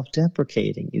slightly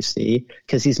self-deprecating, you see,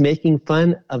 because he's making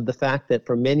fun of the fact that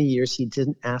for many years he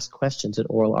didn't ask questions in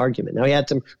oral argument. Now, he had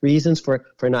some reasons for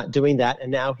not doing that,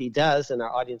 and now he does, and our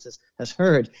audience has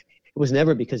heard. It was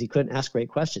never because he couldn't ask great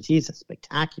questions. He's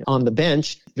spectacular on the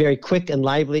bench, very quick and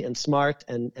lively and smart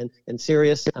and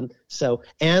serious, and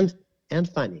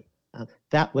funny.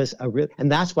 That was and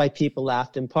that's why people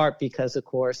laughed in part because, of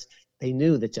course, they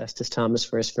knew that Justice Thomas,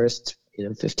 for his first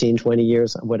 15, 20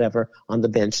 years, whatever, on the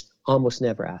bench, almost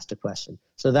never asked a question.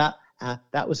 So that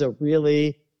was a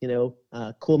really,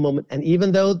 cool moment. And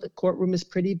even though the courtroom is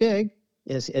pretty big,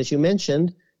 as you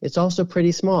mentioned, it's also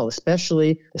pretty small,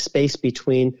 especially the space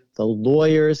between the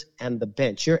lawyers and the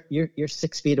bench. You're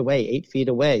 6 feet away, 8 feet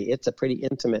away. It's a pretty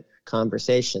intimate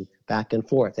conversation back and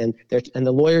forth. And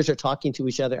the lawyers are talking to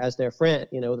each other as their friend,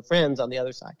 the friends on the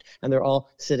other side. And they're all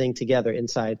sitting together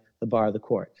inside the bar of the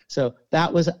court. So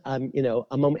that was, a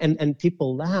moment. And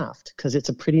people laughed because it's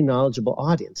a pretty knowledgeable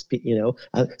audience.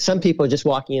 Some people are just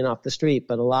walking in off the street,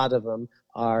 but a lot of them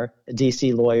are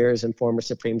D.C. lawyers and former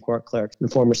Supreme Court clerks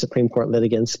and former Supreme Court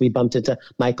litigants. We bumped into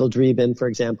Michael Dreeben, for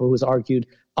example, who's argued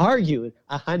more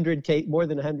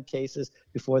than 100 cases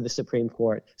before the Supreme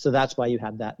Court. So that's why you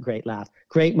have that great laugh.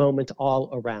 Great moment all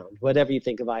around. Whatever you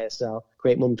think of ISL,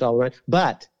 great moment all around.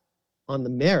 But on the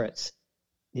merits,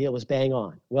 Neil was bang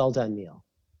on. Well done, Neil.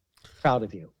 Proud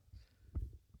of you.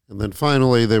 And then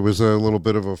finally, there was a little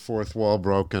bit of a fourth wall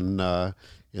broken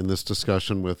in this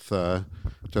discussion with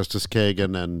Justice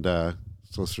Kagan and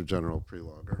Solicitor General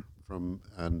Prelogar.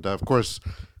 And of course,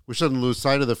 we shouldn't lose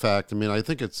sight of the fact. I mean, I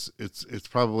think it's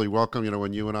probably welcome.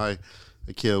 When you and I,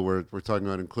 Akhil, we're talking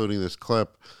about including this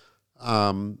clip. We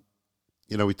talk.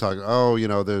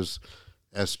 There's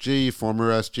SG,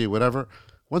 former SG, whatever.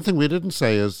 One thing we didn't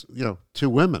say is, 2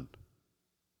 women,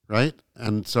 right?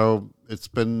 And so it's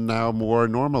been now more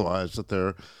normalized that there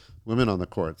are women on the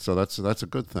court. So that's a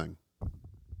good thing.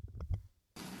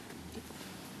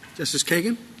 Justice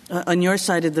Kagan? On your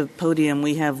side of the podium,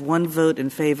 we have 1 vote in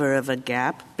favor of a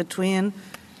gap between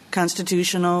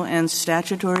constitutional and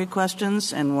statutory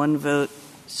questions, and 1 vote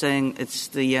saying it's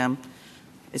the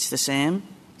same.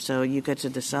 So you get to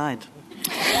decide.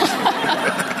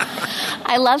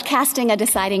 I love casting a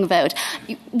deciding vote.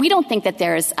 We don't think that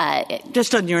there's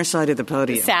just on your side of the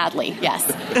podium. Sadly,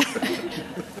 yes.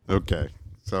 Okay,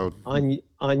 so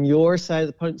on your side of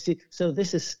the podium. See, so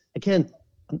this is again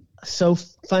so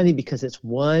funny because it's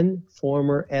one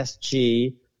former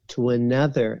SG to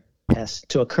another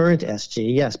to a current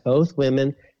SG. Yes, both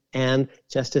women. And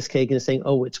Justice Kagan is saying,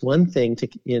 it's one thing to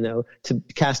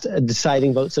cast a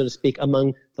deciding vote, so to speak,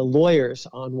 among the lawyers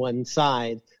on one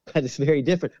side, but it's very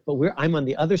different. But I'm on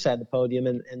the other side of the podium,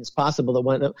 and it's possible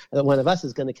that one of us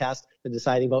is going to cast the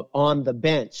deciding vote on the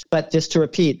bench. But just to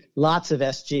repeat, lots of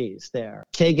SGs there.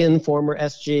 Kagan, former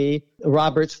SG.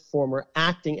 Roberts, former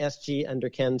acting SG under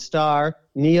Ken Starr.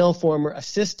 Neal, former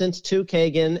assistant to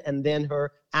Kagan, and then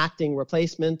her acting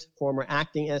replacement, former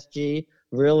acting SG.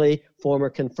 Really, former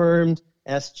confirmed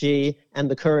SG and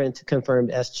the current confirmed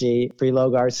SG,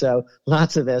 Prelogar. So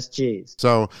lots of SGs.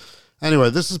 So anyway,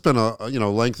 this has been a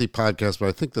lengthy podcast, but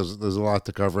I think there's a lot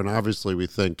to cover. And obviously we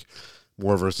think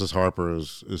Moore versus Harper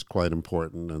is quite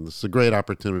important. And this is a great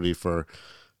opportunity for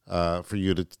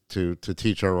you to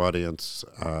teach our audience.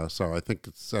 So I think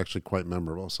it's actually quite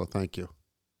memorable. So thank you.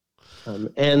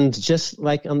 And just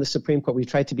like on the Supreme Court, we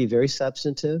tried to be very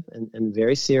substantive and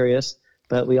very serious.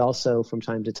 But we also, from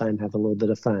time to time, have a little bit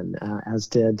of fun, as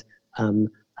did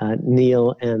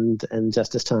Neal and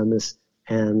Justice Thomas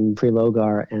and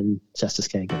Prelogar and Justice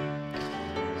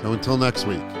Kagan. So until next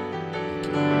week.